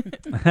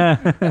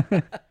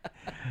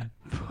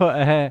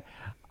 But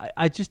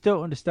I just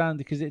don't understand,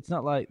 because it's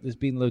not like there's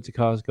been loads of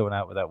cars going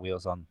out without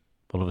wheels on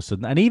all of a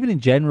sudden, and even in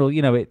general,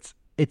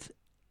 it's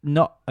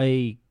not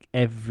a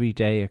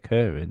everyday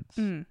occurrence.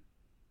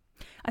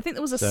 I think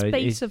there was a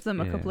spate of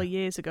them a couple of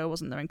years ago,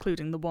 wasn't there?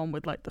 Including the one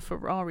with like the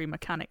Ferrari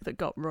mechanic that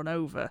got run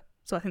over.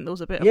 So I think there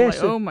was a bit of Yeah, like,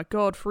 so oh my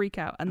god, freak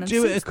out. And then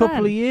do it since a couple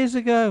then, of years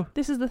ago.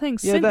 this is the thing.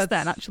 Yeah, Since that's-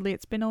 then, actually,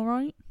 it's been all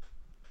right.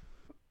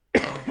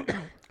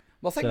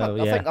 Well, I think, So, I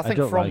yeah, think, I I think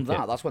don't from like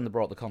that, it. that's when they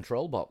brought the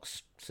control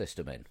box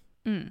system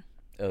in.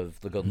 Of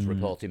the guns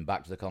reporting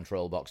back to the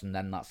control box, and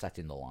then that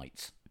setting the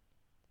lights.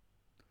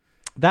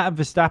 That and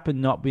Verstappen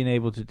not being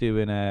able to do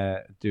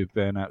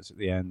burnouts at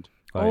the end.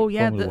 Like oh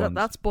yeah, Formula Ones.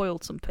 that's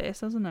boiled some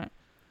piss, hasn't it?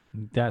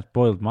 That's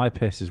boiled my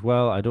piss as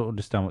well. I don't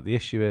understand what the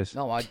issue is.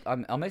 No,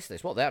 I missed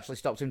this. What, they actually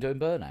stopped him doing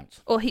burnouts?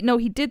 Or he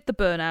did the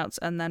burnouts,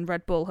 and then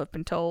Red Bull have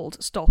been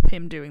told stop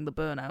him doing the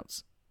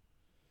burnouts.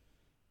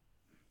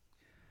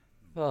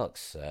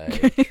 Fuck's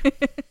sake.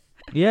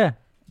 Yeah,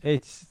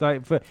 it's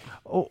like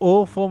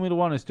all Formula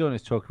One has done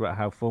is talk about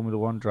how Formula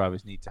One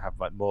drivers need to have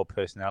like more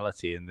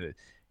personality and that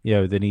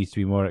there needs to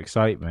be more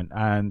excitement.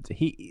 And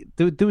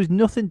there was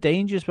nothing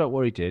dangerous about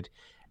what he did.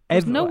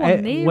 There's no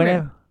one near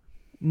him.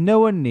 No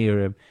one near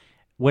him.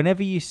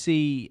 Whenever you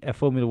see a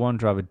Formula One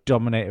driver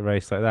dominate a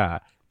race like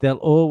that, they'll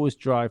always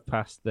drive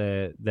past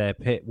their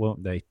pit,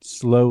 won't they?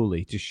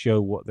 Slowly to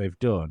show what they've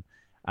done.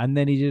 And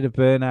then he did a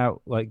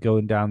burnout like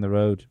going down the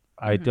road.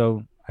 I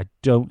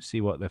don't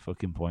see what their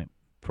fucking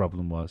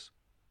problem was.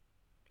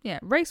 Yeah,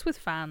 race with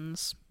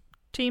fans,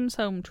 team's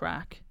home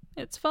track.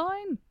 It's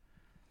fine.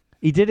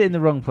 He did it in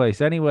the wrong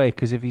place anyway,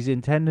 because if he's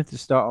intended to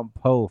start on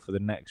pole for the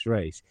next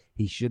race,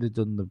 he should have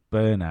done the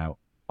burnout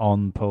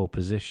on pole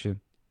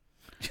position.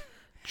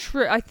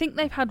 True. I think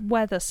they've had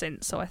weather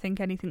since, so I think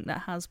anything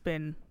that has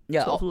been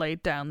Yeah, sort of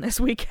laid down this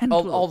weekend.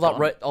 all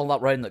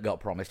that rain that got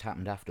promised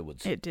happened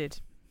afterwards. It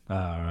did. All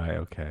right,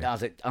 okay.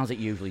 As it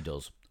usually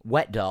does.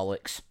 Wet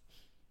Daleks.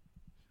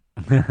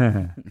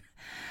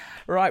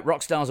 Right,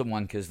 rock stars and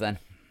wankers then.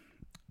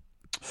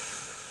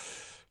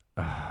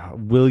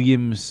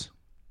 Williams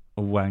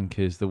are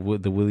wankers.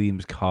 The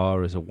Williams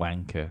car is a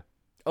wanker.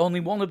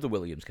 Only one of the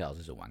Williams cars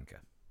is a wanker.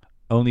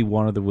 Only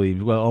one of the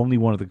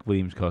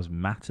Williams cars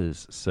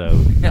matters. So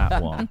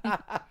that one.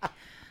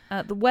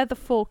 The weather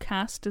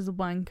forecast is a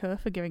wanker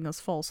for giving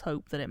us false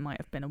hope that it might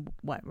have been a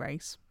wet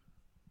race.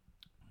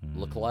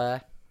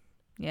 Leclerc.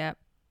 Yeah.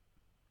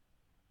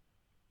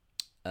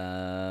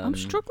 I'm I'm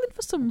struggling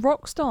for some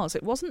rock stars.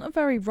 It wasn't a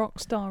very rock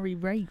starry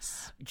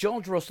race.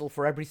 George Russell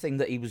for everything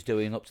that he was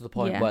doing up to the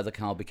point Yeah. where the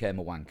car became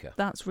a wanker.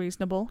 That's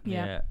reasonable.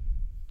 Yeah.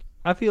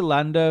 I feel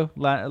Lando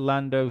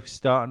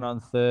starting on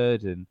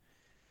third and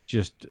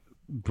just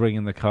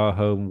bringing the car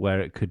home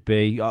where it could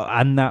be. Oh,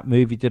 and that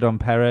move he did on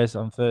Perez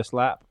on first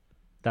lap.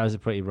 That was a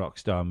pretty rock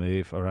star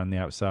move around the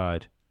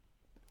outside.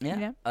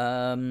 Yeah.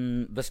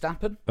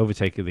 Verstappen.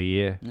 Overtake of the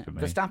year Yeah. for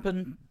me.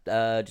 Verstappen,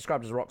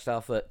 described as a rock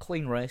star for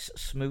clean race,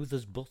 smooth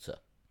as butter.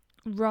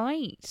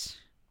 Right.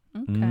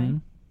 Okay.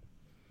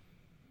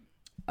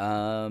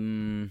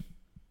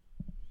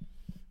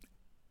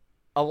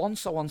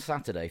 Alonso on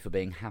Saturday for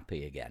being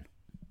happy again.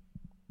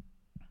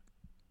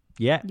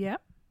 Yeah, Yeah.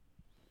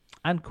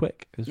 and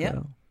quick as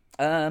Yeah.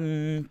 well.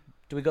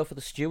 Do we go for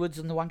the stewards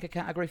in the wanker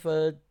category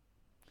for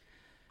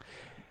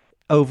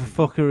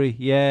Overfuckery,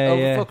 yeah,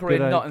 overfuckery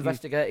good and not idea.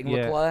 investigating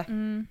Yeah. Leclerc?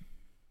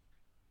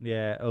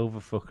 Yeah,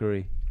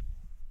 overfuckery.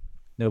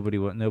 Nobody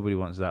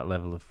wants that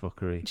level of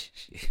fuckery.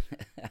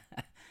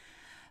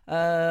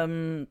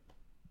 And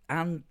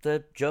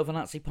the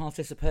Giovinazzi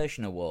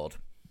Participation Award.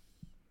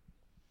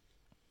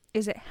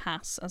 Is it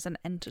Haas as an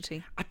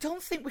entity? I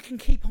don't think we can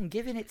keep on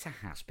giving it to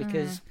Haas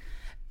because,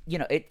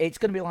 it's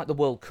going to be like the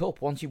World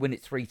Cup. Once you win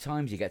it 3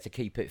 times, you get to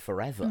keep it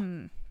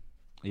forever.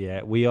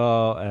 Yeah, we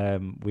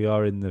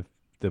are in the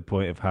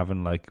point of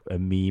having like a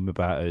meme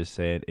about us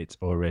saying it's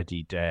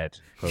already dead,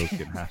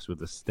 poking Haas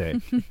with a stick.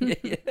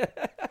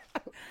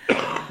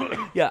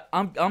 Yeah,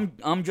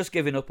 I'm just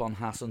giving up on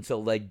Haas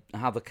until they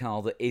have a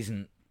car that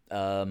isn't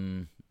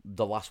the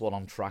last one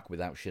on track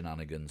without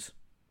shenanigans.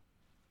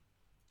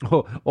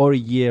 or a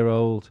year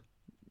old.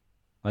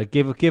 Like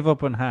give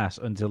up on Haas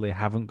until they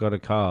haven't got a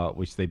car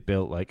which they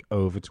built like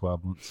over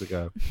 12 months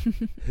ago.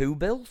 Who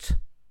built?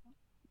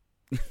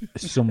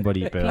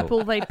 Somebody built.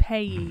 People they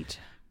paid.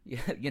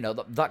 Yeah,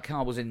 that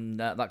car was in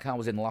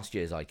last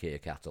year's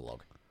IKEA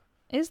catalogue.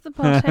 Is the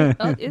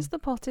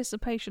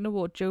participation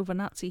award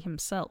Giovinazzi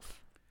himself?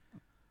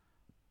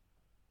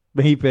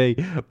 Maybe.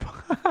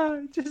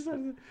 I just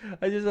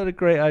had a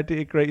great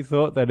idea, great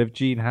thought then of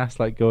Gene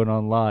Haas like going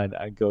online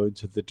and going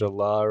to the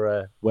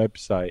Dallara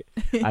website,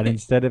 and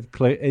instead of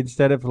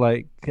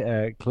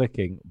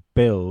clicking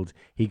build,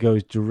 he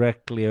goes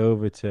directly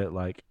over to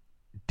like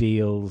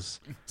deals.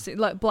 So,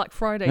 like Black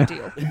Friday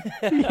deal.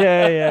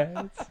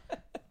 Yeah.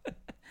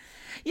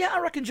 Yeah,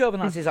 I reckon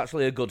Giovinazzi is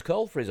actually a good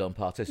call for his own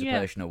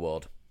participation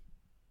award.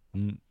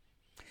 Mm.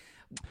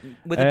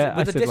 With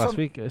I said last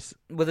week.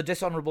 With a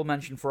dishonourable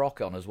mention for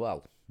Ocon as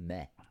well.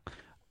 Meh.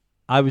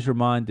 I was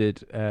reminded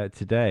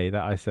today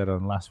that I said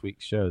on last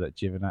week's show that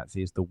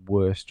Giovinazzi is the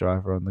worst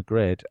driver on the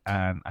grid,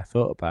 and I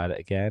thought about it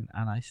again,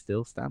 and I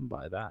still stand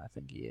by that. I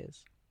think he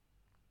is.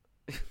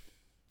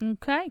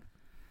 Okay.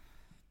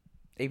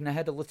 Even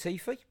ahead of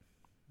Latifi?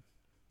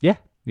 Yeah,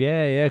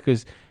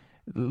 because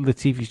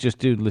Latifi's just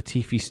doing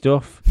Latifi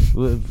stuff.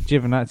 Well,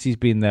 Giovinazzi's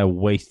been there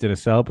wasting a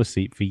Sauber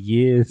seat for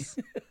years.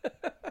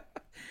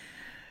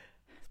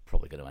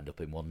 Probably going to end up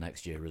in one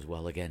next year as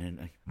well again,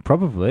 isn't he?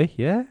 Probably,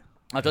 yeah.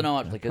 I don't know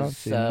actually, I can't because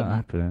see that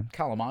happening.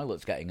 Callum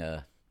Islet's getting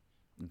a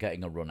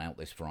run out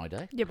this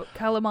Friday. Yeah, but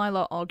Callum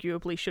Islet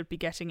arguably should be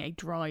getting a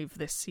drive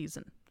this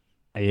season.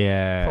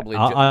 Yeah, Probably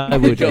I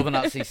would.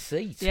 Giovinazzi's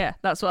seat. Yeah,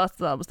 that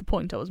was the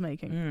point I was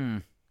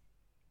making.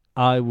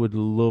 I would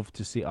love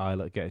to see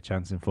Islet get a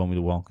chance in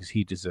Formula One because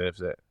he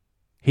deserves it.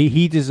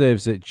 He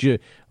deserves it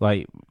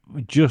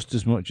just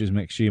as much as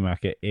Mick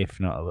Schumacher, if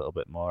not a little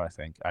bit more. I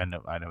think. I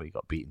know he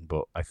got beaten,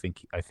 but I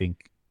think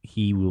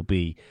he will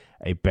be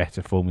a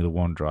better Formula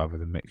One driver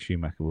than Mick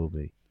Schumacher will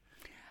be.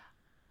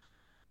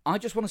 I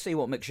just want to see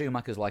what Mick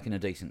Schumacher's like in a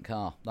decent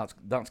car.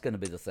 That's going to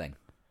be the thing.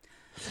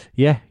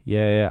 Yeah.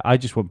 I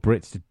just want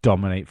Brits to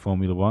dominate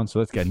Formula One, so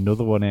let's get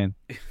another one in.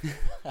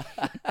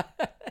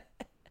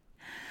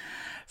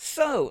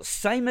 So,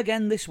 same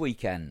again this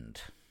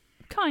weekend.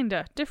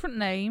 Kinda. Different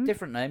name.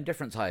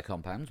 Different tyre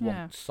compounds.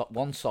 Yeah.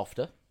 One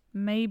softer.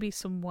 Maybe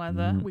some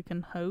weather, we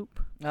can hope.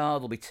 Oh,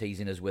 they'll be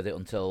teasing us with it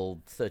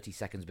until 30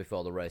 seconds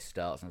before the race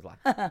starts. And it's like,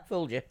 haha,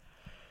 fooled you.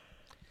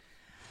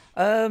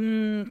 Where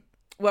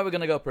are we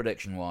going to go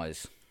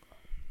prediction-wise?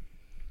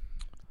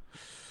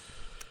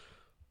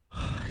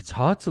 It's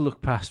hard to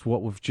look past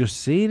what we've just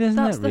seen, isn't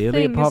That's it? the Really,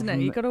 thing, apart isn't it?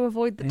 from You've got to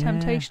avoid the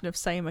temptation of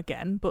same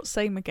again, but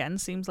same again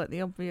seems like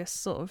the obvious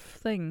sort of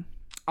thing.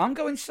 I'm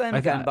going same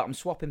again, but I'm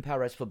swapping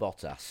Perez for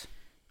Bottas.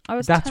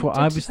 That's what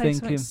I was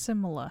thinking.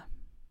 Similar.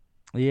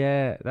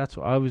 Yeah, that's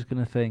what I was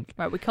going to think.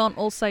 Right, we can't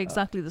all say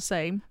exactly the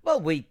same. Well,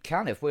 we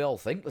can if we all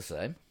think the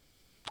same.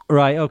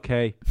 Right,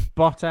 okay.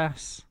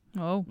 Bottas,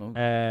 Oh.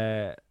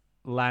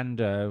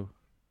 Lando,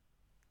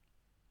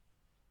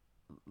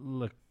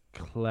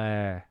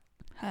 Leclerc.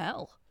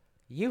 Hell.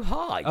 You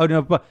high? Oh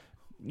no, but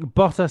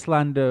Bottas,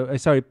 Lando.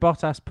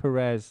 Bottas,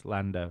 Perez,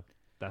 Lando.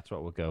 That's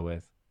what we'll go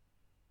with.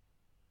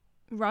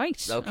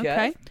 Right.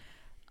 Okay.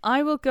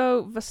 I will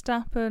go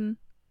Verstappen,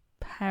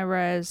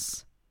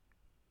 Perez,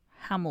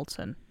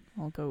 Hamilton.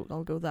 I'll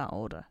go that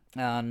order.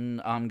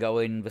 And I'm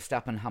going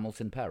Verstappen,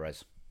 Hamilton,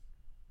 Perez.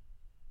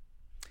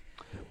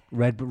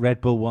 Red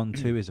Bull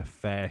 1-2 is a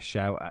fair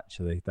shout.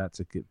 Actually, that's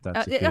a good.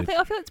 I think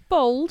it's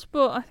bold,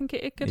 but I think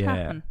it could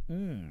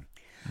happen.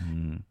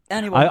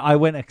 Anyway, I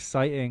went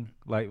exciting,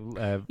 like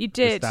you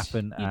did.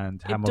 Verstappen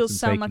and it Hamilton does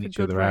sound taking like a each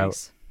good other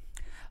race.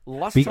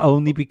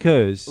 Only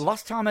because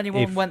last time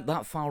anyone went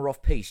that far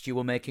off piste, you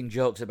were making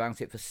jokes about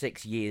it for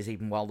 6 years,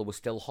 even while they were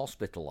still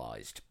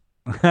hospitalised.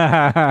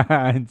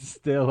 and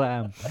still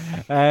am.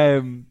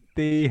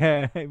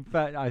 In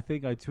fact, I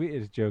think I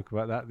tweeted a joke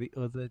about that the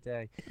other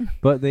day.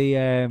 But the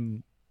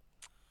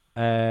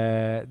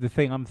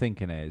thing I'm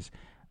thinking is,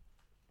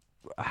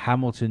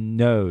 Hamilton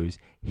knows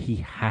he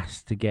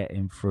has to get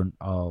in front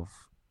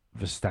of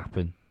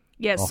Verstappen.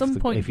 Yeah, at some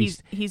point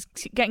he's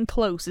getting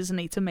close, isn't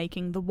he, to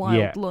making the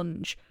wild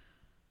lunge.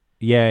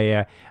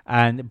 Yeah.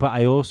 But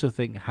I also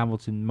think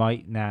Hamilton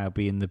might now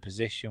be in the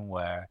position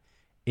where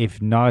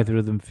if neither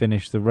of them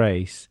finish the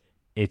race,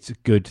 it's a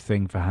good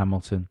thing for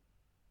Hamilton.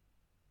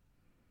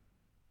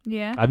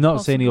 Yeah, I'm not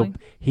possibly. saying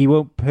he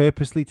won't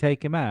purposely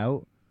take him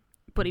out,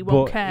 but he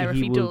won't care if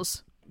he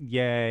does.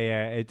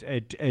 Yeah.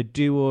 A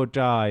do or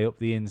die up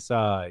the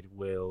inside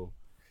will.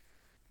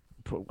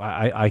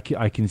 I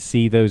can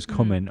see those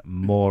coming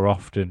more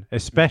often,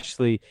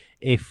 especially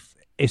if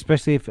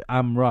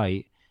I'm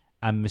right,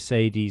 and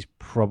Mercedes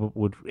probably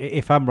would.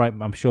 If I'm right,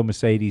 I'm sure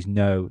Mercedes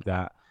know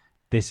that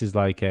this is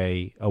like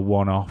a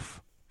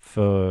one-off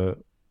for,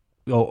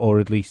 or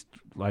at least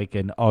like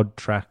an odd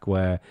track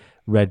where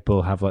Red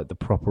Bull have like the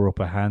proper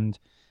upper hand.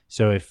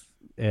 So if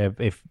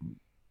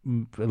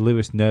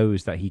Lewis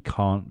knows that he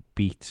can't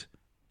beat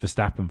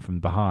Verstappen from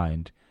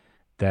behind,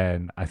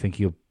 then I think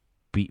he'll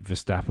beat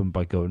Verstappen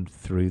by going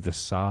through the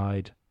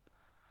side.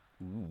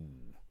 Ooh.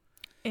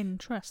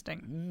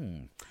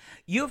 Interesting.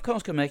 You, of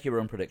course, can make your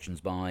own predictions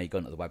by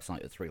going to the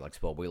website at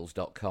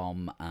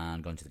threelegs4wheels.com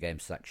and going to the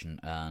games section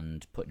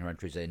and putting your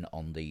entries in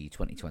on the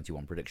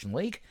 2021 Prediction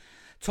League.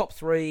 Top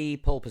 3,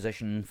 pole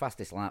position,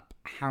 fastest lap,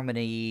 how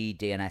many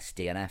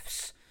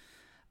DNFs,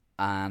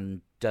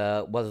 and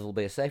whether there'll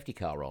be a safety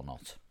car or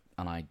not.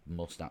 And I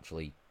must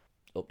actually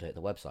update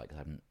the website because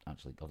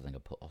I don't think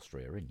I've put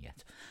Austria in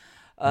yet.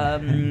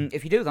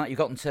 If you do that, you've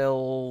got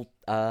until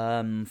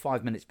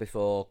 5 minutes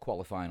before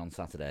qualifying on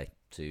Saturday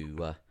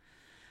to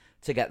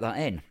get that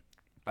in.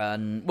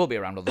 And we'll be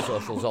around on the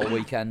socials all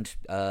weekend,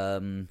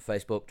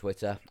 Facebook,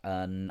 Twitter,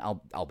 and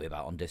I'll be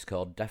about on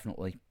Discord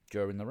definitely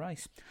during the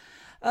race.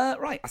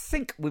 Right, I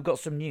think we've got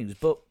some news,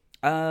 but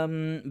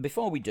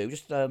before we do,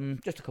 just a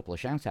couple of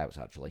shout-outs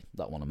actually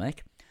that I want to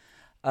make.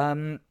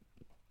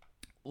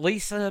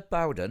 Lisa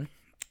Bowden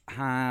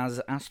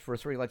has asked for a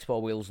Three Legs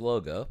Four Wheels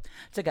logo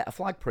to get a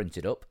flag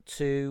printed up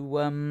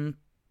to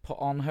put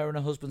on her and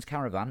her husband's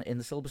caravan in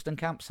the Silverstone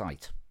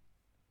campsite.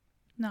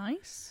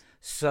 Nice.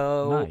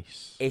 So,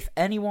 if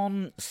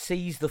anyone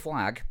sees the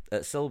flag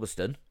at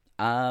Silverstone,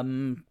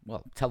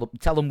 well,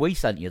 tell them we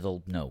sent you.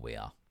 They'll know we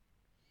are.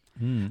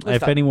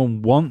 If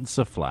anyone wants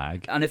a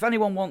flag, And if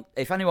anyone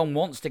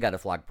wants to get a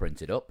flag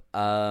printed up,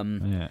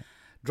 yeah.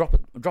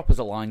 drop us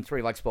a line,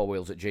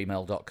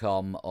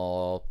 3legsporwheels@gmail.com,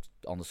 or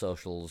on the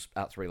socials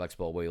at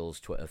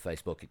 3legsporwheels, Twitter,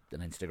 Facebook,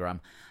 and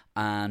Instagram,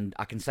 and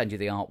I can send you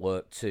the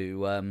artwork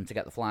to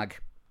get the flag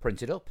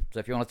printed up. So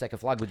if you want to take a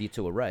flag with you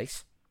to a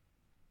race,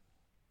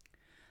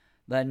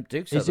 then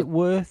do so.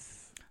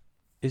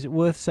 Is it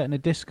worth setting a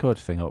Discord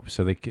thing up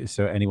so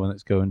anyone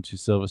that's going to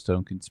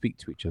Silverstone can speak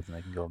to each other and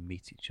they can go and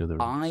meet each other?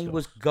 I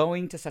was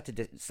going to set a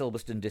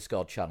Silverstone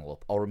Discord channel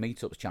up, or a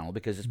meetups channel,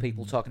 because there's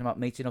people talking about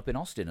meeting up in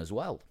Austin as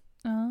well.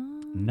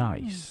 Oh.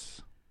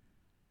 Nice.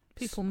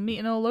 People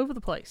meeting all over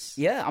the place.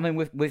 Yeah, I mean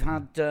we've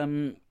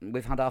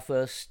had our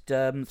first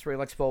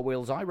 3-Legs 4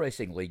 Wheels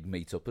iRacing League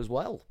meetup as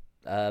well.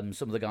 Some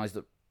of the guys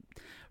that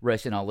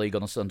race in our league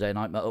on a Sunday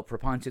night met up for a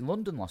pint in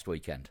London last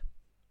weekend.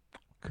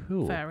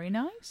 Cool. Very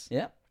nice.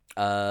 Yeah.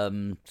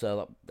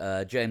 So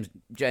James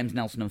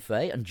Nelson and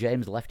Faye, and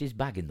James left his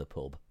bag in the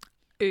pub.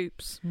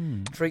 Oops.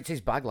 Treats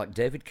his bag like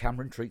David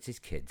Cameron treats his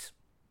kids.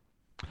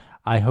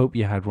 I hope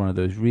you had one of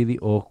those really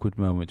awkward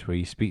moments where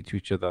you speak to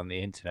each other on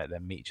the internet,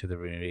 then meet each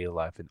other in real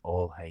life, and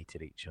all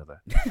hated each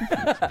other.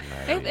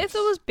 If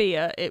there was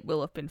beer, it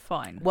will have been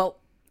fine. Well,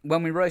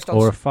 when we raced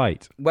or a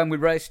fight. when we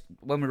raced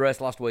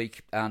last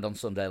week and on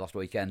Sunday last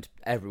weekend,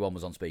 everyone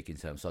was on speaking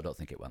terms, so I don't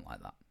think it went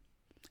like that.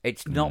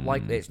 It's not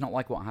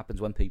like what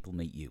happens when people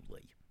meet you,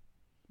 Lee.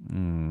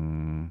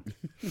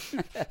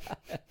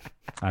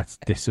 That's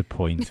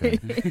disappointing.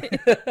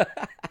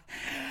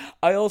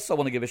 I also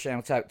want to give a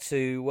shout out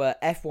to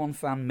F1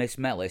 fan Miss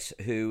Mellis,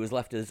 who has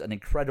left us an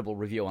incredible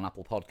review on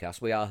Apple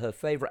Podcasts. We are her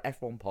favourite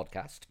F1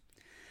 podcast,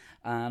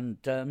 and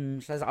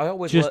says I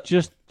always just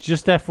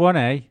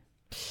F1,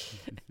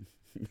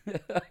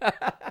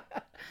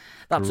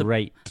 That's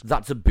great.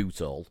 That's a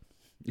boot all.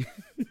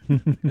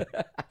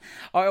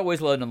 I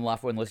always learn and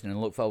laugh when listening, and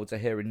look forward to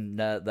hearing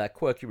their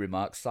quirky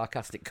remarks,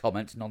 sarcastic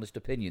comments, and honest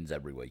opinions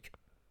every week.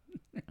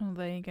 Oh,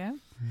 there you go.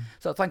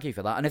 So thank you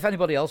for that. And if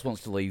anybody else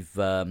wants to leave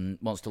a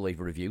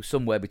review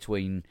somewhere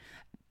between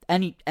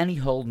any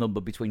whole number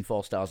between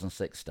 4 stars and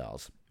 6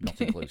 stars, not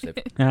inclusive,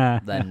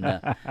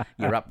 then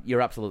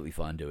you're absolutely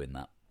fine doing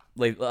that.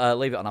 Leave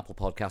it on Apple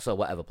Podcasts or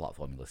whatever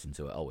platform you listen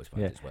to. It always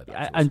finds its way back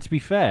to us. And to be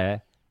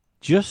fair,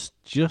 just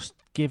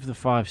give the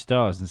 5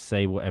 stars and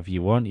say whatever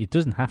you want. It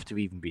doesn't have to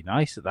even be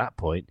nice at that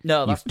point.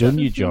 No, you've done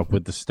your job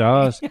with the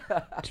stars.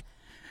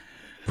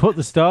 Put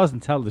the stars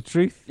and tell the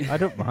truth. I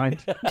don't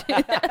mind.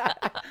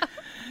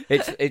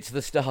 It's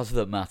the stars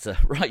that matter.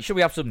 Right, shall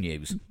we have some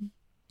news?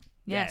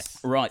 Yes.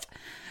 Right.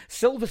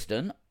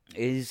 Silverstone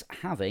is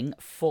having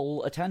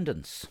full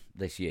attendance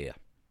this year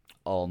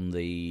on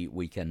the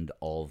weekend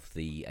of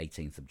the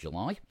 18th of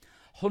July.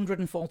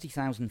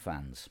 140,000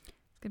 fans.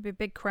 It's going to be a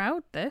big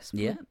crowd, this.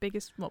 Yeah.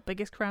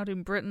 Biggest crowd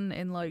in Britain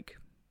in like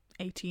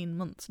 18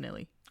 months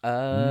nearly.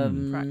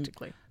 Do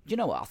Practically. you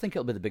know what? I think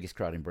it'll be the biggest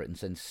crowd in Britain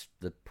since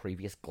the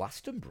previous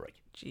Glastonbury.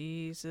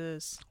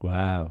 Jesus.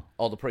 Wow.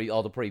 Or the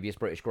previous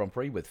British Grand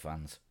Prix with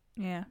fans.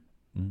 Yeah.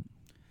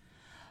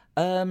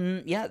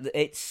 Yeah,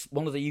 it's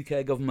one of the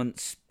UK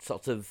government's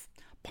sort of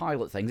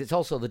pilot things. It's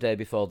also the day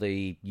before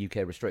the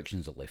UK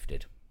restrictions are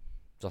lifted.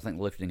 So I think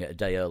they're lifting it a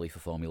day early for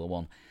Formula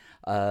One.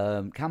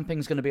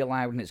 Camping's going to be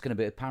allowed, and it's going to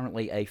be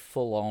apparently a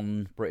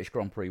full-on British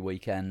Grand Prix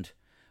weekend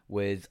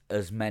with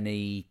as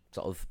many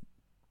sort of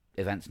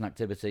events and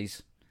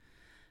activities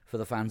for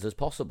the fans as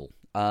possible.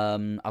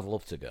 I'd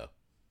love to go.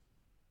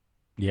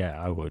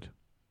 Yeah, I would.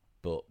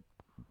 But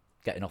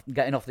getting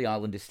off the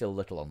island is still a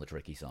little on the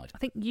tricky side. I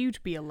think you'd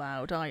be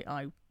allowed.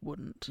 I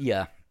wouldn't.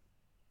 Yeah,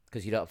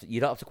 because you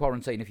don't have to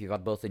quarantine if you've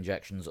had both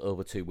injections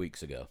over 2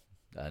 weeks ago,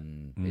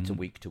 and it's a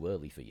week too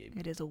early for you.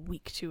 It is a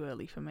week too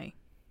early for me.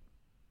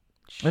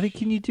 I think,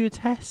 can you do a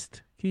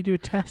test? Can you do a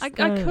test? I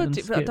could,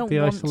 but I don't the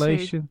want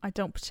isolation? to. I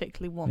don't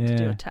particularly want to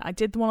do a test. I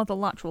did one of the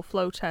lateral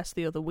flow tests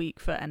the other week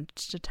for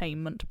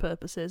entertainment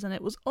purposes, and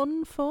it was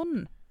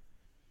unfun.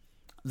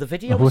 The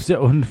video was it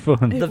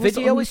unfun? The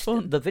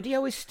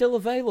video is still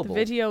available.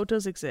 The video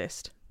does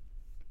exist.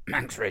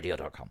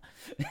 Manxradio.com.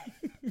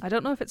 I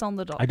don't know if it's on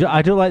the doc.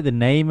 I don't like the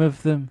name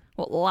of them.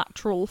 What,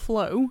 lateral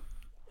flow?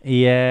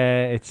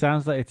 Yeah, it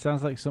sounds like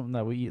something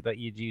that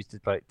you'd use to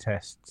like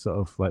test sort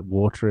of like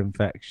water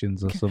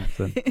infections or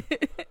something.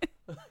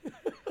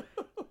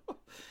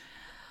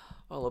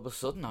 All of a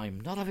sudden,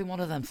 I'm not having one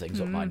of them things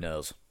up my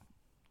nose.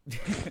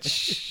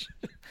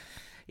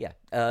 Yeah,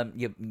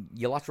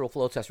 your lateral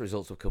flow test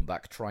results have come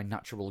back. Try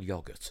natural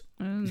yogurt.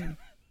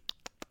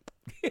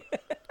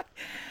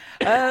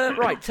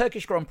 Right,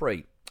 Turkish Grand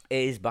Prix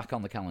is back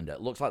on the calendar.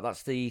 Looks like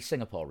that's the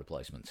Singapore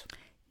replacement.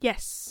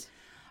 Yes.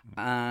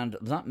 And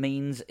that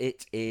means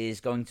it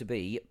is going to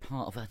be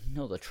part of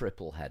another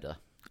triple header.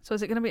 So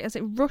is it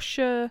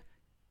Russia,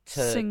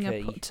 Turkey,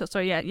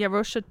 Singapore?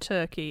 Russia,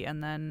 Turkey,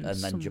 and then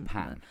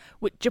Japan.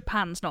 Which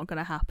Japan's not going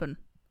to happen.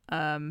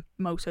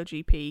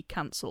 MotoGP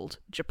cancelled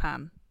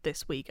Japan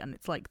this week, and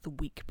it's like the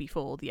week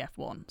before the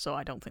F1, so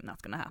I don't think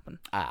that's going to happen.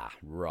 Ah,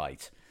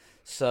 right.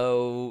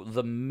 So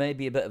there may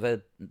be a bit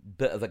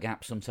of a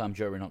gap sometime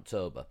during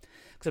October,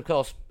 because of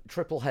course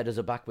triple headers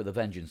are back with a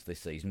vengeance this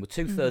season. We're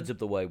 2/3 of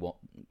the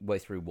way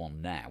through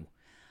one now.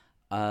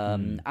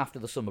 After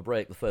the summer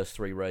break, the first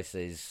 3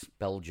 races,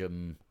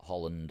 Belgium,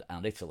 Holland,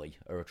 and Italy,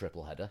 are a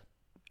triple header.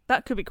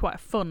 That could be quite a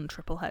fun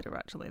triple header,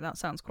 actually. That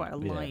sounds quite a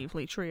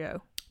lively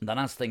trio. Then,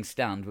 as things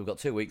stand, we've got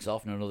 2 weeks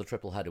off and another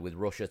triple header with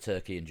Russia,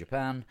 Turkey, and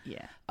Japan.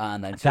 Yeah.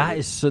 And then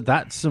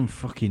that's some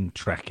fucking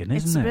trekking, isn't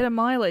it? It's a bit of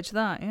mileage,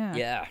 that,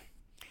 yeah.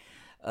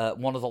 Yeah.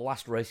 One of the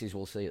last races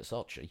we'll see at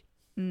Sochi.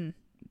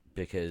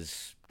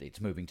 Because it's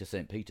moving to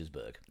St.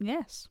 Petersburg.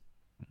 Yes.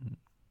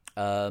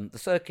 The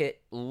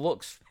circuit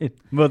looks... In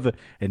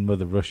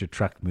Mother Russia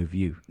track move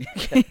you.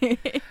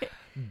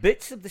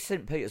 Bits of the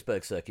St.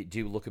 Petersburg circuit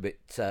do look a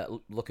bit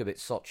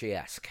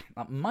Sochi-esque.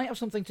 That might have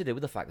something to do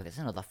with the fact that it's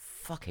another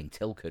fucking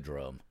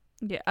Tilke-drome.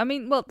 Yeah, I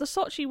mean, well, the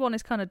Sochi one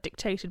is kind of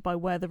dictated by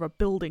where there are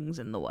buildings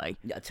in the way.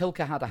 Yeah,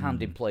 Tilke had a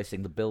hand in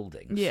placing the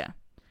buildings. Yeah.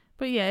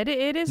 But yeah,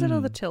 it is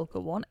another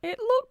Tilke one. It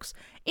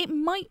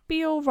might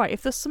be alright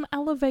if there's some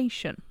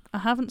elevation. I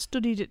haven't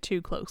studied it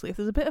too closely. If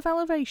there's a bit of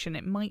elevation,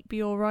 it might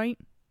be alright.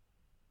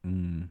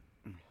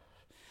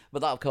 But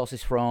that, of course,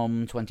 is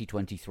from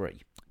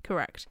 2023.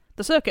 Correct.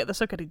 The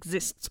circuit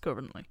exists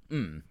currently.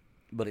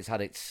 But it's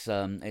had its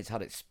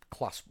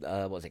class.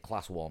 Was it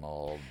class 1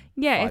 or?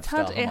 Yeah, it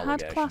 5-star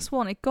had class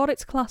 1. It got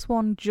its class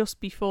 1 just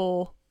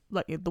before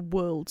the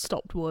world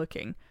stopped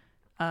working.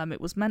 It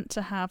was meant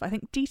to have. I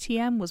think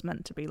DTM was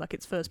meant to be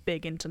its first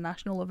big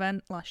international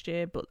event last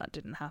year, but that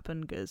didn't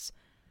happen because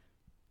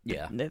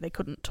they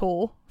couldn't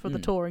tour for the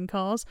touring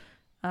cars.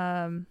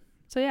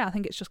 So yeah, I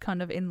think it's just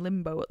kind of in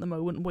limbo at the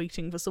moment,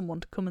 waiting for someone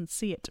to come and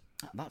see it.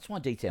 That's why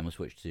DTM has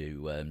switched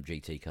to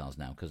GT cars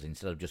now, because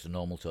instead of just a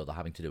normal tour, they're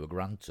having to do a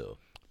grand tour.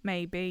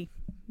 Maybe.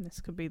 This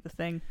could be the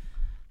thing.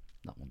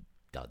 That one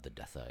died the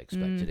death I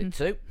expected it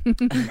to.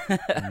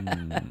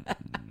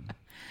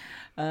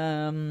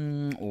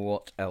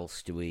 What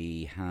else do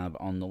we have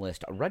on the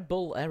list? Red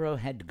Bull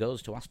Arrowhead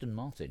goes to Aston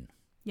Martin.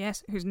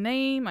 Yes, whose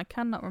name I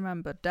cannot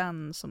remember.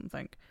 Dan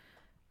something.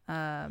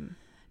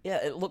 Yeah,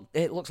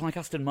 it looks like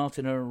Aston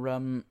Martin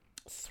are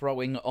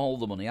throwing all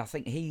the money. I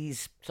think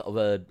he's sort of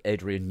a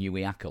Adrian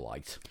Newey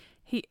acolyte.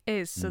 He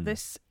is. So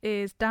this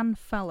is Dan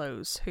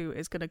Fellows, who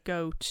is going to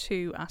go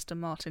to Aston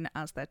Martin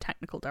as their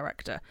technical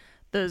director.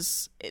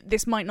 This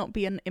might not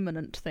be an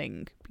imminent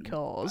thing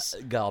because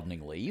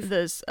gardening leave.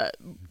 There's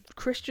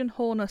Christian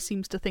Horner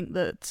seems to think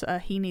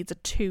that he needs a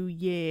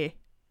 2-year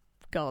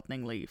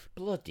gardening leave.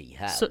 Bloody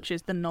hell! Such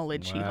is the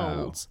knowledge he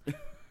holds,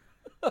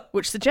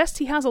 which suggests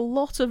he has a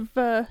lot of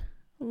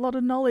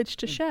knowledge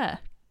to share.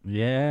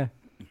 Yeah,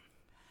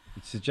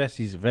 it suggests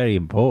he's very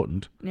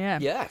important. Yeah.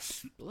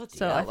 Yes. Bloody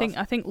so hell,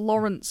 I think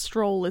Lawrence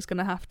Stroll is going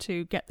to have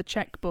to get the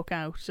checkbook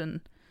out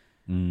and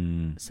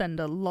send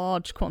a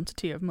large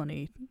quantity of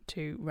money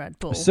to Red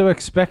Bull. So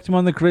expect him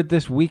on the grid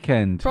this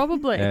weekend.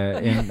 Probably.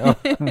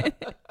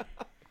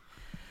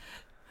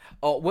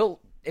 Oh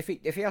well, if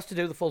he has to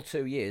do the full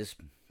 2 years,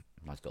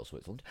 let's go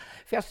Switzerland.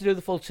 If he has to do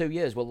the full 2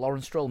 years, will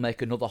Lawrence Stroll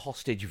make another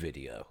hostage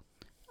video?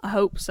 I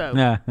hope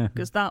so,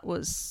 because that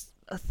was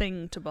a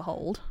thing to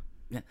behold.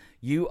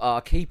 You are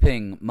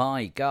keeping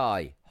my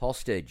guy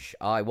hostage.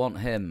 I want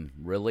him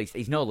released.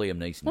 He's no Liam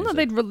Neeson. Well, no,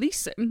 they'd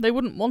release him. They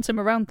wouldn't want him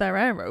around their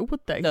aero, would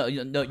they? No.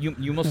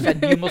 You must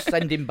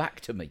send him back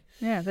to me.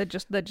 Yeah, they'd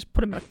just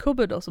put him in a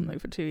cupboard or something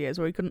for 2 years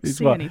where he couldn't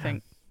see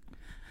anything.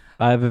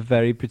 I have a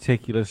very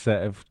particular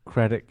set of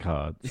credit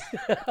cards.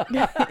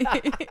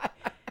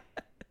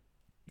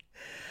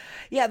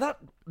 Yeah, that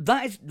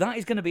is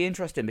going to be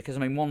interesting because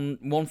I mean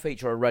one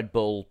feature of Red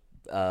Bull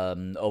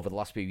over the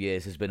last few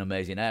years has been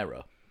amazing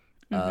aero.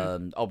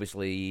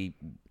 Obviously,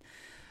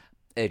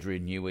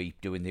 Adrian Newey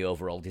doing the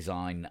overall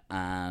design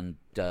and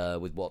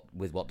with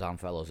what Dan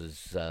Fellows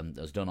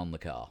has done on the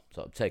car,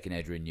 sort of taking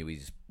Adrian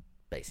Newey's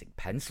basic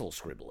pencil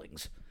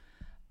scribblings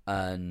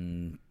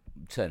and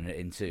turning it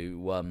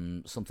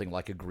into something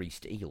like a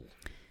greased eel.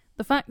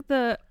 The fact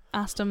that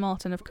Aston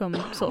Martin have come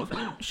sort of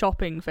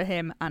shopping for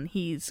him and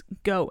he's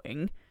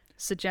going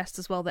suggests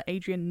as well that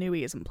Adrian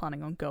Newey isn't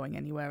planning on going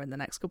anywhere in the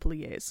next couple of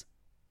years,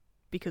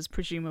 because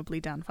presumably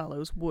Dan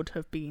Fellows would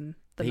have been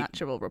the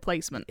natural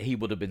replacement. He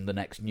would have been the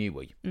next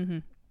Newey. Mm-hmm.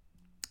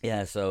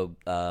 Yeah, so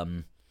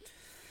I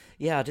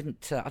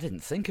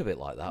didn't think of it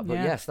like that, but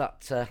yes,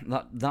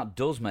 that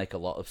does make a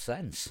lot of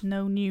sense.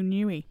 No new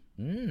Newey.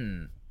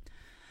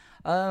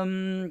 I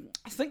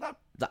think that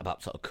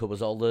about sort of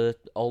covers all the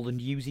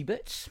newsy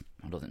bits.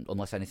 I don't think,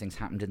 unless anything's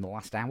happened in the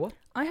last hour.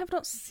 I have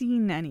not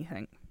seen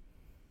anything.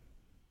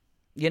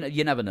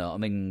 You never know. I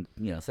mean,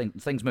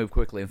 things move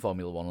quickly in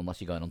Formula One unless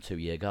you're going on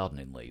 2-year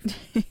gardening leave.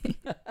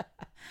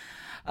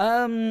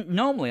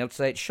 Normally, I'd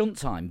say it's shunt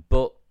time,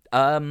 but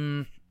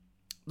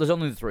there's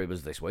only the 3 of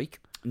us this week.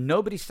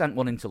 Nobody sent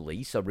one into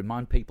Lee, so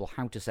remind people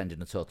how to send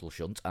in a total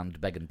shunt and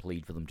beg and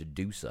plead for them to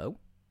do so.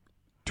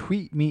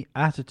 Tweet me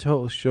at a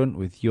total shunt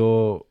with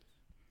your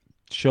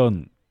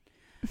shunt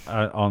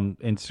on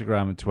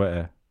Instagram and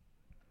Twitter.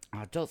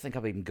 I don't think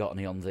I've even got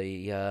any on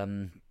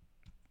the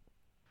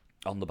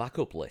on the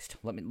backup list.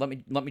 Let me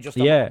just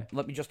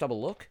let me just have a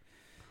look.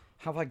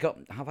 Have I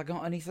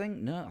got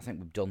anything? No, I think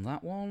we've done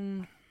that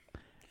one.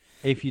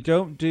 If you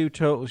don't do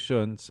total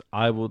shunts,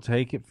 I will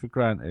take it for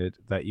granted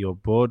that you're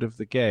bored of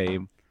the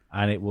game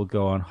and it will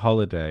go on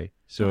holiday.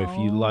 So if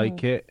you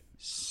like it,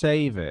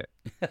 save it.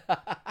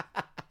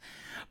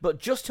 But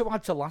just to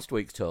add to last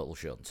week's total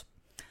shunt,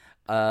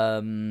 I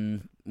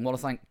want to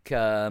thank.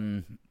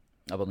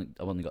 I've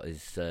only got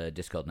his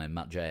Discord name,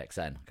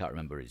 MattJXN. I can't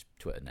remember his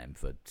Twitter name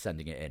for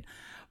sending it in.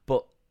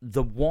 But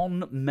the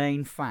one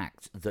main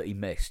fact that he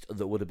missed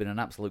that would have been an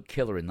absolute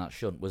killer in that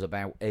shunt was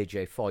about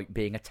AJ Foyt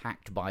being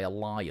attacked by a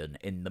lion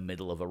in the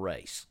middle of a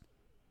race.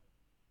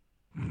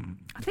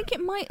 I think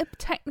it might have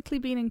technically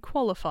been in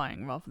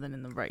qualifying rather than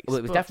in the race. Well,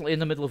 it was definitely in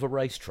the middle of a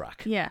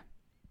racetrack. Yeah.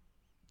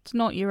 It's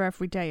not your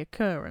everyday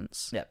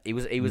occurrence. Yeah, he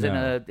was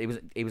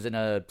in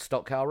a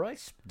stock car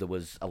race. There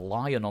was a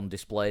lion on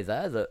display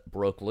there that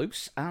broke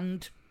loose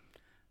and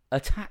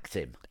attacked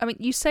him. I mean,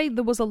 you say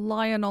there was a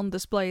lion on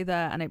display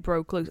there and it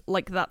broke loose.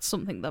 Like, that's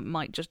something that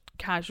might just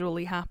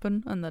casually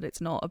happen and that it's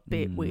not a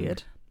bit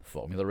weird.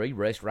 Formula E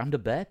raced round a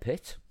bear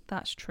pit.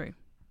 That's true.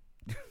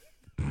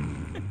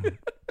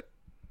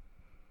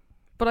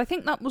 But I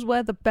think that was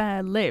where the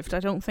bear lived. I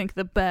don't think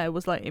the bear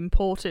was, like,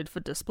 imported for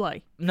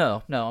display.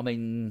 No, I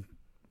mean,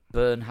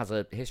 Bern has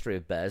a history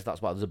of bears.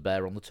 That's why there's a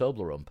bear on the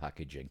Toblerone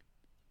packaging.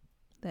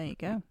 There you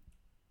go.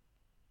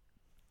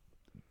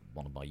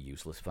 One of my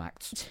useless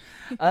facts.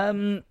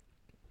 So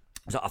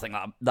I think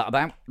that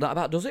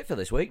about does it for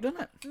this week,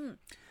 doesn't it?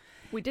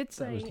 We did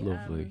say was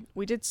lovely.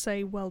 We did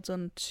say well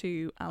done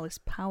to Alice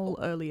Powell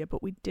earlier,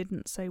 but we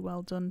didn't say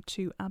well done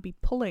to Abby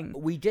Pulling.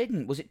 We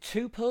didn't. Was it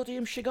 2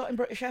 podiums she got in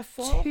British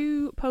F4?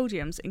 2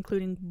 podiums,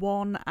 including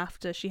one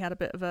after she had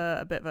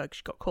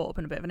she got caught up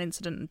in a bit of an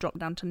incident and dropped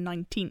down to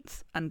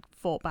 19th and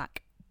fought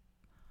back.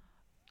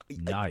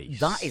 Nice.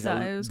 That is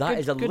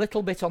a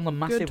little bit on the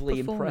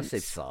massively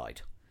impressive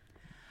side.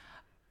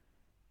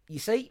 You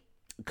see,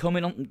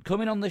 coming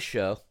on this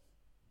show,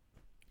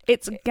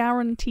 it's a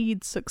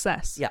guaranteed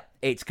success. Yeah,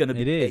 it's gonna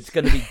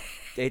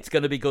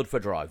be good for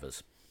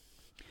drivers.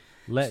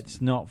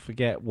 Let's not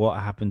forget what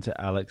happened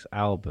to Alex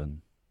Albon.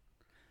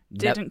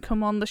 Didn't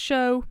come on the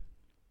show.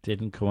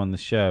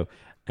 Valtteri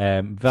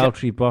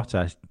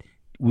Bottas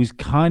was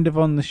kind of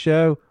on the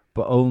show,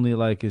 but only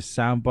like as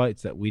sound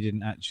bites that we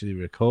didn't actually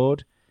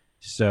record.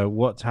 So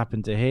what's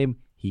happened to him?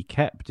 He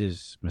kept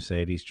his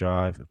Mercedes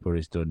drive, but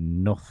has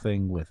done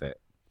nothing with it.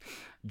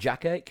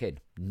 Jack Aitken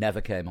never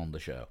came on the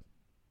show.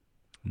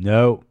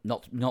 No,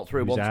 not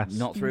through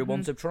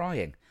once of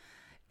trying.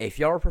 If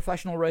you're a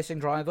professional racing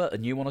driver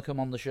and you want to come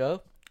on the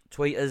show,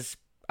 tweet us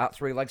at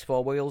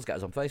 3legs4wheels, get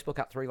us on Facebook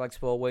at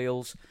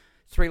 3legs4wheels,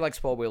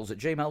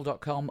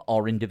 3legs4wheels@gmail.com,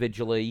 or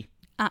individually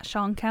at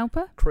Sean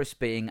Cowper, Chris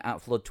being at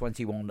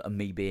Flood21 and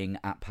me being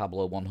at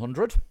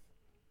Pablo100.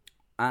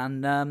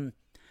 And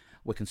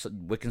we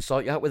can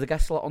sort you out with a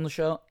guest slot on the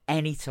show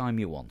anytime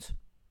you want.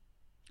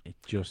 It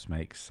just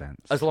makes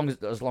sense. As long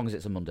as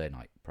it's a Monday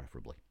night,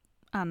 preferably.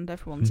 And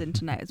everyone's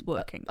internet is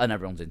working. And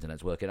everyone's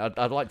internet's working.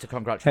 I'd like to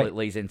congratulate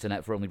Lee's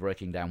internet for only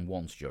breaking down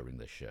once during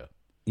this show.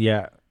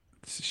 Yeah,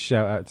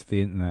 shout out to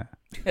the internet.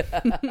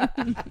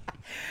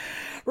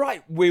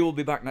 Right, we will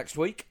be back next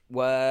week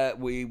where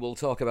we will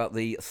talk about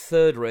the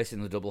third race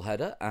in the double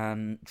header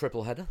and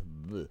triple header.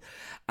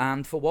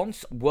 And for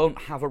once,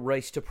 won't have a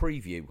race to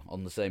preview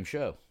on the same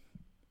show.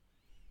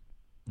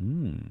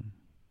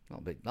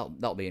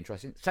 That'll be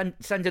interesting.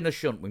 Send in a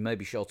shunt. We may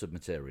be short of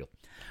material.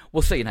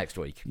 We'll see you next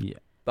week. Yeah.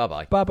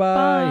 Bye-bye. Bye-bye.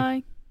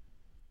 Bye.